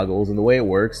Happy Goggles, and the way it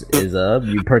works is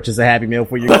you purchase a Happy Meal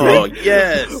for your kid. Oh,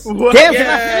 yes. Damn,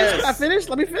 can I finish?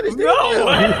 Let me finish.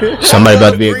 No. Somebody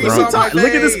about to be a grown...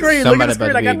 Look at the screen. Somebody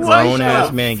about to be a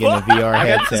grown-ass man getting a VR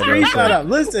headset. Screenshot up.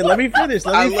 Listen, let me finish.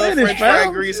 I love French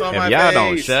fry grease on my face. Y'all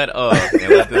don't shut up and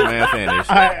let this man finish.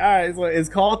 All right. So it's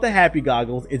called the Happy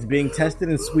Goggles. It's being tested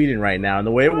in Sweden right now. And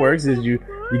the way it works is you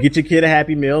get your kid a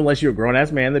Happy Meal, unless you're a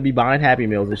grown-ass man that be buying Happy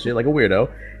Meals and shit like a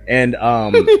weirdo. And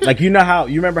like you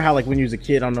remember how like when you was a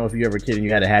kid, I don't know if you ever a kid and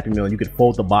you had a Happy Meal and you could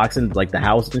fold the box into like the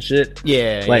house and shit.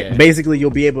 Yeah. Like basically you'll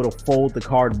be able to fold the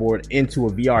cardboard into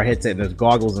a VR headset and there's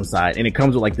goggles inside, and it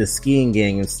comes with like this skiing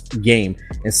game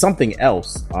and something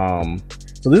else.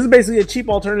 So this is basically a cheap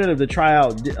alternative to try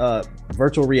out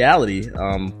virtual reality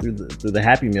through the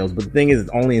Happy Meals. But the thing is,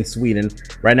 it's only in Sweden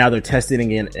right now. They're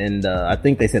testing it, and I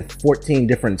think they said 14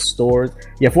 different stores.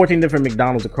 Yeah, 14 different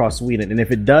McDonald's across Sweden. And if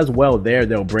it does well there,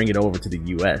 they'll bring it over to the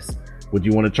U.S. Would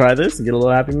you want to try this and get a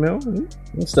little Happy Meal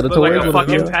instead of Look like toys? a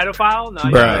fucking pedophile? No,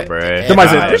 Bruh. Somebody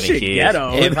said this shit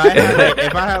ghetto. If I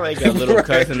had like a little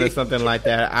cousin or something like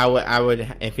that, I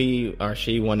would if he or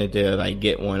she wanted to like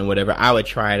get one or whatever, I would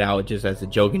try it out just as a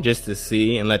joke and just to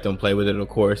see and let them play with it, of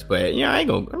course. But yeah, I ain't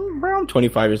go. Bro, I'm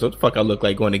 25 years old. What the fuck I look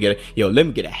like going to get it? Yo, let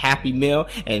me get a Happy Meal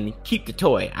and keep the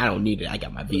toy. I don't need it. I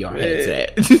got my VR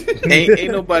headset.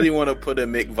 ain't nobody want to put a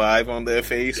Mick vibe on their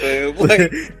face, man.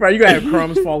 Like, right, you gotta have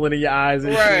crumbs falling in your eyes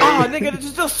and right. Oh, nigga,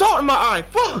 there's still salt in my eye.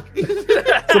 Fuck.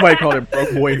 Somebody called it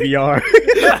broke boy VR.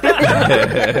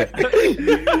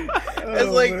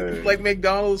 It's like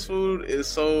McDonald's food is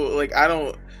so like I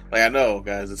know,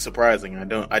 guys, it's surprising.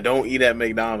 I don't eat at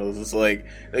McDonald's. It's like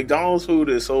McDonald's food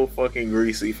is so fucking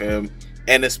greasy, fam,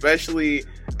 and especially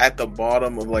at the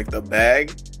bottom of like the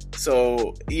bag.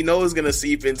 So you know it's gonna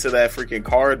seep into that freaking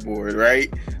cardboard,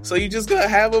 right? So you just gotta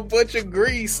have a bunch of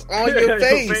grease on your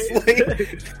face.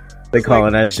 Like, they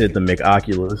calling that shit the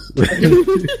McOculus.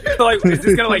 So, like, is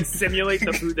this gonna like simulate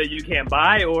the food that you can't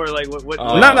buy, or like what?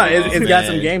 No, it's got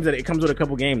some games that it comes with a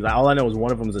couple games. All I know is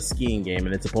one of them is a skiing game,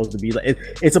 and it's supposed to be like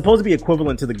it's supposed to be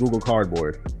equivalent to the Google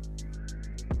Cardboard,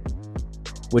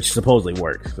 which supposedly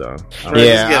works. So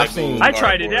yeah, I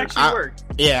tried it. It actually worked.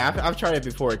 Yeah, I've tried it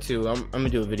before too. I'm gonna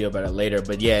do a video about it later.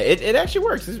 But yeah, it actually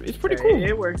works. It's pretty cool.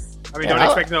 It works. I mean, don't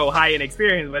expect no high-end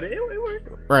experience, but it works.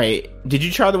 Right. Did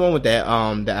you try the one with that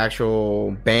the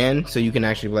actual band, so you can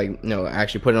actually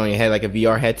actually put it on your head like a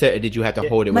VR headset, or did you have to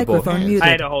hold it with both hands? Muted. I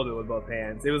had to hold it with both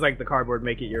hands. It was like the cardboard,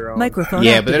 make it your own. Microphone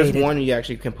yeah, activated. but there's one you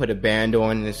actually can put a band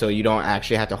on, and so you don't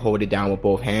actually have to hold it down with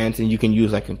both hands, and you can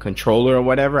use like a controller or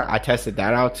whatever. I tested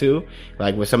that out too,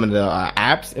 like with some of the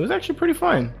apps. It was actually pretty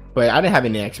fun, but I didn't have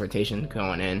any expectations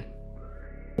going in.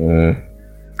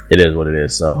 It is what it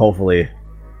is. So hopefully,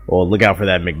 well, look out for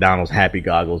that McDonald's Happy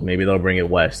Goggles. Maybe they'll bring it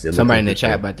west. Somebody in the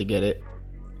chat about to get it.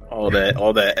 All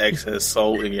that excess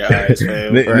salt in your eyes,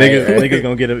 man. Niggas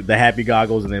gonna get the Happy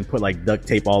Goggles and then put like duct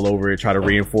tape all over it, try to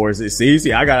reinforce it.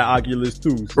 See, I got an Oculus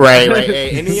too. Right.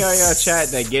 Hey, any of y'all chat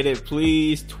that get it,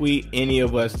 please tweet any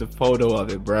of us the photo of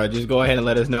it, bro. Just go ahead and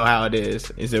let us know how it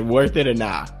is. Is it worth it or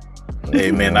not?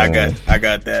 Hey man, I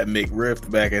got that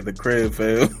McRift back at the crib,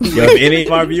 fam. Yo, if any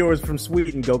of our viewers from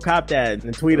Sweden, go cop that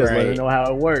and tweet us, let us know how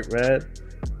it worked, man.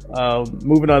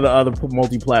 Moving on to other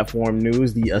multi-platform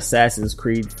news, the Assassin's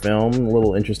Creed film, a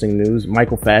little interesting news.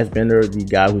 Michael Fassbender, the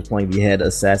guy who's playing the head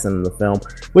assassin in the film,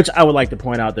 which I would like to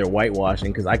point out they're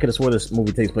whitewashing, because I could have swore this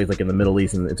movie takes place like in the Middle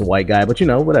East and it's a white guy, but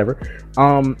whatever.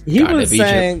 He was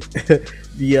saying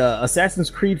the Assassin's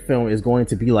Creed film is going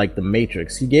to be like The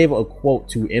Matrix. He gave a quote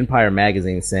to Empire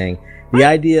magazine saying, "The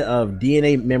idea of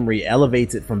DNA memory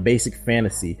elevates it from basic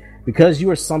fantasy because you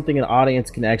are something an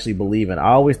audience can actually believe in. I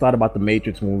always thought about The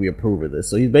Matrix when we approve of this."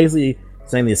 So he's basically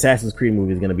saying the Assassin's Creed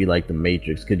movie is going to be like The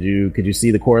Matrix. Could you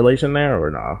see the correlation there or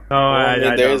no?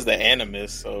 There's the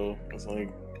Animus, so it's like.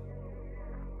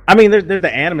 I mean, there's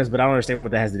the Animus, but I don't understand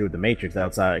what that has to do with The Matrix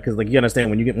outside. Because like you understand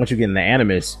once you get in the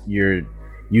Animus, you're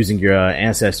using your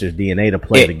ancestors' DNA to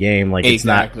play the game. Like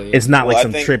exactly. it's not like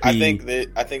some trippy.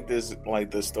 I think this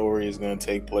like the story is going to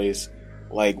take place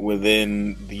like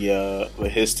within the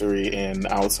history and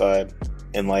outside,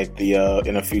 and like the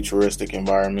in a futuristic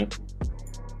environment.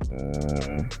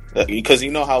 Because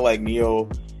you know how like Neo,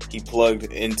 he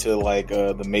plugged into like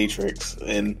the Matrix,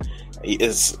 and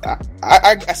it's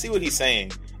I see what he's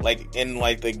saying. Like in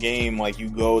like the game, like you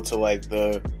go to like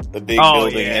the big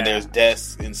building and there's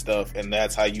desks and stuff, and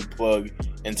that's how you plug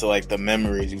into like the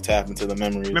memories. You tap into the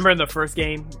memories. Remember in the first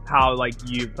game how like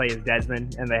you play as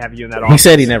Desmond and they have you in that office? He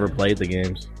said he never played the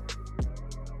games.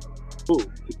 Who?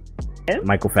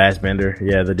 Michael Fassbender,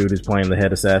 yeah, the dude who's playing the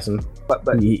head assassin.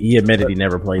 But he admitted he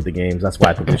never played the games. That's why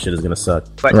I think this shit is gonna suck.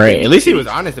 Right. At least he was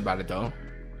honest about it though.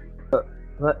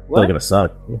 Still gonna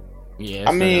suck. Yeah,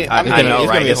 I mean, I know,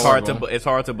 right? It's hard to believe. It's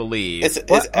hard to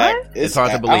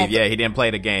believe. Yeah, he didn't play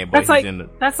the game, but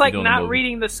that's like not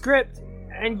reading the script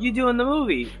and you doing the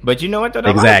movie. But you know what? Though,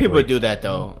 a lot of people do that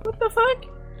though. What the fuck?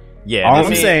 Yeah, all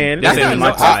I'm saying that's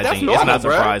not surprising. It's not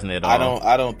surprising at all.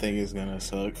 I don't think it's gonna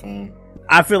suck for him.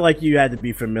 I feel like you had to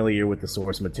be familiar with the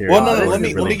source material. Well, no, let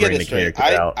me get it straight.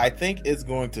 I think it's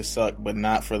going to suck, but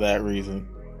not for that reason.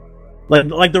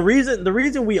 Like the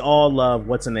reason we all love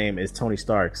what's the name is Tony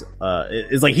Stark's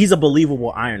is like he's a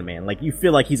believable Iron Man. Like you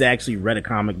feel like he's actually read a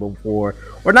comic book before,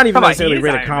 or not even necessarily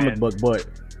read a comic book, but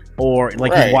or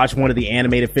like he's watched one of the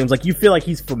animated films. Like you feel like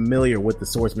he's familiar with the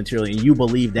source material, and you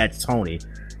believe that's Tony.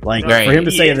 Like for him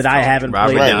to say that I haven't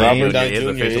played Robert Downey Jr. is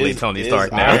officially Tony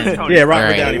Stark now. Yeah,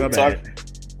 Robert Downey. My bad.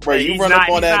 Bro, you run up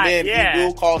on that man, he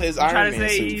will call his Iron Man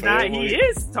suit. He's not. He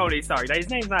is Tony Stark. His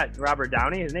name's not Robert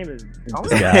Downey. His name is Tony.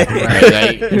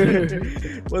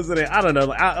 Wasn't it? I don't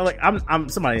know. I'm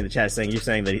somebody in the chat saying you're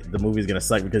saying that the movie's gonna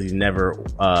suck because he's never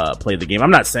played the game.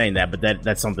 I'm not saying that, but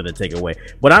that's something to take away.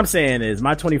 What I'm saying is,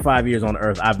 my 25 years on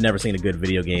Earth, I've never seen a good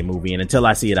video game movie, and until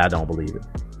I see it, I don't believe it.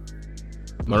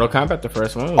 Mortal Kombat, the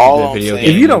first one, was a good video game.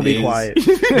 If you don't be quiet,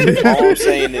 all I'm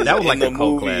saying is that was in like the a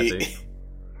cult movie. classic.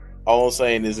 All I'm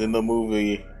saying is, in the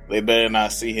movie, they better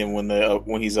not see him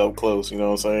when he's up close. You know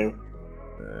what I'm saying?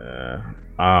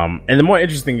 And the more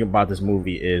interesting thing about this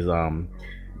movie is the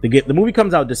movie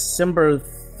comes out December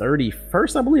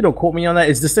 31st, I believe. Don't quote me on that.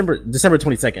 It's December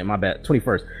 22nd. My bad,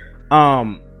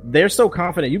 21st. They're so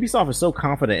confident. Ubisoft is so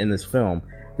confident in this film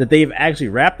that they've actually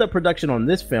wrapped up production on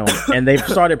this film and they've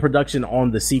started production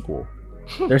on the sequel.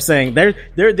 They're saying they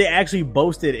actually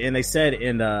boasted, and they said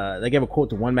they gave a quote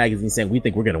to one magazine saying, "We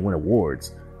think we're going to win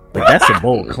awards." Like, that's a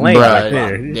bold claim right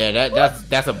there. Yeah,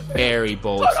 that's a very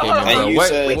bold statement,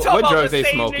 bro. What drugs they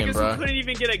smoking, bro? Who couldn't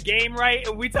even get a game right,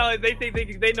 and we tell they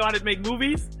think they know how to make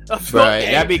movies. Right,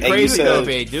 that'd be crazy if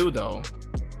they do though.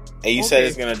 And you said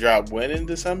it's gonna drop when in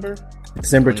December?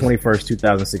 December 21st,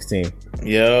 2016.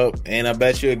 Yep, and I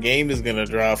bet you a game is gonna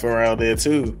drop around there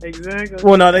too. Exactly.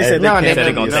 Well, no, they said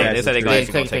they're going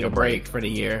to take a break for the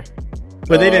year.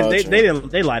 But they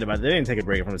didn't. They lied about it. They didn't take a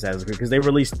break from Assassin's Creed because they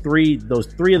released three of those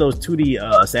 2D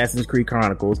Assassin's Creed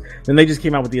Chronicles. Then they just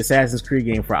came out with the Assassin's Creed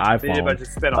game for iPhone.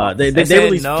 They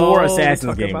released 4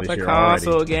 Assassin's games this year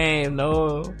console game.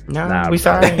 No, we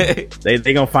sorry.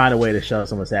 they gonna find a way to shove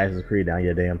some Assassin's Creed down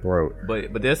your damn throat.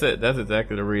 But that's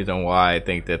exactly the reason why I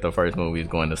think that the first movie is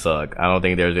going to suck. I don't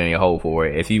think there's any hope for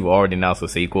it. If you've already announced a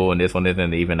sequel and this one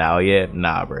isn't even out yet,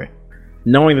 nah, bro.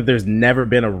 Knowing that there's never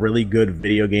been a really good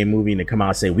video game movie and to come out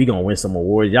and say we gonna win some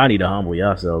awards, y'all need to humble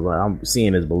yourselves. Like, I'm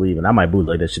seeing is believing. I might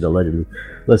bootleg that shit allegedly.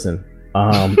 Listen,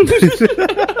 since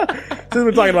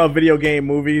we're talking about video game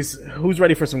movies, who's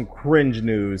ready for some cringe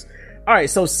news? All right,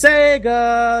 so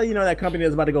Sega, you know, that company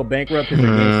that's about to go bankrupt because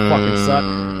their games fucking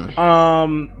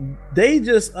suck. They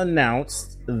just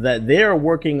announced that they are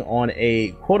working on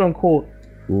a quote unquote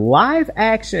live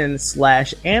action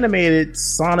 / animated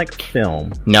Sonic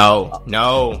film. No.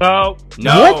 What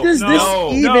does this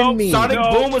even mean? Sonic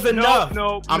Boom was enough.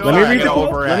 Let me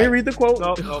read the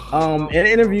quote. In an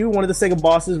interview, one of the Sega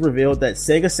bosses revealed that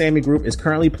Sega Sammy Group is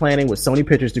currently planning with Sony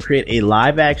Pictures to create a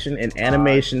live action and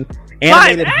animated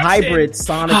hybrid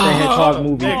Sonic the Hedgehog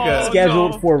movie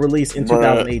scheduled for release in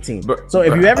 2018. So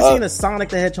if you've ever seen a Sonic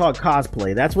the Hedgehog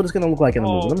cosplay, that's what it's going to look like in the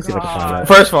movie. Let me see if I can find that.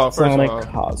 First of all,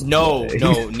 cosplay. No,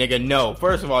 nigga, no.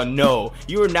 First of all, no.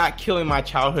 You are not killing my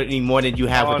childhood any more than you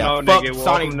have with that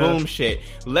Sonic Boom shit.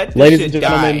 Let this shit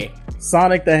die.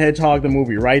 Sonic the Hedgehog the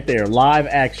movie right there, live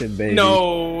action, baby.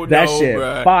 That shit,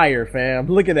 bruh. Fire, fam.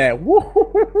 Look at that.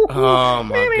 Oh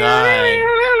my god!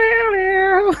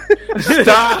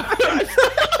 Stop!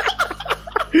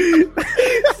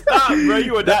 Stop, bro!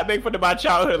 You would not make fun of my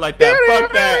childhood like that.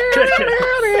 Fuck that.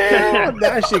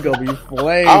 That shit gonna be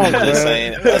flame. I'm just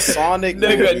saying, a Sonic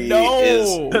movie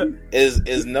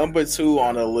is number 2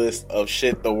 on a list of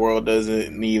shit the world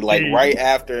doesn't need. Like right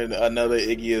after another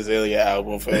Iggy Azalea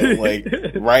album, fam. Like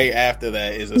right after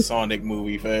that is a Sonic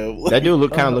movie, fam. That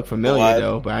dude kind of look familiar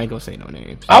though, but I ain't gonna say no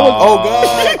names.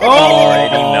 God!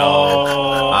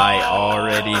 I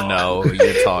already know who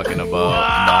you're talking about.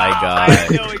 My God. I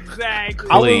know exactly.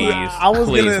 I was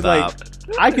gonna stop.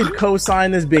 I could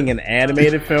co-sign this being an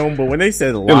animated film, but when they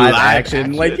said live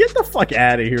action, like, get the fuck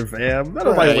out of here, fam.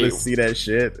 Nobody want to see that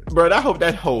shit. Bro, I hope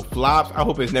that whole flops. I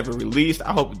hope it's never released.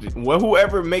 I hope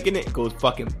whoever making it goes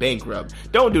fucking bankrupt.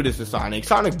 Don't do this to Sonic.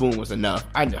 Sonic Boom was enough.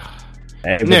 I know.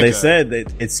 But they said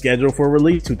that it's scheduled for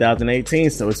release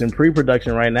 2018, so it's in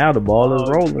pre-production right now. The ball is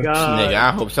rolling. Nigga,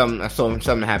 I hope something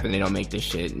happens. They don't make this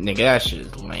shit. Nigga, that shit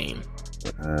is lame.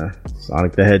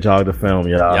 Sonic the Hedgehog the film,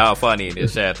 y'all funny in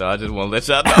this chat though. I just want to let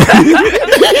y'all know.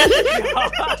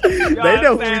 They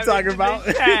know who we talking about.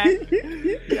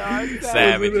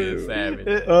 Savage.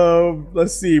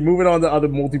 Let's see, moving on to other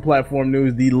multi-platform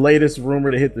news. The latest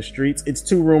rumor to hit the streets, it's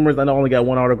 2 rumors. I know I only got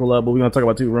 1 article up, but we're gonna talk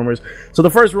about 2 rumors. So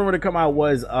the first rumor to come out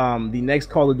was the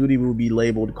next Call of Duty will be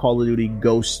labeled Call of Duty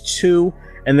Ghosts 2.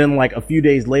 And then, like, a few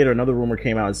days later, another rumor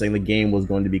came out saying the game was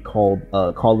going to be called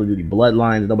Call of Duty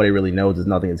Bloodlines. Nobody really knows. There's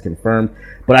nothing that's confirmed.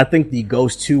 But I think the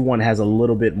Ghost 2 one has a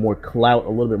little bit more clout, a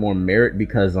little bit more merit,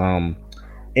 because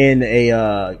in a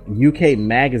UK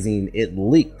magazine, it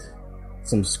leaked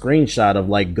some screenshot of,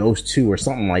 like, Ghost 2 or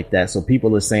something like that. So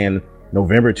people are saying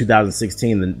November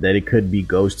 2016 that it could be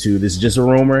Ghost 2. This is just a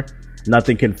rumor.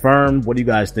 Nothing confirmed. What do you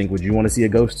guys think? Would you want to see a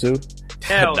Ghost 2?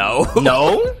 Hell No.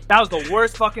 No, That was the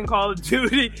worst fucking Call of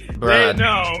Duty. bruh.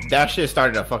 No. That shit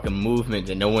started a fucking movement,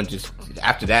 and no one just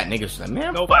after that niggas was like,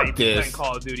 man, Nobody fuck playing this.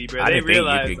 Call of Duty, bro. I They didn't think you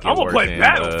realized, could get I'm gonna worse play than,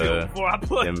 Battlefield before I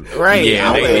play. Right?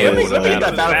 Yeah, I they was did. like,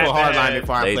 got Battlefield Batman. Hardline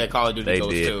before I played Call of Duty They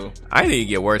Ghost did. 2. I didn't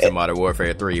get worse than Modern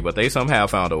Warfare 3, but they somehow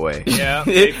found a way. Yeah.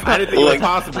 I didn't think it was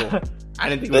possible. I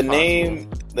didn't think it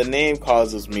was The name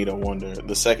causes me to wonder.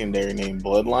 The secondary name,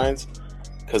 Bloodlines,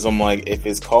 because I'm like, if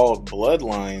it's called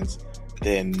Bloodlines,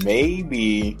 then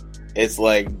maybe it's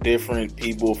like different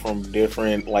people from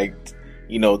different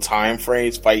time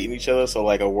frames fighting each other. So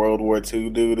like a World War II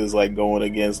dude is like going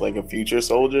against like a future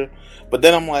soldier. But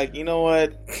then I'm like, you know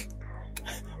what?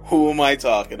 Who am I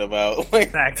talking about?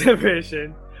 Like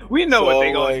Activision. We know what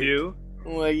they gonna do.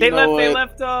 Like, They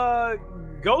left.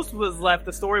 Ghost was left.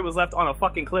 The story was left on a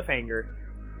fucking cliffhanger.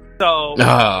 So.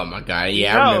 Oh my god!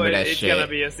 Yeah, I remember that it's shit. It's gonna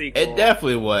be a sequel. It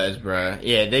definitely was, bruh.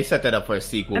 Yeah, they set that up for a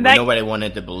sequel, And but that- nobody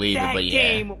wanted to believe it. That But yeah,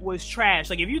 game was trash.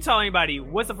 Like if you tell anybody,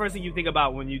 what's the first thing you think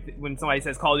about when somebody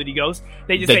says Call of Duty Ghost?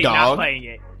 They just The say not dog? playing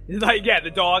it. It's like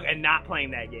the dog and not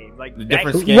playing that game. Like The that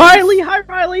different game- skins. Riley, hi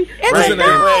Riley. Right,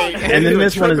 right. And then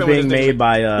this one is being made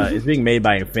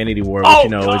by Infinity Ward, which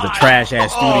is a God. trash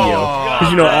ass studio.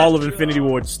 Because all of Infinity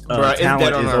Ward's Bruh, it's talent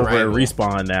dead on is over arrival. at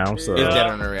Respawn now. So It's dead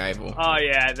on arrival. Oh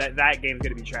yeah, that game's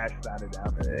gonna be trash without a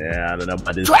doubt. yeah, I don't know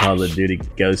about this Call of Duty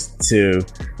Ghost 2.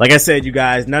 Like I said, you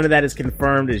guys, none of that is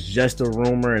confirmed. It's just a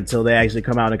rumor until they actually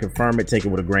come out and confirm it. Take it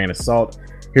with a grain of salt.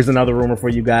 Here's another rumor for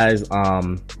you guys.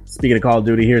 Speaking of Call of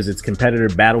Duty, here's its competitor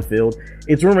Battlefield.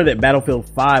 It's rumored that Battlefield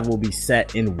 5 will be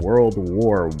set in World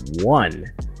War I.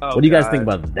 Oh, What do you guys God. think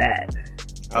about that?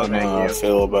 I don't know how I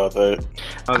feel about that.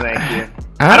 Oh, thank you.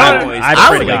 I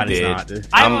pray to God did.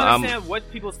 it's not. I don't I'm- understand what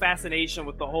people's fascination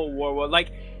with the whole war.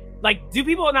 Like, do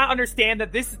people not understand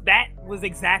that that was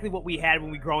exactly what we had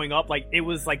when we growing up? Like, it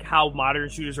was like how modern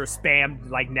shooters are spammed.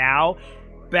 Like now,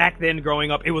 back then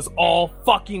growing up, it was all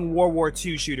fucking World War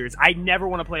II shooters. I never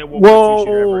want to play a World War II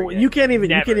shooter ever again. You can't even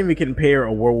Never. compare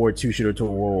a World War II shooter to a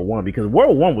World War I because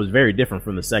World War I was very different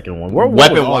from the second one. World War I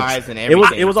was all- Weapon-wise and it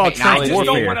was everything, all I trench just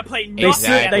warfare. don't want to play They nothing. sit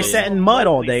Exactly. sat in mud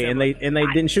all day and they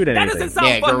didn't shoot That anything. doesn't sound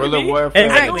Yeah, fun guerrilla to me. warfare,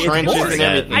 Exactly, it's trenches boring. and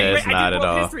everything. I It's did not at world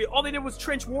all. history. All they did was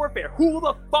trench warfare. Who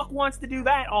the fuck wants to do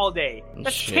that all day?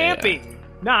 That's Shit. camping.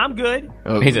 Nah, I'm good.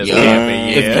 He just Yeah. camping,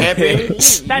 It's yeah. camping.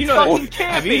 That's You know- fucking Have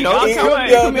camping. you noticed I'll how tell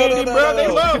the you. community, bro? They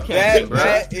love camping, bro.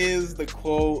 That is the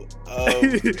quote of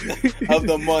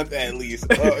the month, at least,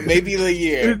 maybe the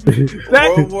year.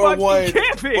 That's World War fucking One.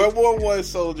 camping. World War One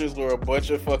soldiers were a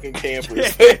bunch of fucking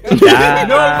campers. Nobody,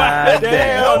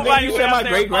 Damn, nobody you went said out my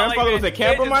there great-grandfather was a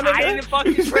camper, my hiding nigga? in the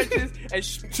fucking trenches and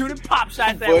shooting pop shots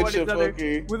at Bunch one of another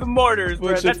fucking- with the mortars, bro.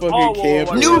 Bunch That's of all fucking World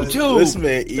War campers. I. Noob tube. This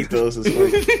man ethos is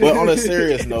funny. But on a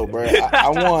serious note, bro,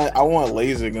 I want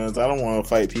laser guns. I don't want to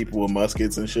fight people with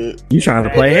muskets and shit. You trying to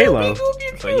play Halo?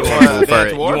 So you want to move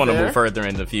Advanced you want to warfare. move further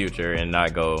in the future and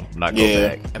not go Yeah.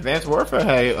 back. Advanced Warfare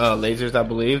had lasers, I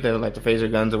believe. They were like the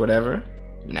phaser guns or whatever.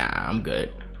 Nah, I'm good.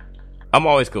 I'm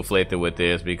always conflicted with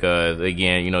this because,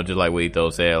 again, just like what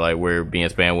Ethos said, like we're being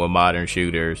spammed with modern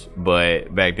shooters,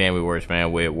 but back then we were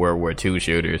spammed with World War II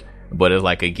shooters. But it's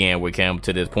like, again, we came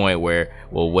to this point where,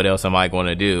 well, what else am I going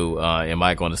to do? Am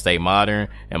I going to stay modern?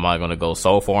 Am I going to go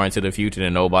so far into the future that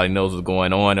nobody knows what's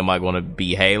going on? Am I going to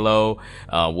be Halo?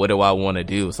 What do I want to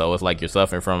do? So it's like you're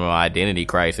suffering from an identity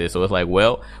crisis. So it's like,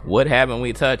 well, what haven't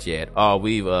we touched yet? Oh,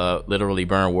 we've literally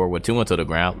burned World War II into the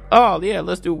ground. Oh, yeah,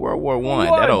 let's do World War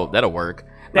I. That'll work.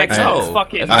 That Like, sounds no.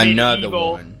 fucking Another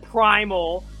medieval, one.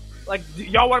 primal. Like,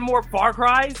 y'all want more Far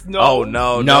Cries? No. Oh,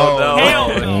 no. Hell no.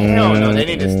 Hell no. They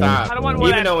need to stop. I don't want more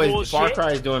of Even that though bullshit. Far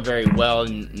Cry is doing very well,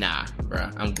 nah, bro.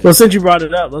 I'm good. Well, since you brought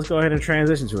it up, let's go ahead and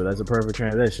transition to it. That's a perfect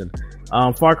transition.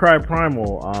 Far Cry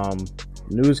Primal,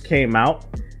 news came out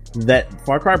that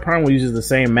Far Cry Primal uses the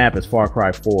same map as Far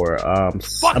Cry 4. I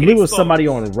believe it was somebody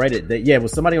on Reddit it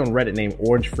was somebody on Reddit named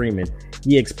Orange Freeman.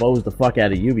 He exposed the fuck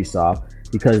out of Ubisoft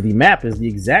because the map is the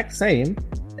exact same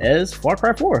as Far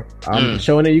Cry 4. I'm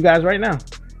showing it to you guys right now.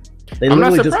 They I'm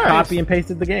not literally just surprised. copy and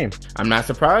pasted the game. I'm not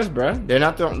surprised, bro. They're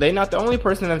not the only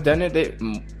person that's done it.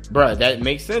 Bruh, that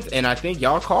makes sense. And I think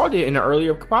y'all called it in an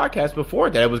earlier podcast before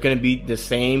that it was going to be the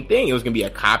same thing. It was going to be a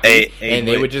copy, and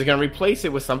they were just going to replace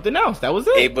it with something else. That was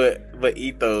it. Hey, but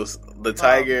Ethos, the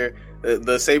tiger, the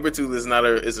Sabretooth is not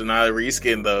a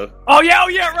reskin though. Oh yeah,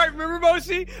 right. Remember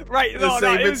Moshi? Right. No,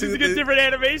 The it was just Sabretooth a different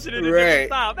animation and a Right. different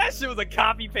style. That shit was a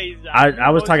copy paste job. I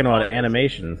was talking about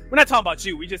animation. We're not talking about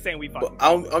you. We just saying we fucking.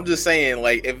 I'm just saying,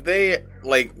 like, if they,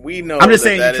 like, we know. I'm just that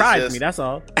saying that you is tried just, me. That's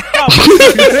all.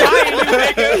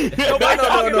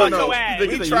 No.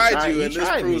 We tried you, and this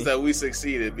proves that we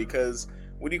succeeded because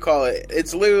what do you call it?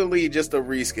 It's literally just a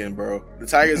reskin, bro. The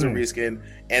Tigers are reskin,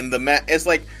 and the map. It's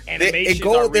like their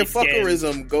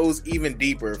fuckerism goes even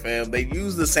deeper, fam. They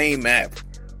use the same map.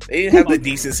 They didn't have the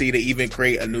decency to even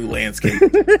create a new landscape.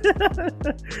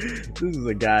 This is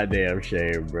a goddamn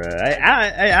shame, bro.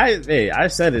 I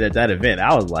said it at that event.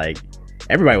 I was like,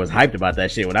 everybody was hyped about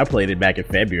that shit when I played it back in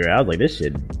February. I was like, this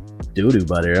shit doo-doo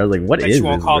butter. I was like, what is this? You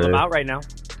won't call them out right now?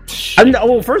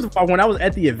 Well, first of all, when I was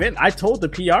at the event, I told the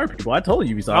PR people. I told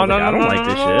Ubisoft, I don't like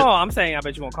this shit. No, I'm saying I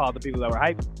bet you won't call out the people that were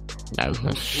hyped.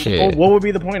 Shit. Well, what would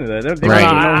be the point of that? They right.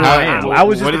 Know who I am. I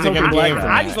was just a black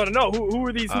guy. I just want to know who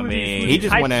are these. He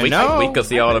just want to know. We could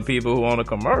see all the people who on the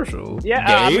commercial.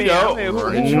 Yeah, there you go. Who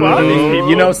are these people?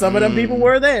 You know, some of them people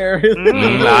were there.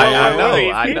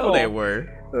 I know they were.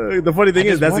 The funny thing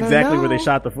is, that's exactly where they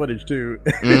shot the footage too.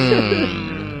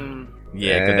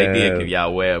 Yeah, because they did give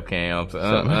y'all webcams.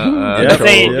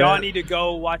 Saying y'all need to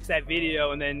go watch that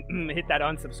video and then hit that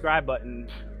unsubscribe button.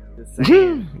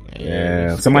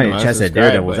 Yeah, somebody in chat said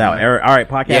Daredevil was out. All right,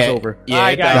 podcast over. Yeah,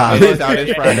 it's out.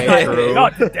 It's Friday. No,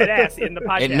 it's dead ass in the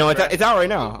podcast. No, it's out right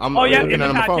now. In the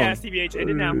podcast, TBH,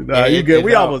 ended now. Nah, you good?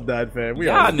 We almost done, fam.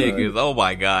 Y'all niggas, oh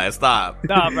my god, stop.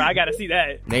 Nah, bro, I gotta see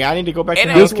that. Nigga, I need to go back to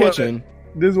Hell's Kitchen.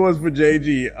 This one's for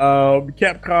JG.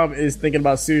 Capcom is thinking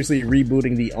about seriously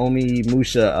rebooting the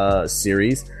Onimusha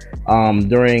series.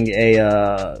 During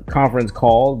a conference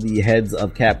call, the heads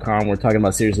of Capcom were talking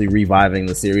about seriously reviving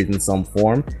the series in some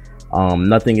form.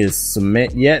 Nothing is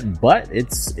cement yet, but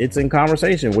it's in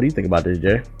conversation. What do you think about this,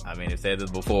 Jay? I mean, I said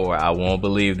this before. I won't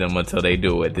believe them until they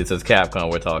do it. This is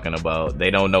Capcom we're talking about.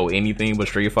 They don't know anything but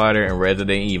Street Fighter and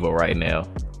Resident Evil right now.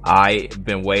 I've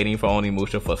been waiting for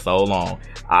Onimusha for so long.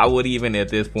 I would even at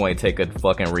this point take a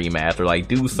fucking remaster, like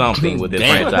do something with this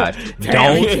franchise. That's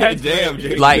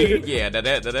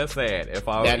sad. If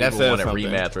I even want to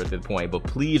remaster at this point, but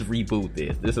please reboot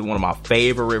this. This is one of my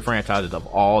favorite franchises of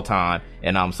all time,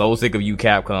 and I'm so sick of you,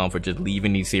 Capcom, for just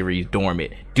leaving these series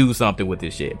dormant. Do something with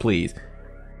this shit, please.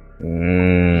 Did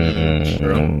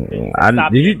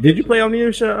you play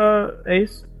Onimusha,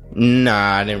 Ace?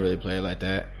 Nah, I didn't really play it like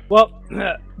that. Well,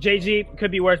 JG,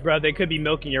 could be worse, bro. They could be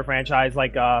milking your franchise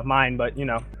like mine, but you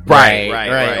know.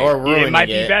 Right. Or ruining it might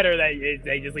be better that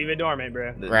they just leave it dormant,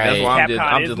 bro. Right. That's why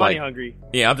I'm just money like, hungry.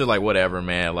 Yeah, I'm just like, whatever,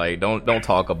 man. Like, don't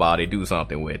talk about it. Do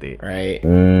something with it. Right.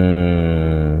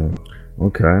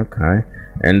 Okay.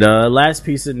 And last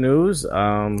piece of news. Hold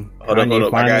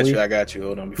up. I got you.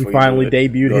 Hold on. He finally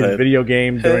debuted his video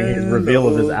game during his reveal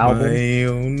of his album. My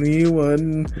only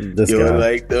one. You're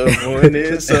like the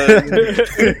morning sun.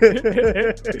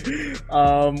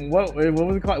 What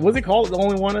was it called? Was it called The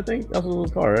Only One? I think that's what it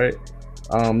was called, right?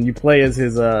 You play as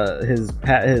his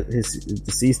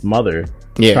deceased mother,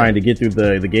 trying to get through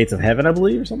the gates of heaven, I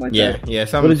believe, or something like that. Yeah.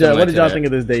 What did y'all think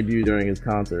of this debut during his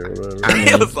concert? Or whatever? I mean,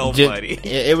 it was so funny.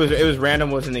 It was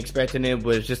random. Wasn't expecting it,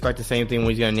 but it's just like the same thing when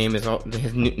he's gonna name his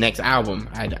next album.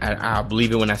 I'll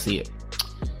believe it when I see it.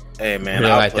 Hey man,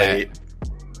 I'll like play that.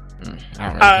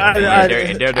 I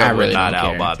really Daredevil not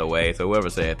out, by the way. So whoever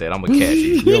said that, I'm gonna catch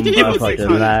you.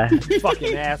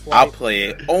 Fucking ass. I'll play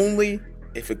it only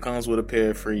if it comes with a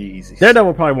pair of free Yeezys.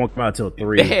 Daredevil probably won't come out till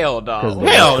 3. Hell no,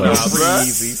 bro.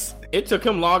 It took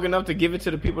him long enough to give it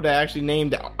to the people that actually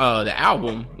named the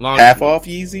album. Half off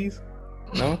Yeezys.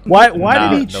 No. Why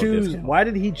did he choose? Why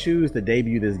did he choose to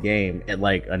debut this game at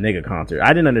like a nigga concert? I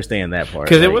didn't understand that part.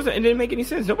 Because it didn't make any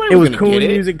sense. Nobody. It was cool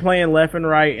music playing left and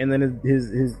right, and then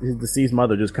his deceased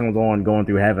mother just comes on going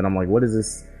through heaven. I'm like, what is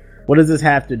this? What does this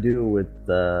have to do with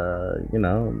the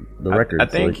record? I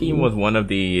think he was one of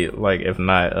the, like, if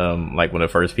not like one of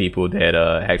the first people that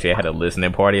actually had a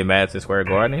listening party at Madison Square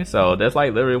Garden. So that's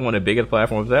like literally one of the biggest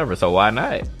platforms ever. So why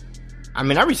not? I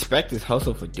mean, I respect his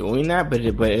hustle for doing that, but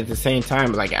at the same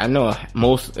time, like, I know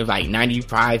most, like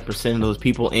 95% of those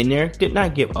people in there did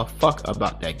not give a fuck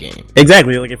about that game.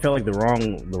 Exactly, like it felt like the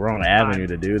wrong avenue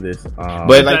to do this.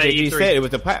 But like you said, it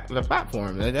was the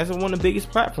platform. That's one of the biggest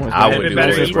platforms. I would do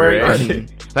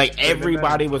it. Like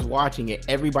everybody was watching it,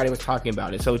 everybody was talking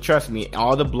about it. So trust me,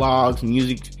 all the blogs,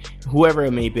 music, whoever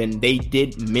it may have been, they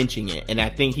did mention it, and I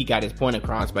think he got his point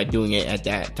across by doing it at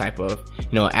that type of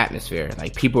atmosphere.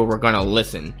 Like people were gonna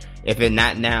listen, if it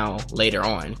not now, later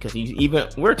on, because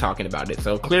we're talking about it,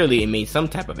 so clearly it made some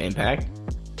type of impact.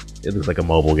 It looks like a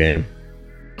mobile game.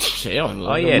 shit.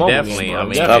 Oh yeah, definitely. I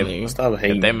mean, stop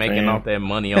hating. If they're making off that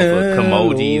money off of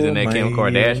Kimojis and that Kim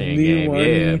Kardashian game,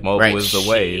 yeah, mobile is the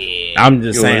way. I'm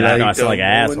just saying, I know I sound like an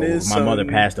asshole. My mother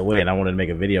passed away, and I wanted to make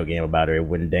a video game about her. It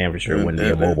wouldn't damn for sure wouldn't be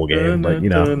a mobile game, but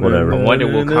whatever. I wonder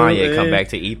will Kanye come back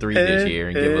to E3 this year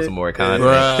and give us some more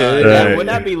content? Wouldn't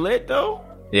that be lit though?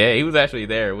 Yeah, he was actually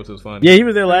there, which was funny. Yeah, he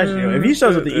was there last year. If he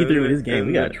shows up to E3 with his game,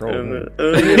 we got troll.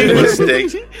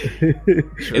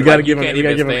 We gotta give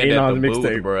him Anon's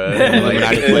mixtape, bro.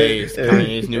 Illuminati plays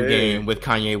Kanye's new game with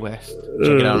Kanye West.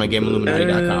 Check it out on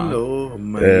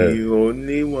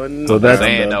GameIlluminati.com. So that's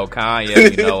saying though,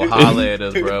 Kanye, holla at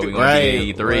us, bro. We gonna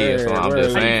get E3, so I'm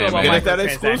just saying, man. Get that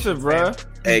exclusive, bro.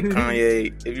 Hey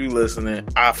Kanye, if you listening,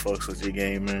 I fucks with your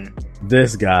game, man.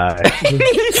 This guy.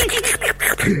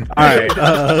 All right.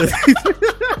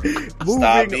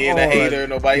 Stop being a hater.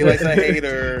 Nobody likes a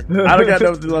hater. I don't got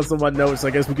nothing else on my notes, so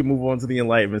I guess we can move on to the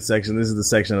enlightenment section. This is the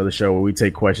section of the show where we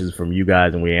take questions from you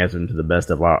guys and we answer them to the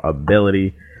best of our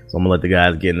ability. So I'm gonna let the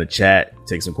guys get in the chat,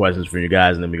 take some questions from you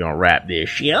guys, and then we're gonna wrap this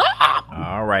shit up.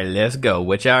 All right, let's go.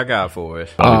 What y'all got for us?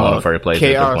 We on the first place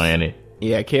Chaos. of the planet.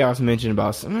 Yeah, Chaos mentioned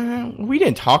about we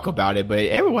didn't talk about it, but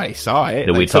everybody saw it.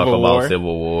 Did we talk about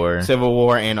Civil War? Civil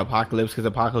War and Apocalypse, because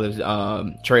Apocalypse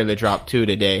trailer dropped 2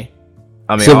 today.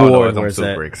 I mean, Civil all War, I'm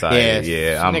super excited.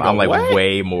 Yeah, I'm like what?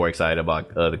 way more excited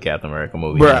about the Captain America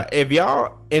movie. Bruh, if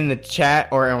y'all in the chat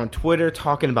or on Twitter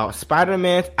talking about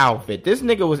Spider-Man's outfit, this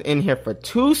nigga was in here for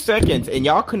 2 seconds and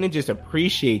y'all couldn't just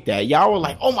appreciate that. Y'all were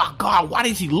like, oh my god, why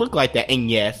does he look like that?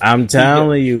 And yes, I'm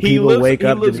telling you, people wake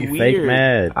up to be fake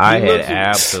mad. I had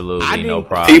absolutely no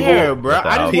problem. Bro.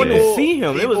 I just wanted to see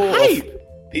him. It was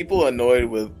hype. People annoyed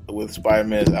with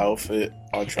Spider-Man's outfit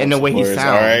on Trump's and the way he sounds.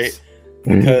 All right?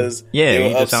 Because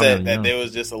they were upset that young. there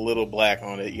was just a little black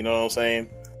on it. You know what I'm saying?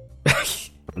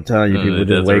 I'm telling you, people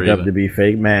just wake up to be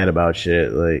fake mad about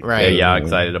shit. Like, right? Yeah, y'all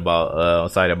excited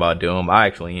about Doom? I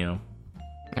actually am.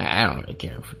 I don't really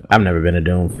care. I've never been a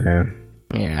Doom fan.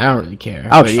 Yeah, I don't really care.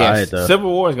 I'll try it though.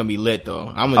 Civil War is gonna be lit though.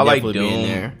 I'm gonna definitely Doom be in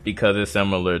there because it's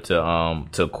similar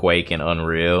to Quake and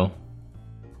Unreal.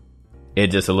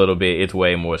 It's just a little bit. It's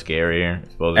way more scarier.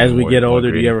 As we get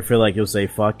older, do you ever feel like you'll say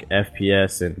fuck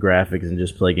FPS and graphics and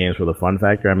just play games for the fun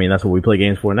factor? I mean, that's what we play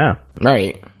games for now.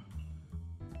 Right.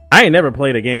 I ain't never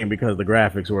played a game because the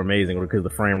graphics were amazing or because the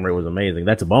frame rate was amazing.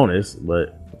 That's a bonus,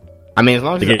 but I mean, as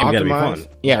long as it's gotta be optimized,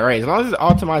 fun. yeah, right. As long as it's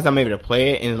optimized, I'm able to play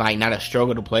it and like not a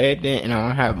struggle to play it. Then and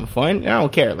I'm having fun. I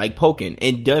don't care. Like Pokken,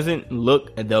 it doesn't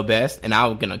look the best, and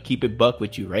I'm gonna keep it buck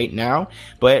with you right now.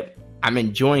 But I'm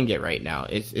enjoying it right now.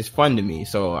 It's fun to me,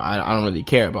 so I don't really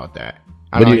care about that.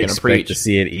 I'm what not do you gonna expect preach to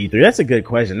see at E3? That's a good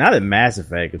question. Now that Mass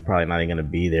Effect is probably not even going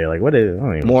to be there, like what is? I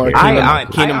don't even More care.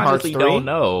 Kingdom I Hearts honestly 3? don't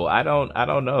know. I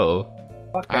don't know.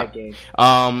 Fuck that game.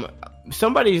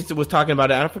 Somebody was talking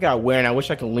about it. I forgot where, and I wish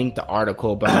I could link the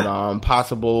article about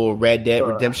possible Red Dead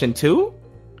Redemption 2.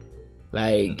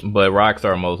 Like, but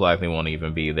Rockstar most likely won't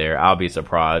even be there. I'll be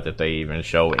surprised if they even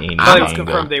show anything. I thought it was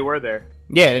confirmed they were there.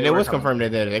 Yeah, it was confirmed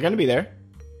that they're going to be there.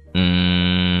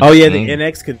 Oh yeah, the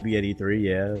NX could be at E3.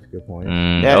 Yeah, that's a good point.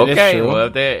 Yeah, okay, well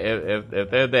if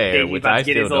they're there, He's which about I to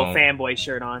get still his little don't, fanboy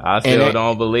shirt on. I still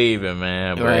don't believe it,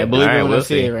 man. But, right, believe it when we'll I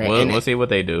see it. Right. We'll see what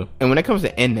they do. And when it comes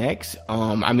to NX,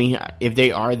 I mean, if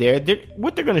they are there,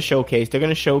 what they're going to showcase, they're going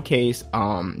to showcase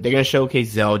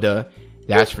Zelda.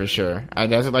 That's for sure.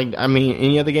 That's like, I mean,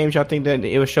 any other games y'all think that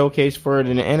it was showcased for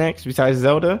the NX besides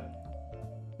Zelda?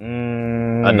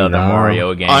 Another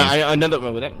Mario game.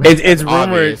 It's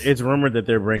rumored. It's rumored that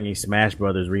they're bringing Smash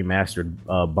Brothers remastered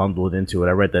bundled into it.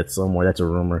 I read that somewhere. That's a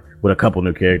rumor with a couple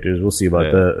new characters. We'll see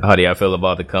about that. How do y'all feel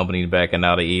about the companies backing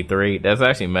out of E3? That's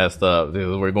actually messed up.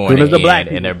 We're going to end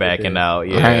and they're backing out.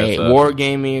 Yeah, right.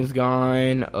 Wargaming is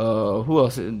gone. Who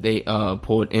else? They ended up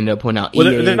putting out.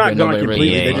 Well, EA, they're not going completely.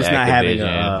 EA, they're just not having.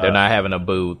 They're not having a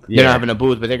booth. They're not having a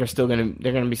booth, but they're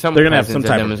gonna be some. They're gonna have some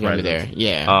type of gonna be there.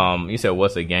 Yeah. You said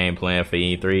what's the game plan for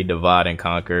E3? Divide and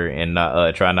conquer, and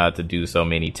not try not to do so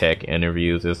many tech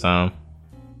interviews this time.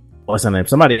 What's her name?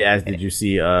 Somebody asked, "Did you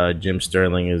see Jim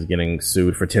Sterling is getting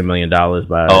sued for $10 million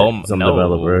by some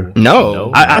developer?"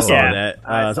 No, I saw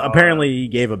that. So apparently, he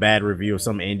gave a bad review of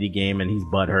some indie game, and he's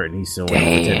butthurt, and he's suing for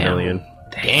 $10 million.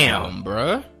 Damn,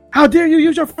 bruh! How dare you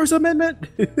use your First Amendment?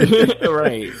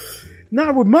 Right.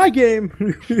 Not with my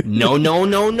game. No. Let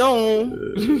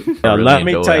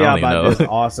me tell y'all about this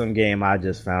awesome game I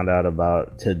just found out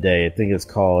about today. I think it's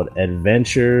called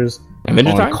Adventures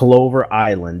on Clover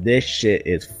Island. This shit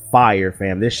is fire,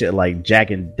 fam. This shit like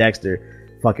Jack and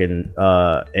Dexter fucking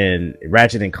and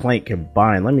Ratchet and Clank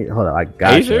combined. Let me hold on. I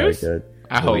got you. Right good.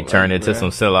 I hope we turn into some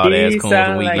sellout ass coons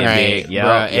when we get big.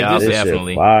 Yep,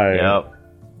 definitely. Fire. Yep.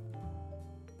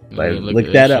 Like,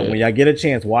 look that up when y'all get a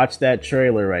chance. Watch that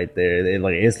trailer right there.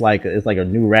 It's like a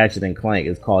new Ratchet and Clank.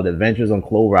 It's called Adventures on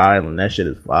Clover Island. That shit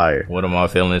is fire. What are my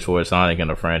feelings for Sonic in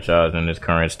the franchise in its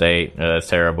current state? It's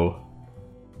terrible.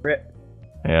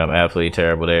 Yeah, I'm absolutely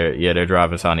terrible. They're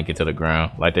driving Sonic into the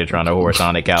ground like they're trying to whore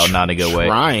Sonic out, not in a good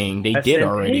way. They did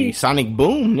already. Sonic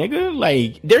Boom, nigga.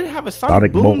 Like they have a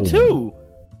Sonic Boom too.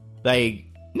 Like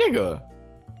nigga.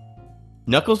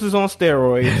 Knuckles is on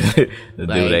steroids. The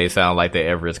dude, they sound like the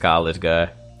Everest College guy.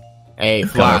 Hey,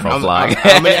 Flock, I'm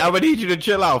gonna need you to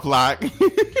chill out, Flock.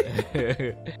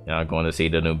 I'm going to see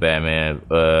the new Batman.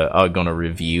 I'm going to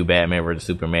review Batman vs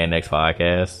Superman next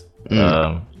podcast.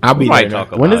 I'll be there.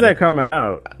 Talk when does that come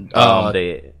out?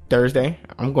 Thursday.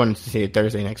 I'm going to see it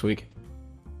Thursday next week.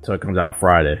 So it comes out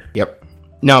Friday. Yep.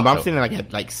 No, but I'm sitting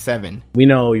at 7. We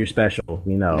know you're special.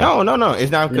 We know. No.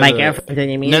 It's not like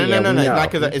everything. No.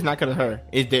 It's not because of her.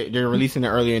 They're releasing it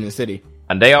earlier in the city.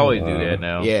 And they always do that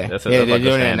now. Yeah, that's they're like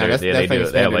doing the it now.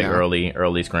 They have like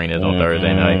early screenings on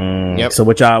Thursday night. Yep. So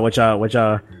what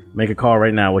y'all make a call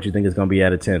right now? What you think is gonna be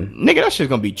out of 10? Nigga, that shit's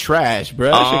gonna be trash,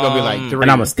 bro. That shit's gonna be like 3.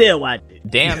 And I'ma still watch it.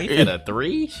 Damn, you said a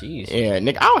 3? Jeez. Yeah,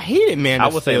 nigga, I don't hate it, man. I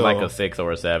would say like a 6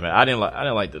 or a 7. I didn't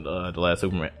like the last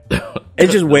Superman.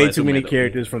 It's just way too many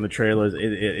characters from the trailers.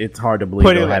 It's hard to believe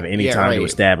they'll have any time to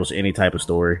establish any type of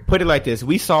story. Put it like this: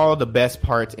 we saw the best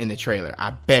parts in the trailer.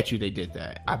 I bet you they did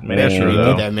that. I bet you they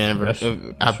did that,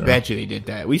 man. I bet you they did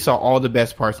that. We saw all the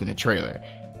best parts in the trailer.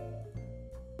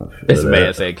 This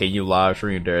man said, "Can you live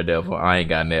stream Daredevil? I ain't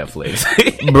got Netflix,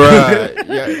 bruh."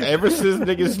 Yeah, ever since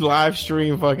niggas live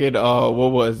stream fucking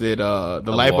what was it? The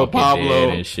Life of Pablo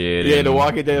and shit. Yeah, The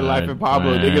Walking Dead, Life of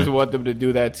Pablo. Niggas want them to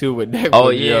do that too with Netflix. Oh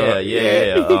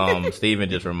yeah. Steven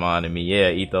just reminded me.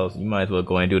 Yeah, Ethos, you might as well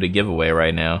go and do the giveaway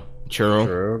right now.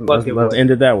 True. Let's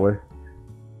end it that way.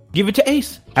 Give it to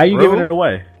Ace. How you giving it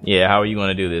away? Yeah, how are you going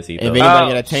to do this, Ethos? If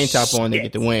anybody got a tank top on, they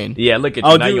get to win. Yeah, look at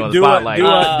you. Now you on the spotlight.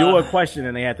 Do a question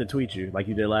and they have to tweet you like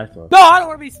you did last time. No, I don't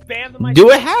want to be spammed. Do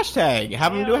a hashtag.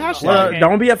 Have them do a hashtag. Well,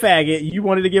 don't be a faggot. You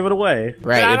wanted to give it away.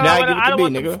 Right. If not, give it to me, nigga. I don't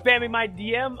want them spamming my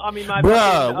DM. I mean, my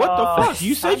bruh, what the fuck?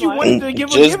 You said you wanted to give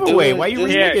a giveaway. Why you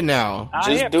reneging now?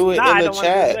 Just do it in the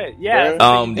chat. Yeah.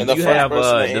 Do you have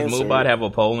does Moobot have a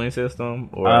polling system?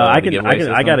 Or I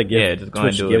gotta give. Yeah, just go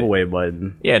and do it. Giveaway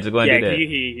button. Yeah, just go and do that.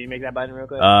 Can you make that button real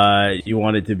quick? You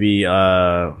want it to be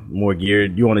more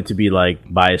geared? You want it to be like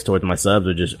biased towards my subs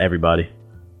or just everybody?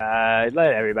 Let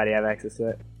everybody have access to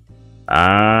it.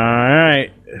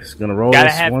 Alright. It's gonna roll.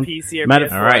 Gotta have PC or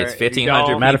PS4. Alright, it's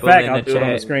 1,500 matter of fact, I'll do chat. it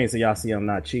on the screen so y'all see I'm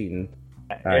not cheating.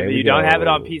 If you don't have it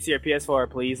on PC or PS4,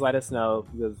 please let us know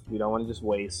because we don't want to just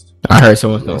waste. I heard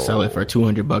someone's gonna sell it for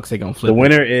 $200. They gonna flip the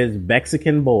winner is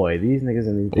Mexican Boy. These niggas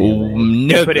in these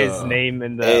games. Put his name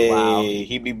in the wow.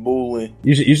 He be booling.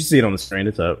 You should see it on the screen.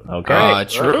 It's up. Okay.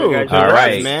 True. All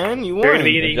right, man. You won. You're gonna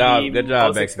be getting good job,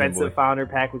 most expensive founder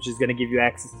pack, which is gonna give you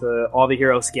access to all the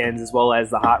hero skins as well as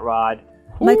the hot rod.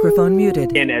 Microphone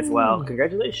muted. In as well.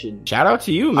 Congratulations. Shout out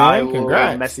to you, man. I will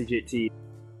Congrats. message it to you.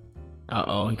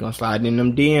 He gonna slide in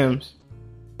them DMs.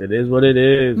 It is what it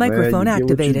is. Microphone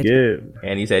activated.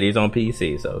 And he said he's on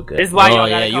PC, so good. This is why y'all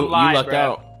gotta come live, you lucked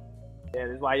out. Yeah,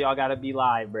 this is why y'all gotta be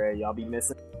live, bro. Y'all be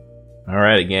missing. All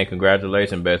right, again,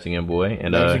 congratulations, Mexican Boy,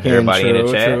 and everybody in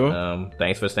the chat.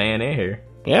 Thanks for staying in here.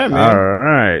 Yeah, man. All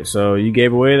right, so you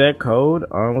gave away that code.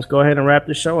 Let's go ahead and wrap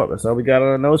this show up. That's all we got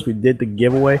on the notes. We did the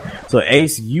giveaway. So,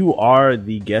 Ace, you are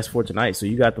the guest for tonight, so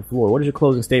you got the floor. What is your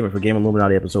closing statement for Game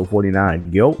Illuminati episode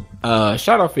 49? Yo.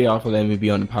 Shout out for y'all for letting me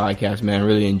be on the podcast, man.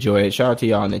 Really enjoy it. Shout out to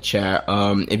y'all in the chat.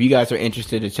 If you guys are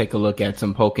interested to take a look at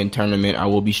some Pokken tournament, I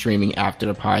will be streaming after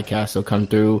the podcast, so come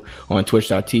through on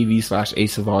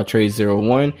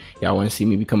twitch.tv/aceofalltrades01. Y'all want to see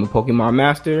me become a Pokemon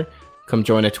master? Come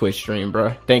join the Twitch stream,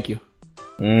 bro. Thank you.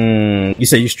 You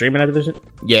say you streaming after this?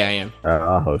 Yeah, I am.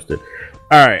 I'll host it.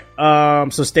 All right.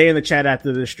 So stay in the chat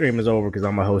after the stream is over because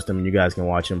I'm gonna host him and you guys can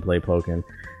watch him play Pokken.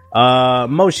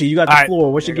 Moshi, you got the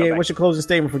floor. What's your closing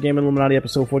statement for Game Illuminati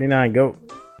episode 49? Go.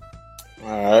 All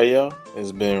right, y'all.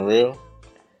 It's been real.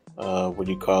 What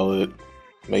do you call it?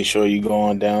 Make sure you go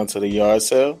on down to the yard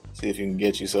sale. See if you can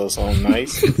get yourself something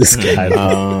nice. This guy.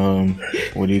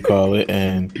 What do you call it?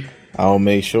 And I'll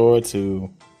make sure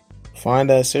to find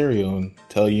that cereal and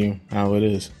tell you how it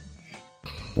is.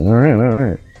 All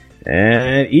right.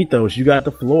 And Ethos, you got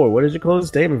the floor. What is your closing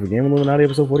statement for Game Illuminati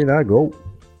episode 49? Go.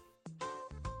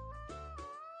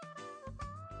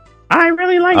 I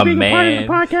really like being a part of the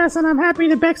podcast, and I'm happy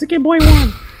the Mexican Boy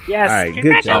won. Yes. All right,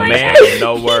 good job. Oh man,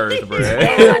 no words, bro.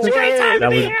 It's a great time That to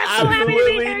be was here. So happy to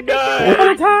be here.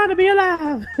 What a time to be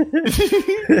alive.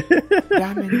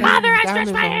 Father, I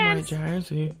stretch my hands.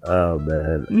 Oh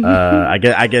man.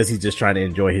 I guess he's just trying to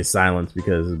enjoy his silence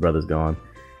because his brother's gone.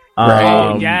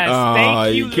 Oh, yes.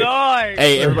 Thank you, Lord.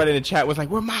 Hey, everybody in the chat was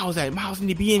like, "Where Miles at? Miles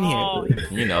need to be in here."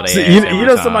 You know they. So, you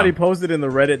know, somebody posted in the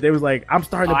Reddit. They was like, "I'm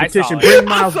starting a petition. Bring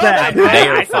Miles back." They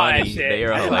are I saw that funny. shit. They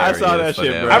are hilarious. I saw that for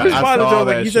shit, them. bro. I responded to him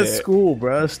that like, "He's at shit. school,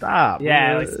 bro. Stop."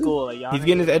 Yeah, bro. like school. Like, y'all He's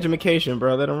getting his education,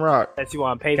 bro. Let him rock. That's you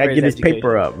on paper. Gotta get his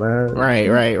paper up, man.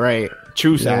 Right.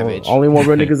 True You know, savage. only one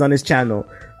real niggas on this channel.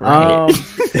 Right.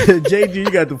 JG, you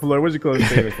got the floor. What's your closing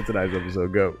statement for tonight's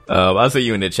episode? Go. I'll see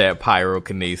you in the chat.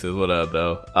 Pyrokinesis. What up,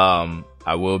 though?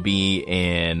 I will be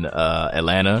in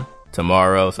Atlanta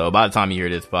tomorrow. So by the time you hear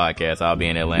this podcast, I'll be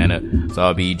in Atlanta. So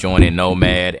I'll be joining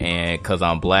Nomad, and Cause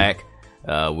I'm Black,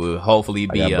 we'll hopefully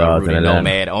be rooting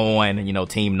Nomad on, you know,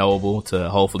 Team Noble to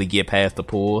hopefully get past the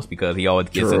pools, because he always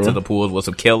gets into the pools with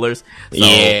some killers.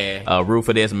 So, root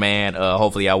for this man.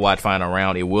 Hopefully I watch Final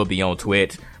Round. It will be on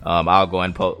Twitch. I'll go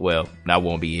and post. Well, I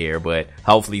won't be here, but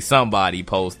hopefully somebody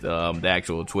post the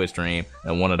actual Twitch stream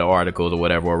and one of the articles or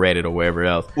whatever, or Reddit or wherever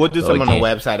else. We'll do something on the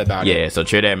website about it. Yeah, so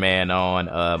cheer that man on.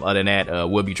 Other than that,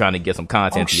 we'll be trying to get some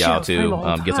content to y'all too.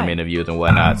 Get some interviews and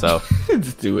whatnot. So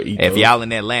Just do it. if y'all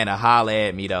in Atlanta, holla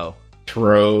at me though.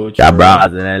 True. Got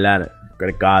bras in Atlanta.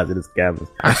 Got guys in the scammers.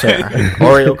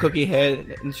 Oreo cookie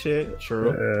head and shit. True.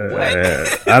 I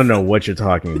don't know what you're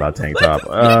talking about, Tank Top.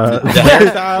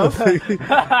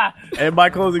 And my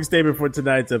closing statement for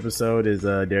tonight's episode is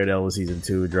Daredevil Season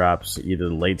 2 drops either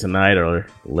late tonight or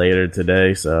later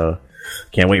today, so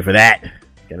can't wait for that.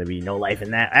 Gonna be no life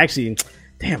in that. Actually,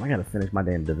 damn, I gotta finish my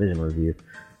damn Division review.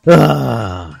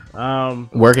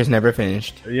 Work is never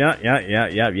finished.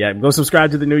 Yeah. Go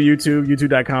subscribe to the new YouTube,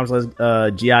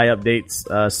 youtube.com/GI updates.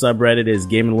 Subreddit is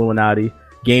gaming_Illuminati.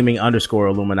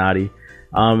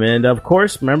 And of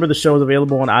course, remember the show is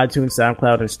available on iTunes,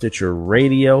 SoundCloud, and Stitcher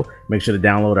Radio. Make sure to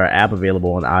download our app,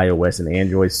 available on iOS and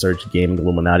Android. Search Gaming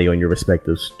Illuminati on your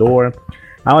respective store.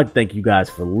 I'd like to thank you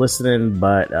guys for listening,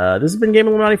 but this has been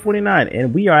Gaming Illuminati 49,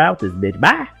 and we are out this bitch.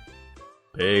 Bye.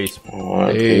 Peace.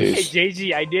 Hey,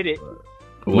 JG, I did it.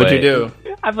 What'd you do?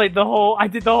 I did the whole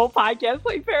podcast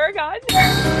like Paragon.